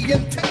CD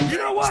and tape. You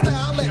know what?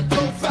 Styling,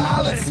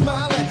 profiling,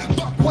 smiling,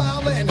 buck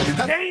wilding.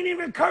 They ain't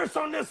even curse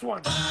on this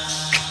one.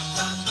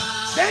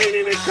 They ain't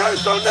even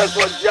cursed on this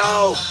one,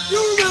 Joe. You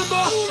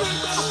remember?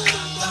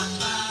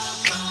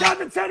 Shout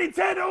to Teddy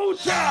Ted, the Ooh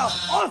Child.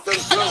 Awesome too.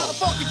 I got a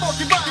funky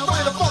vibe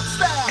with a funk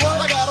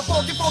style. I got a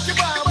funky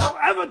vibe. Don't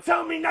ever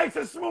tell me Nice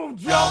and Smooth,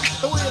 Joe.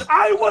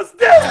 I was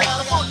there. I got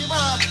a funky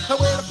vibe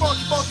with a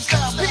funky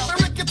style. People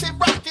Rickety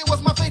Rocket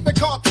was my favorite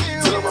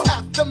cartoon.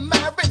 After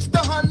marriage, the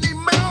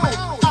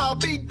honeymoon. I'll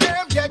be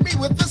damned, gag me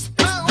with the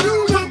spoon.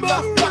 You remember?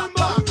 I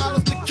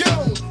was the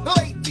goon.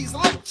 Ladies,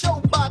 let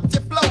your body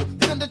flow.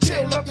 Send a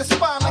chill up your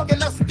spine like an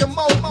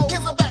Eskimo.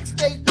 Here's a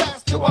backstage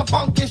pass to a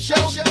funky show.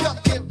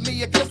 Just give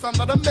me a kiss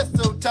under the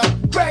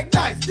mistletoe. Greg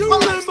Nice, you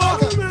remember?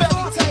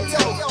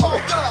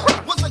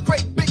 Was a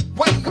great big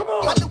wave.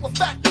 I knew a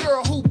fat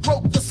girl who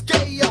broke the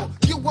scale.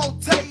 You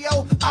won't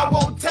tell, I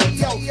won't tell.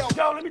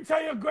 Joe, let me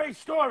tell you a great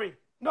story.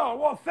 No,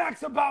 well,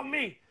 facts about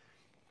me.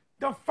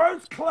 The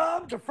first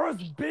club, the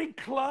first big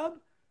club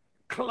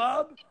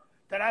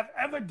that I've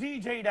ever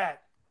DJ'd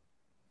at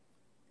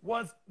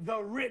was the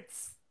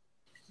Ritz.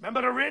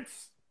 Remember the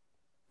Ritz?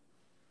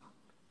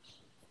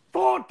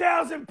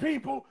 4,000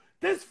 people.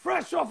 This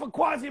fresh off of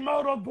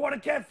Quasimodo's Border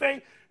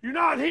Cafe. You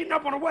know, I'm heating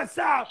up on the west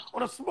side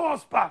on a small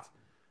spot.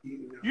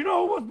 You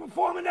know who was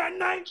performing that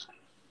night?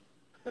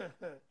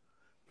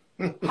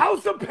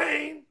 House of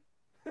Pain.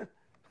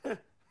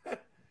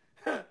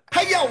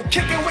 Hey yo,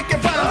 kicking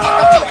wicked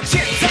rhymes like a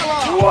shit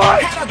teller.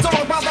 What? Had a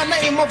dog by the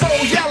name of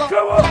Old Yeller.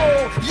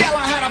 Old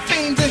Yeller had a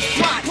fiendish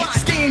plot.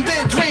 Schemed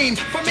and dreamed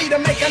for me to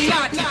make a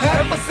knot.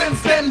 Ever since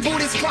then,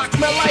 booties clock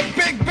smell like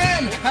Big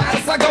Ben.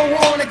 As I go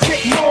on and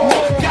kick more,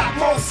 got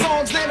more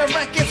songs than a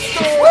record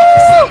store.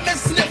 Some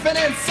is sniffing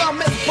and some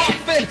is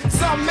buffing.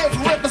 Some is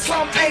ripping,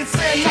 some ain't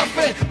saying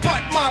nothing.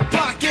 But my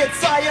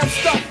pockets I am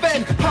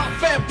stuffing.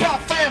 Puff and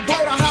puff and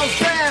blow the house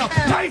down.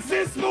 Nice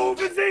and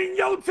Smooth is in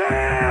your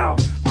town.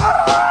 Oh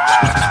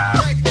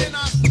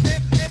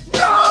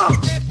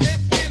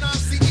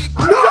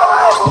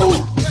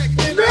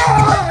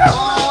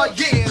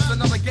yeah, it's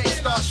another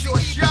Gangstar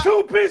short shot.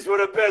 2-piece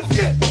with a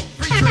biscuit.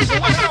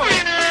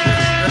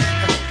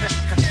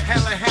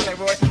 Hella,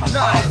 boy.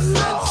 Nice.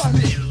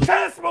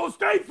 Tasmo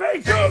straight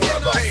face.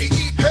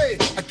 Hey,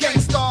 a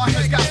Gangstar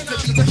has got to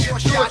be the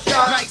short shot.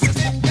 Nice and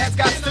Smooth has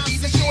got to be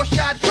the short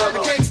shot. A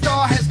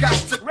Gangstar has got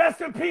to.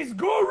 Rest in peace,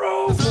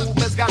 Guru. Smooth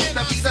has got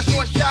to be the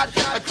short shot.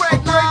 A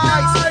Greg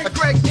Nice, a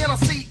Greg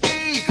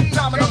NRCE,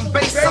 Dominant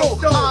Bass, so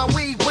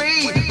we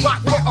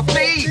rock for a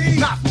fee,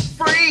 not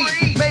for free.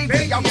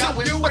 Maybe I'll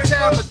do it for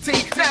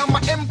charity. Now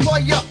my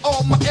employer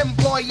or my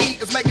employee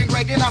is making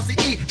Greg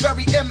NRCE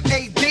very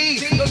MAD.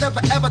 They'll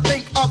never ever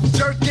think of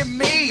jerking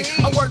me.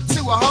 I work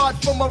too hard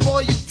for my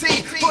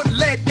royalty. Put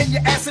lead in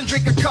your ass and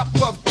drink a cup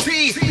of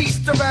tea.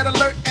 Easter Red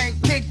Alert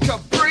and Kid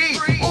Capri.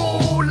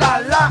 Ooh la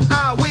la,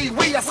 ah wee.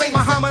 I say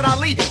Muhammad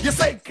Ali, you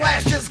say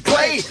Cassius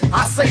Clay.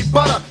 I say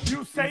butter,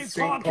 you say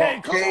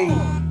Parquet.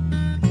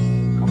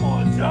 Come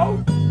on,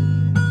 Joe.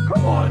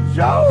 Come on,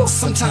 Joe.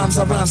 Sometimes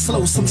I rhyme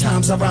slow,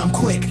 sometimes I rhyme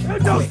quick. Hey,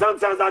 Joe,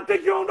 sometimes I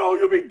think you don't know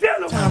who you be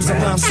dealing with. Sometimes I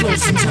rhyme slow,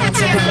 sometimes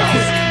I rhyme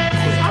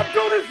quick. I'm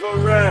doing this for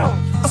real.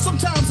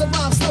 Sometimes I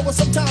rhyme slow and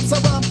sometimes I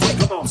rhyme quick.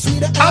 Come on.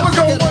 Sweeter I was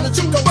gonna want want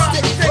to to go find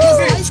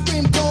stick. Ice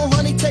cream cone,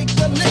 honey, take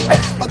the lick.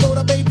 I go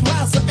to Bay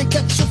Plaza and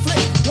catch a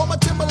flick. Want my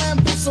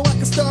Timberland boots so I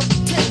can start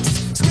ticks.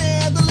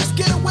 Scandalous,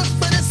 get a whiff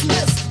for this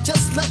miss.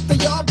 Just left the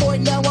yard boy,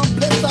 now I'm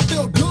blessed. I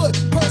feel good,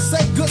 per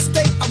se, good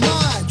state of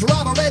mind.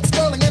 Drive a red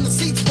Sterling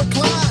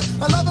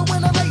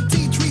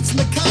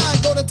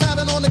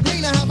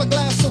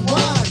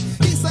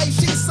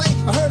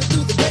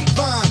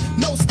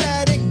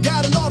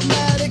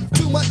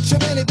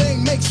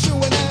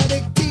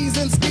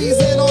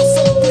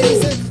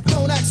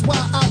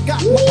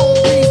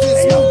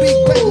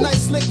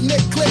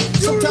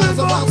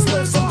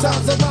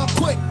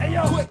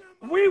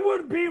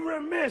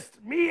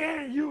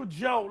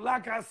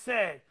like I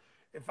said,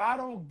 if I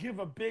don't give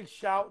a big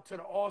shout to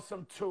the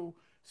Awesome 2,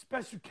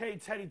 Special K,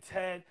 Teddy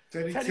Ted.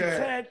 Teddy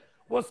Ted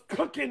was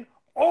cooking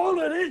all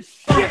of this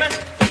shit.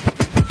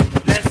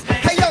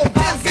 Hey yo,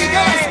 Dizzy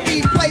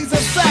Gillespie plays a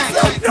sax.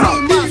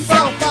 Me,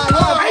 myself, I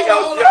love Hey yo,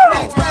 all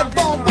Joe! the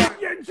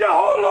Redbone. Yeah, Joe,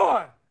 hold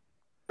on.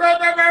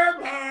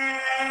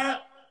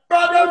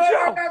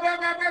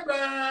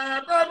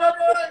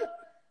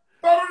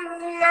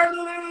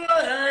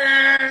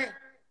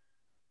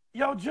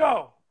 Yo,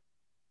 Joe.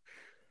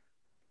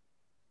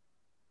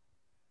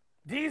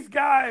 These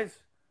guys,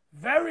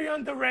 very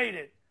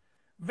underrated,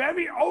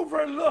 very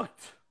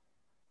overlooked.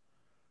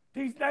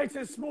 These nice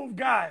and smooth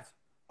guys.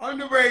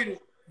 Underrated.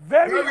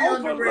 Very Very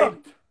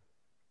overlooked.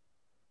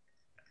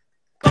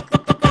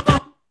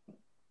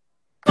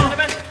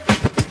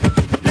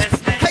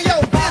 Hey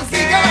yo,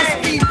 Dizzy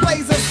Gillespie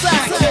plays a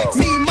sax.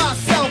 Me,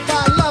 myself,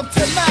 I love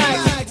to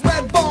mag.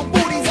 Redbone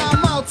booties,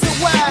 I'm out to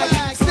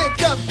wag.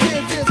 Stick up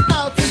kids is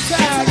out to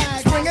tag.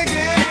 Spring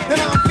again,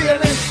 and I'm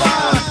feeling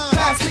fine.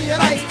 Pass me an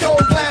ice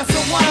cold glass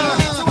of wine,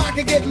 so I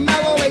can get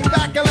mellow. Lay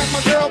back and let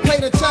my girl play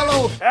the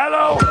cello.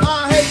 Hello.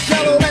 I hate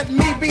cello, let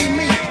me be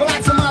me.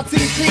 Relax on my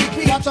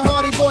TP. Watch a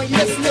Hardy Boy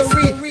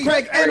mystery.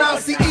 Craig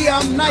NICE,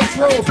 I'm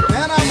Nitro,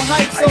 and I'm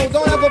hype, so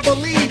don't ever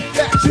believe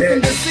that you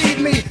can deceive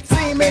me.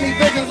 See many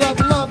visions of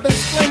love and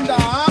splendor.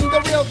 I'm the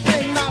real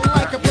thing, not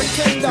like a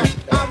pretender.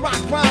 I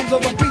rock rhymes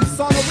over beats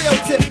on a real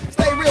tip.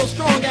 Stay real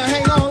strong and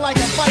hang on like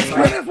a vice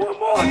grip. There's one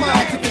more. I'm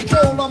out to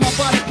control on my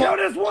body part. Yo,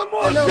 there's one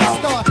more. An early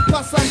star,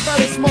 plus I'm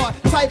very smart.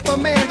 Type of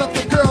man that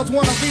the girls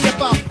wanna read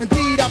about.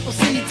 Indeed, I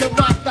proceed to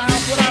rock the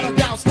house without a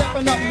doubt.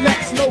 Stepping up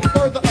next, no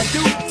further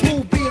ado.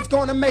 Smooth B is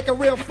gonna make it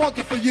real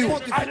funky for you. All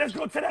right, let's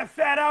go to that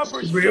Fat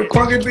Albert Real shit.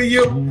 funky for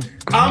you.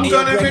 I'm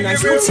gonna make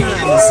it real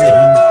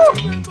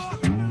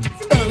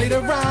Early to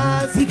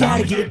rise, We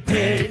gotta get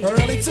paid.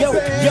 early to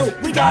bed. Yo,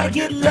 we gotta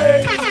get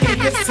laid.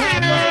 It's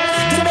time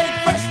to make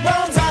fresh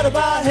rounds out of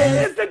our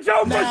heads. It's the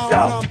Joe Now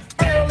Show.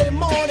 early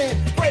morning,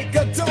 break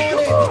a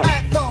dawning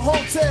at the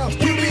hotel.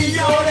 You be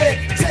on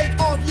it. Take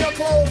off your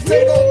clothes,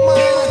 take off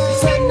mine.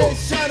 Sun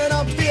is shining,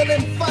 I'm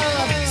feeling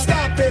fine.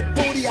 Stop it,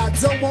 booty. I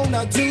don't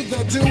wanna do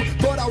the do,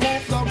 but I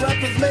want the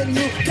breakfast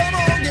menu. Come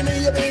on, give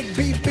me a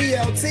big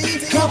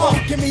BLT. Come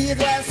on, give me a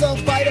glass of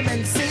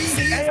vitamin C.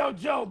 Hey, yo,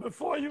 Joe,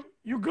 before you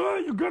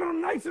good? You good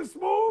on Nice and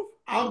Smooth?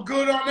 I'm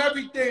good on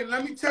everything.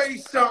 Let me tell you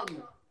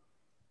something.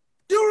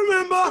 You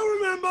remember?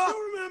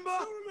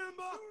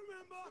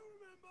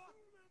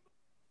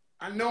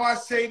 I know I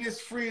say this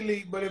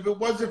freely, but if it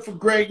wasn't for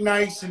Greg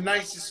Nice and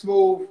Nice and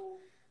Smooth,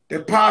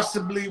 there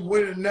possibly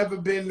would have never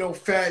been no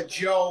Fat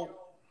Joe.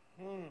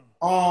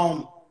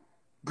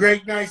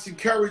 Greg Nice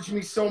encouraged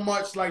me so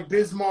much, like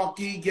Bismarck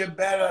E, get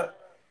better.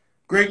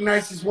 Greg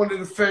Nice is one of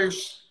the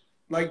first,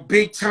 like,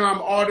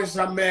 big-time artists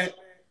I met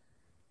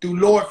through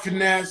Lord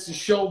Finesse and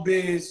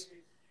Showbiz.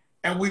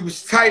 And we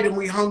was tight and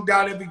we hung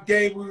out every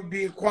day. We would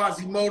be in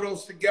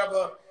Quasimodos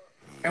together.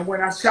 And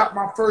when I shot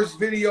my first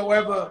video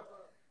ever,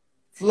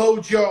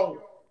 FloJo,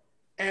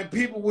 and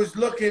people was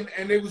looking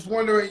and they was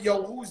wondering,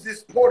 yo, who's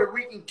this Puerto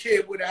Rican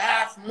kid with a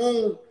half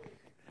moon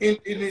in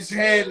his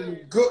head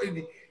and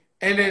good?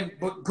 And then,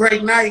 but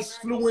Greg Nice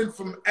flew in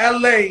from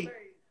LA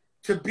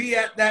to be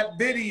at that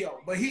video.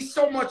 But he's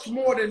so much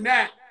more than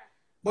that.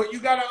 But you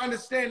got to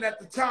understand, at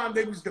the time,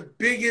 they was the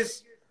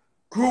biggest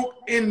group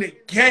in the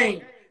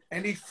game.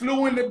 And he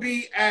flew in to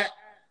be at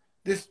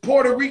this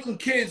Puerto Rican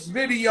kid's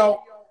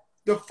video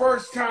the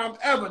first time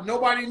ever.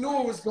 Nobody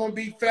knew it was going to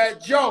be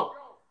Fat Joe.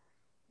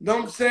 You know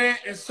what I'm saying?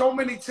 And so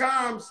many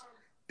times,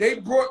 they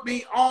brought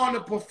me on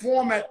to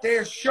perform at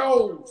their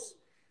shows.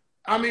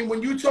 I mean,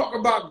 when you talk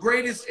about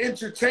greatest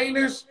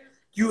entertainers,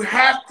 you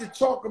have to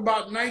talk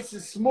about Nice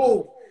and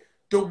Smooth.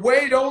 The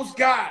way those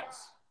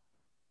guys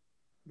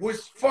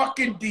was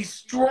fucking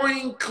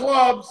destroying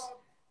clubs,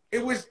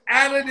 it was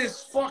out of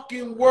this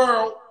fucking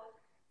world.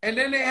 And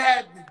then they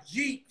had the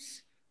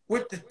Jeeps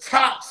with the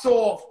tops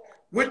off,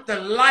 with the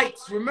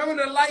lights.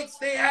 Remember the lights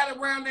they had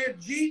around their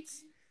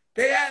Jeeps?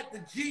 They had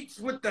the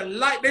Jeeps with the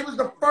light. They was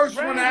the first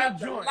one to have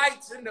the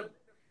lights in the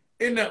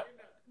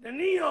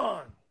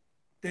neon.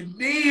 The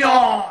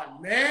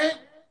neon, man.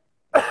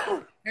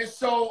 And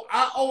so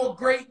I owe a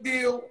great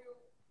deal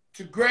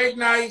to Greg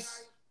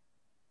Nice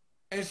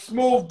and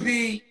Smooth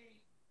B.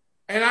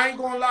 And I ain't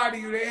gonna lie to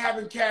you, they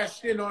haven't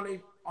cashed in on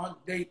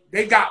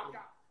they got me.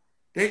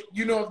 They,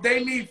 you know, if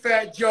they need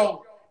Fat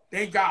Joe,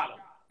 they got him.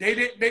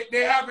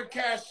 They haven't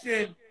cashed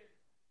in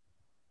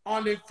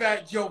on their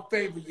Fat Joe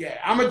favor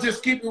yet. I'm gonna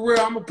just keep it real.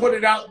 I'm gonna put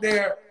it out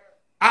there.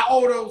 I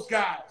owe those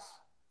guys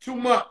too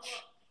much.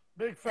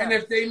 Big facts. And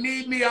if they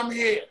need me, I'm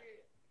here.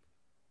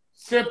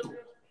 Simple.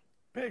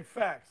 Big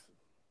facts.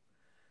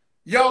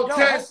 Yo,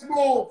 Ted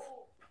Smooth,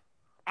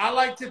 I'd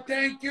like to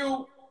thank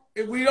you.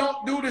 If we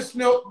don't do this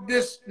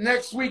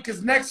next week,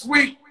 because next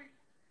week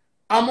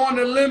I'm on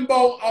the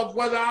limbo of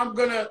whether I'm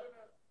going to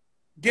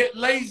get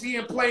lazy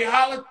and play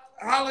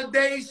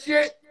holiday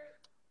shit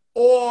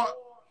or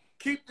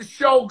keep the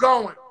show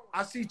going.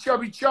 I see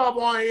Chubby Chub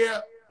on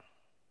here.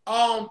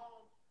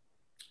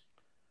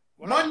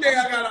 Monday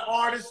I got an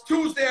artist.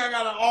 Tuesday I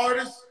got an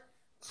artist.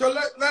 So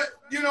let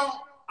you know,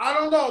 I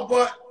don't know,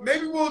 but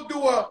maybe we'll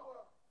do a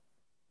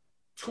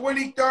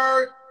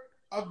 23rd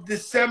of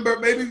December.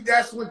 Maybe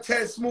that's when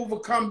Ted Smooth will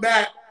come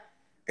back.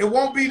 It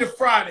won't be the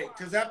Friday,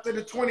 because after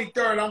the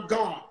 23rd, I'm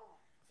gone.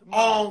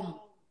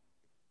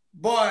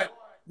 But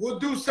we'll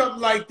do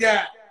something like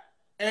that.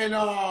 And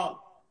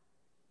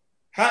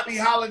happy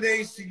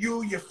holidays to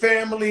you, your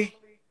family,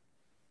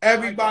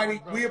 everybody.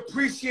 We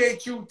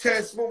appreciate you,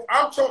 Ted Smooth.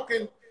 I'm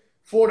talking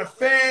for the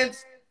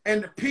fans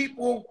and the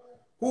people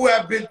who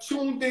have been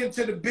tuned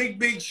into the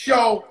Big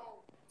Show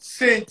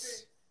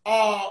since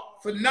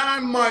for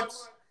 9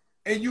 months,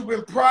 and you've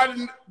been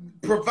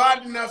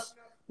providing us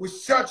with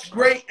such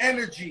great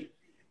energy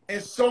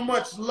and so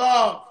much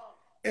love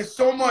and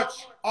so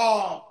much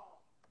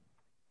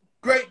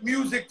great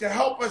music to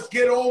help us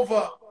get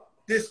over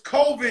this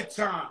COVID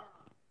time.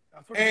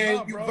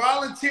 And you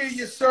volunteer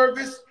your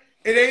service.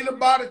 It ain't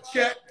about a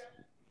check.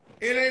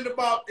 It ain't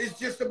about, it's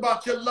just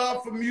about your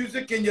love for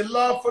music and your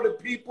love for the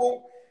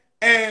people.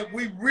 And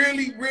we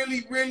really,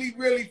 really, really,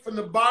 really, from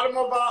the bottom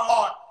of our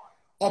heart,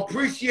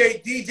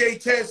 appreciate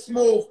DJ Ted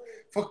Smooth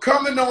for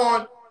coming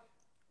on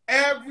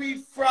every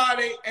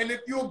Friday. And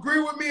if you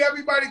agree with me,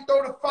 everybody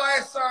throw the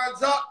fire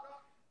signs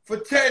up for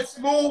Ted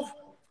Smooth,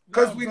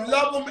 because we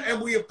love him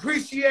and we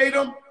appreciate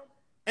him.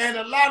 And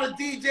a lot of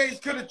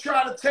DJs could have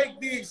tried to take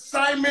the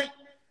excitement,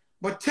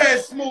 but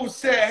Ted Smooth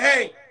said,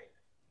 hey,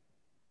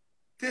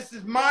 this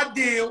is my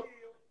deal,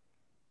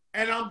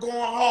 and I'm going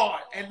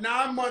hard. And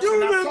 9 months,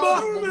 and I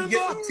told you, when we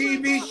get the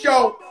TV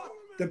show,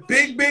 the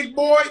big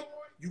boy,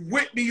 you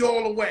with me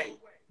all the way.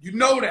 You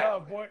know that. Oh,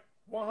 boy.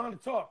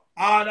 100 talk.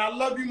 All right, I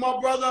love you, my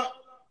brother.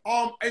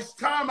 It's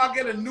time I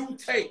get a new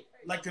tape,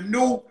 like a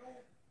new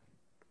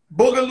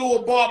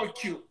Boogaloo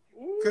Barbecue.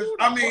 Because,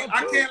 I mean,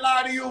 I can't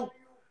lie to you.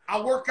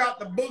 I work out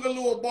the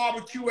Boogaloo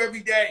Barbecue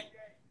every day.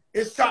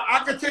 It's time. I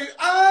can tell you,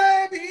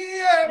 I'm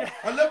here.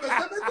 Listen to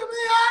me.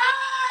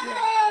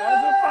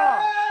 That's a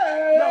fire.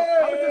 No,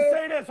 I would just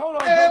say this. Hold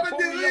on.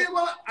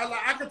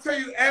 I can tell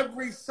you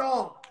every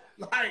song.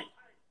 Like,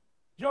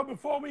 yo,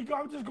 before we go,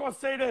 I'm just going to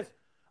say this.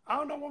 I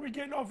don't know when we're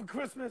getting off for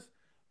Christmas,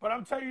 but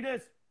I'm telling you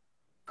this.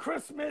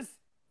 Christmas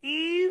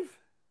Eve,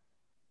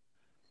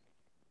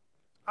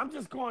 I'm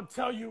just going to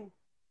tell you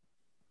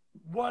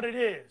what it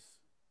is.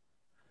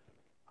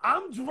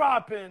 I'm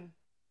dropping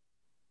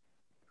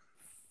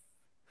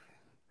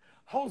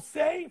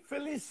Jose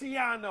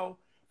Feliciano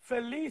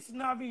Feliz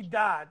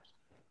Navidad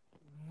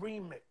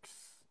remix.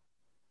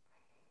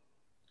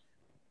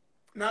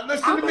 Now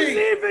listen to me.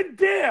 Leave it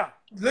there.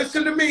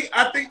 Listen to me.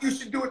 I think you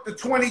should do it the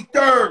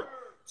 23rd,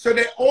 so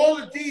that all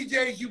the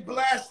DJs you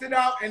blasted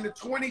out, and the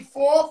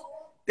 24th,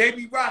 they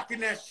be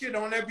rocking that shit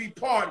on every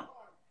party.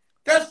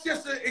 That's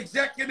just an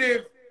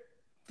executive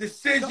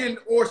decision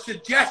or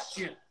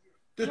suggestion.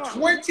 The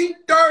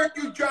 23rd,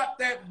 you drop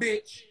that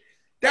bitch.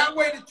 That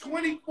way, the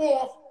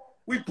 24th,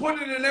 we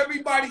put it in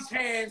everybody's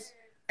hands,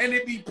 and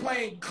it be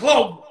playing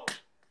global.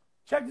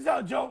 Check this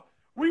out, Joe.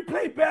 We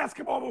played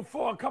basketball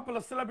before, a couple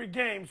of celebrity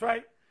games,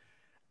 right?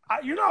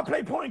 You know I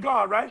play point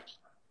guard, right?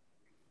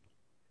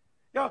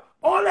 Yo,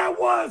 all that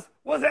was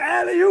an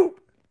alley-oop.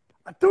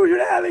 I threw you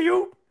the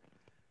alley-oop,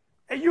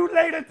 and you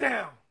laid it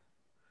down.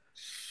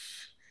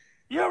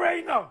 You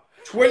already know.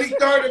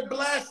 23rd, and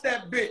blast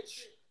that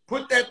bitch.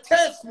 Put that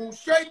Ted Smooth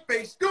straight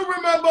face. Still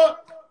remember?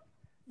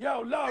 Yo,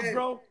 love,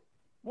 bro.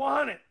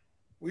 100.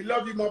 We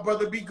love you, my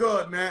brother. Be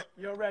good, man.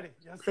 You're ready.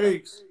 Yes,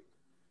 peace.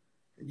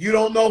 You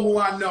don't know who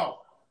I know.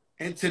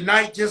 And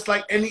tonight, just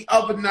like any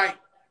other night,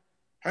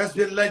 has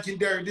been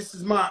legendary. This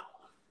is my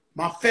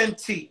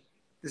Fenty.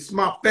 This is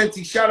my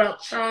Fenty. Shout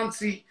out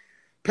Chauncey,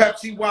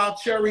 Pepsi Wild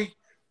Cherry,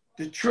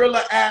 the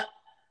Triller app.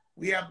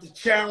 We have the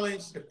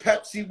challenge, the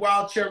Pepsi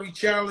Wild Cherry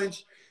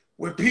Challenge,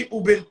 where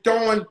people been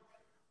throwing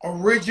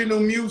original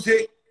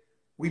music.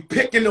 We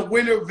picking a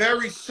winner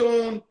very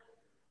soon.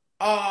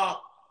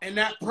 And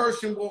that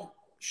person will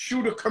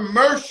shoot a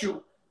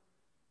commercial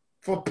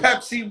for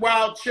Pepsi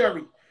Wild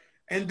Cherry.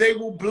 And they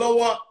will blow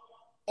up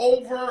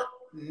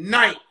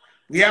overnight.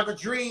 We have a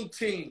dream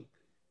team.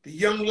 The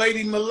young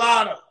lady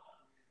Mulata.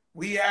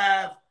 We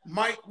have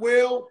Mike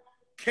Will,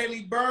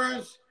 Kenny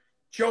Burns,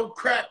 Joe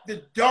Crack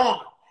the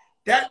Dawn.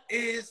 That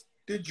is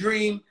the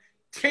dream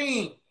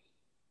team.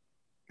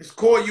 It's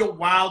called Your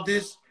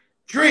Wildest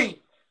Dream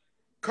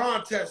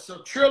Contest.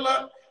 So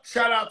Triller,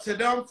 shout out to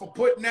them for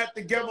putting that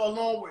together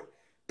along with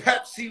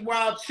Pepsi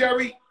Wild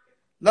Cherry.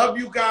 Love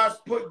you guys.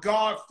 Put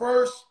God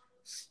first.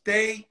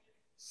 Stay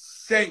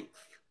safe.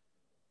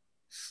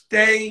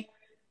 Stay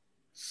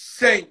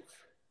safe.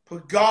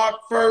 Put God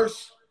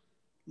first.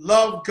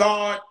 Love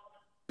God.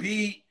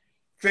 Be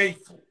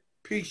faithful.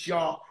 Peace,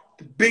 y'all.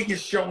 The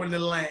biggest show in the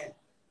land.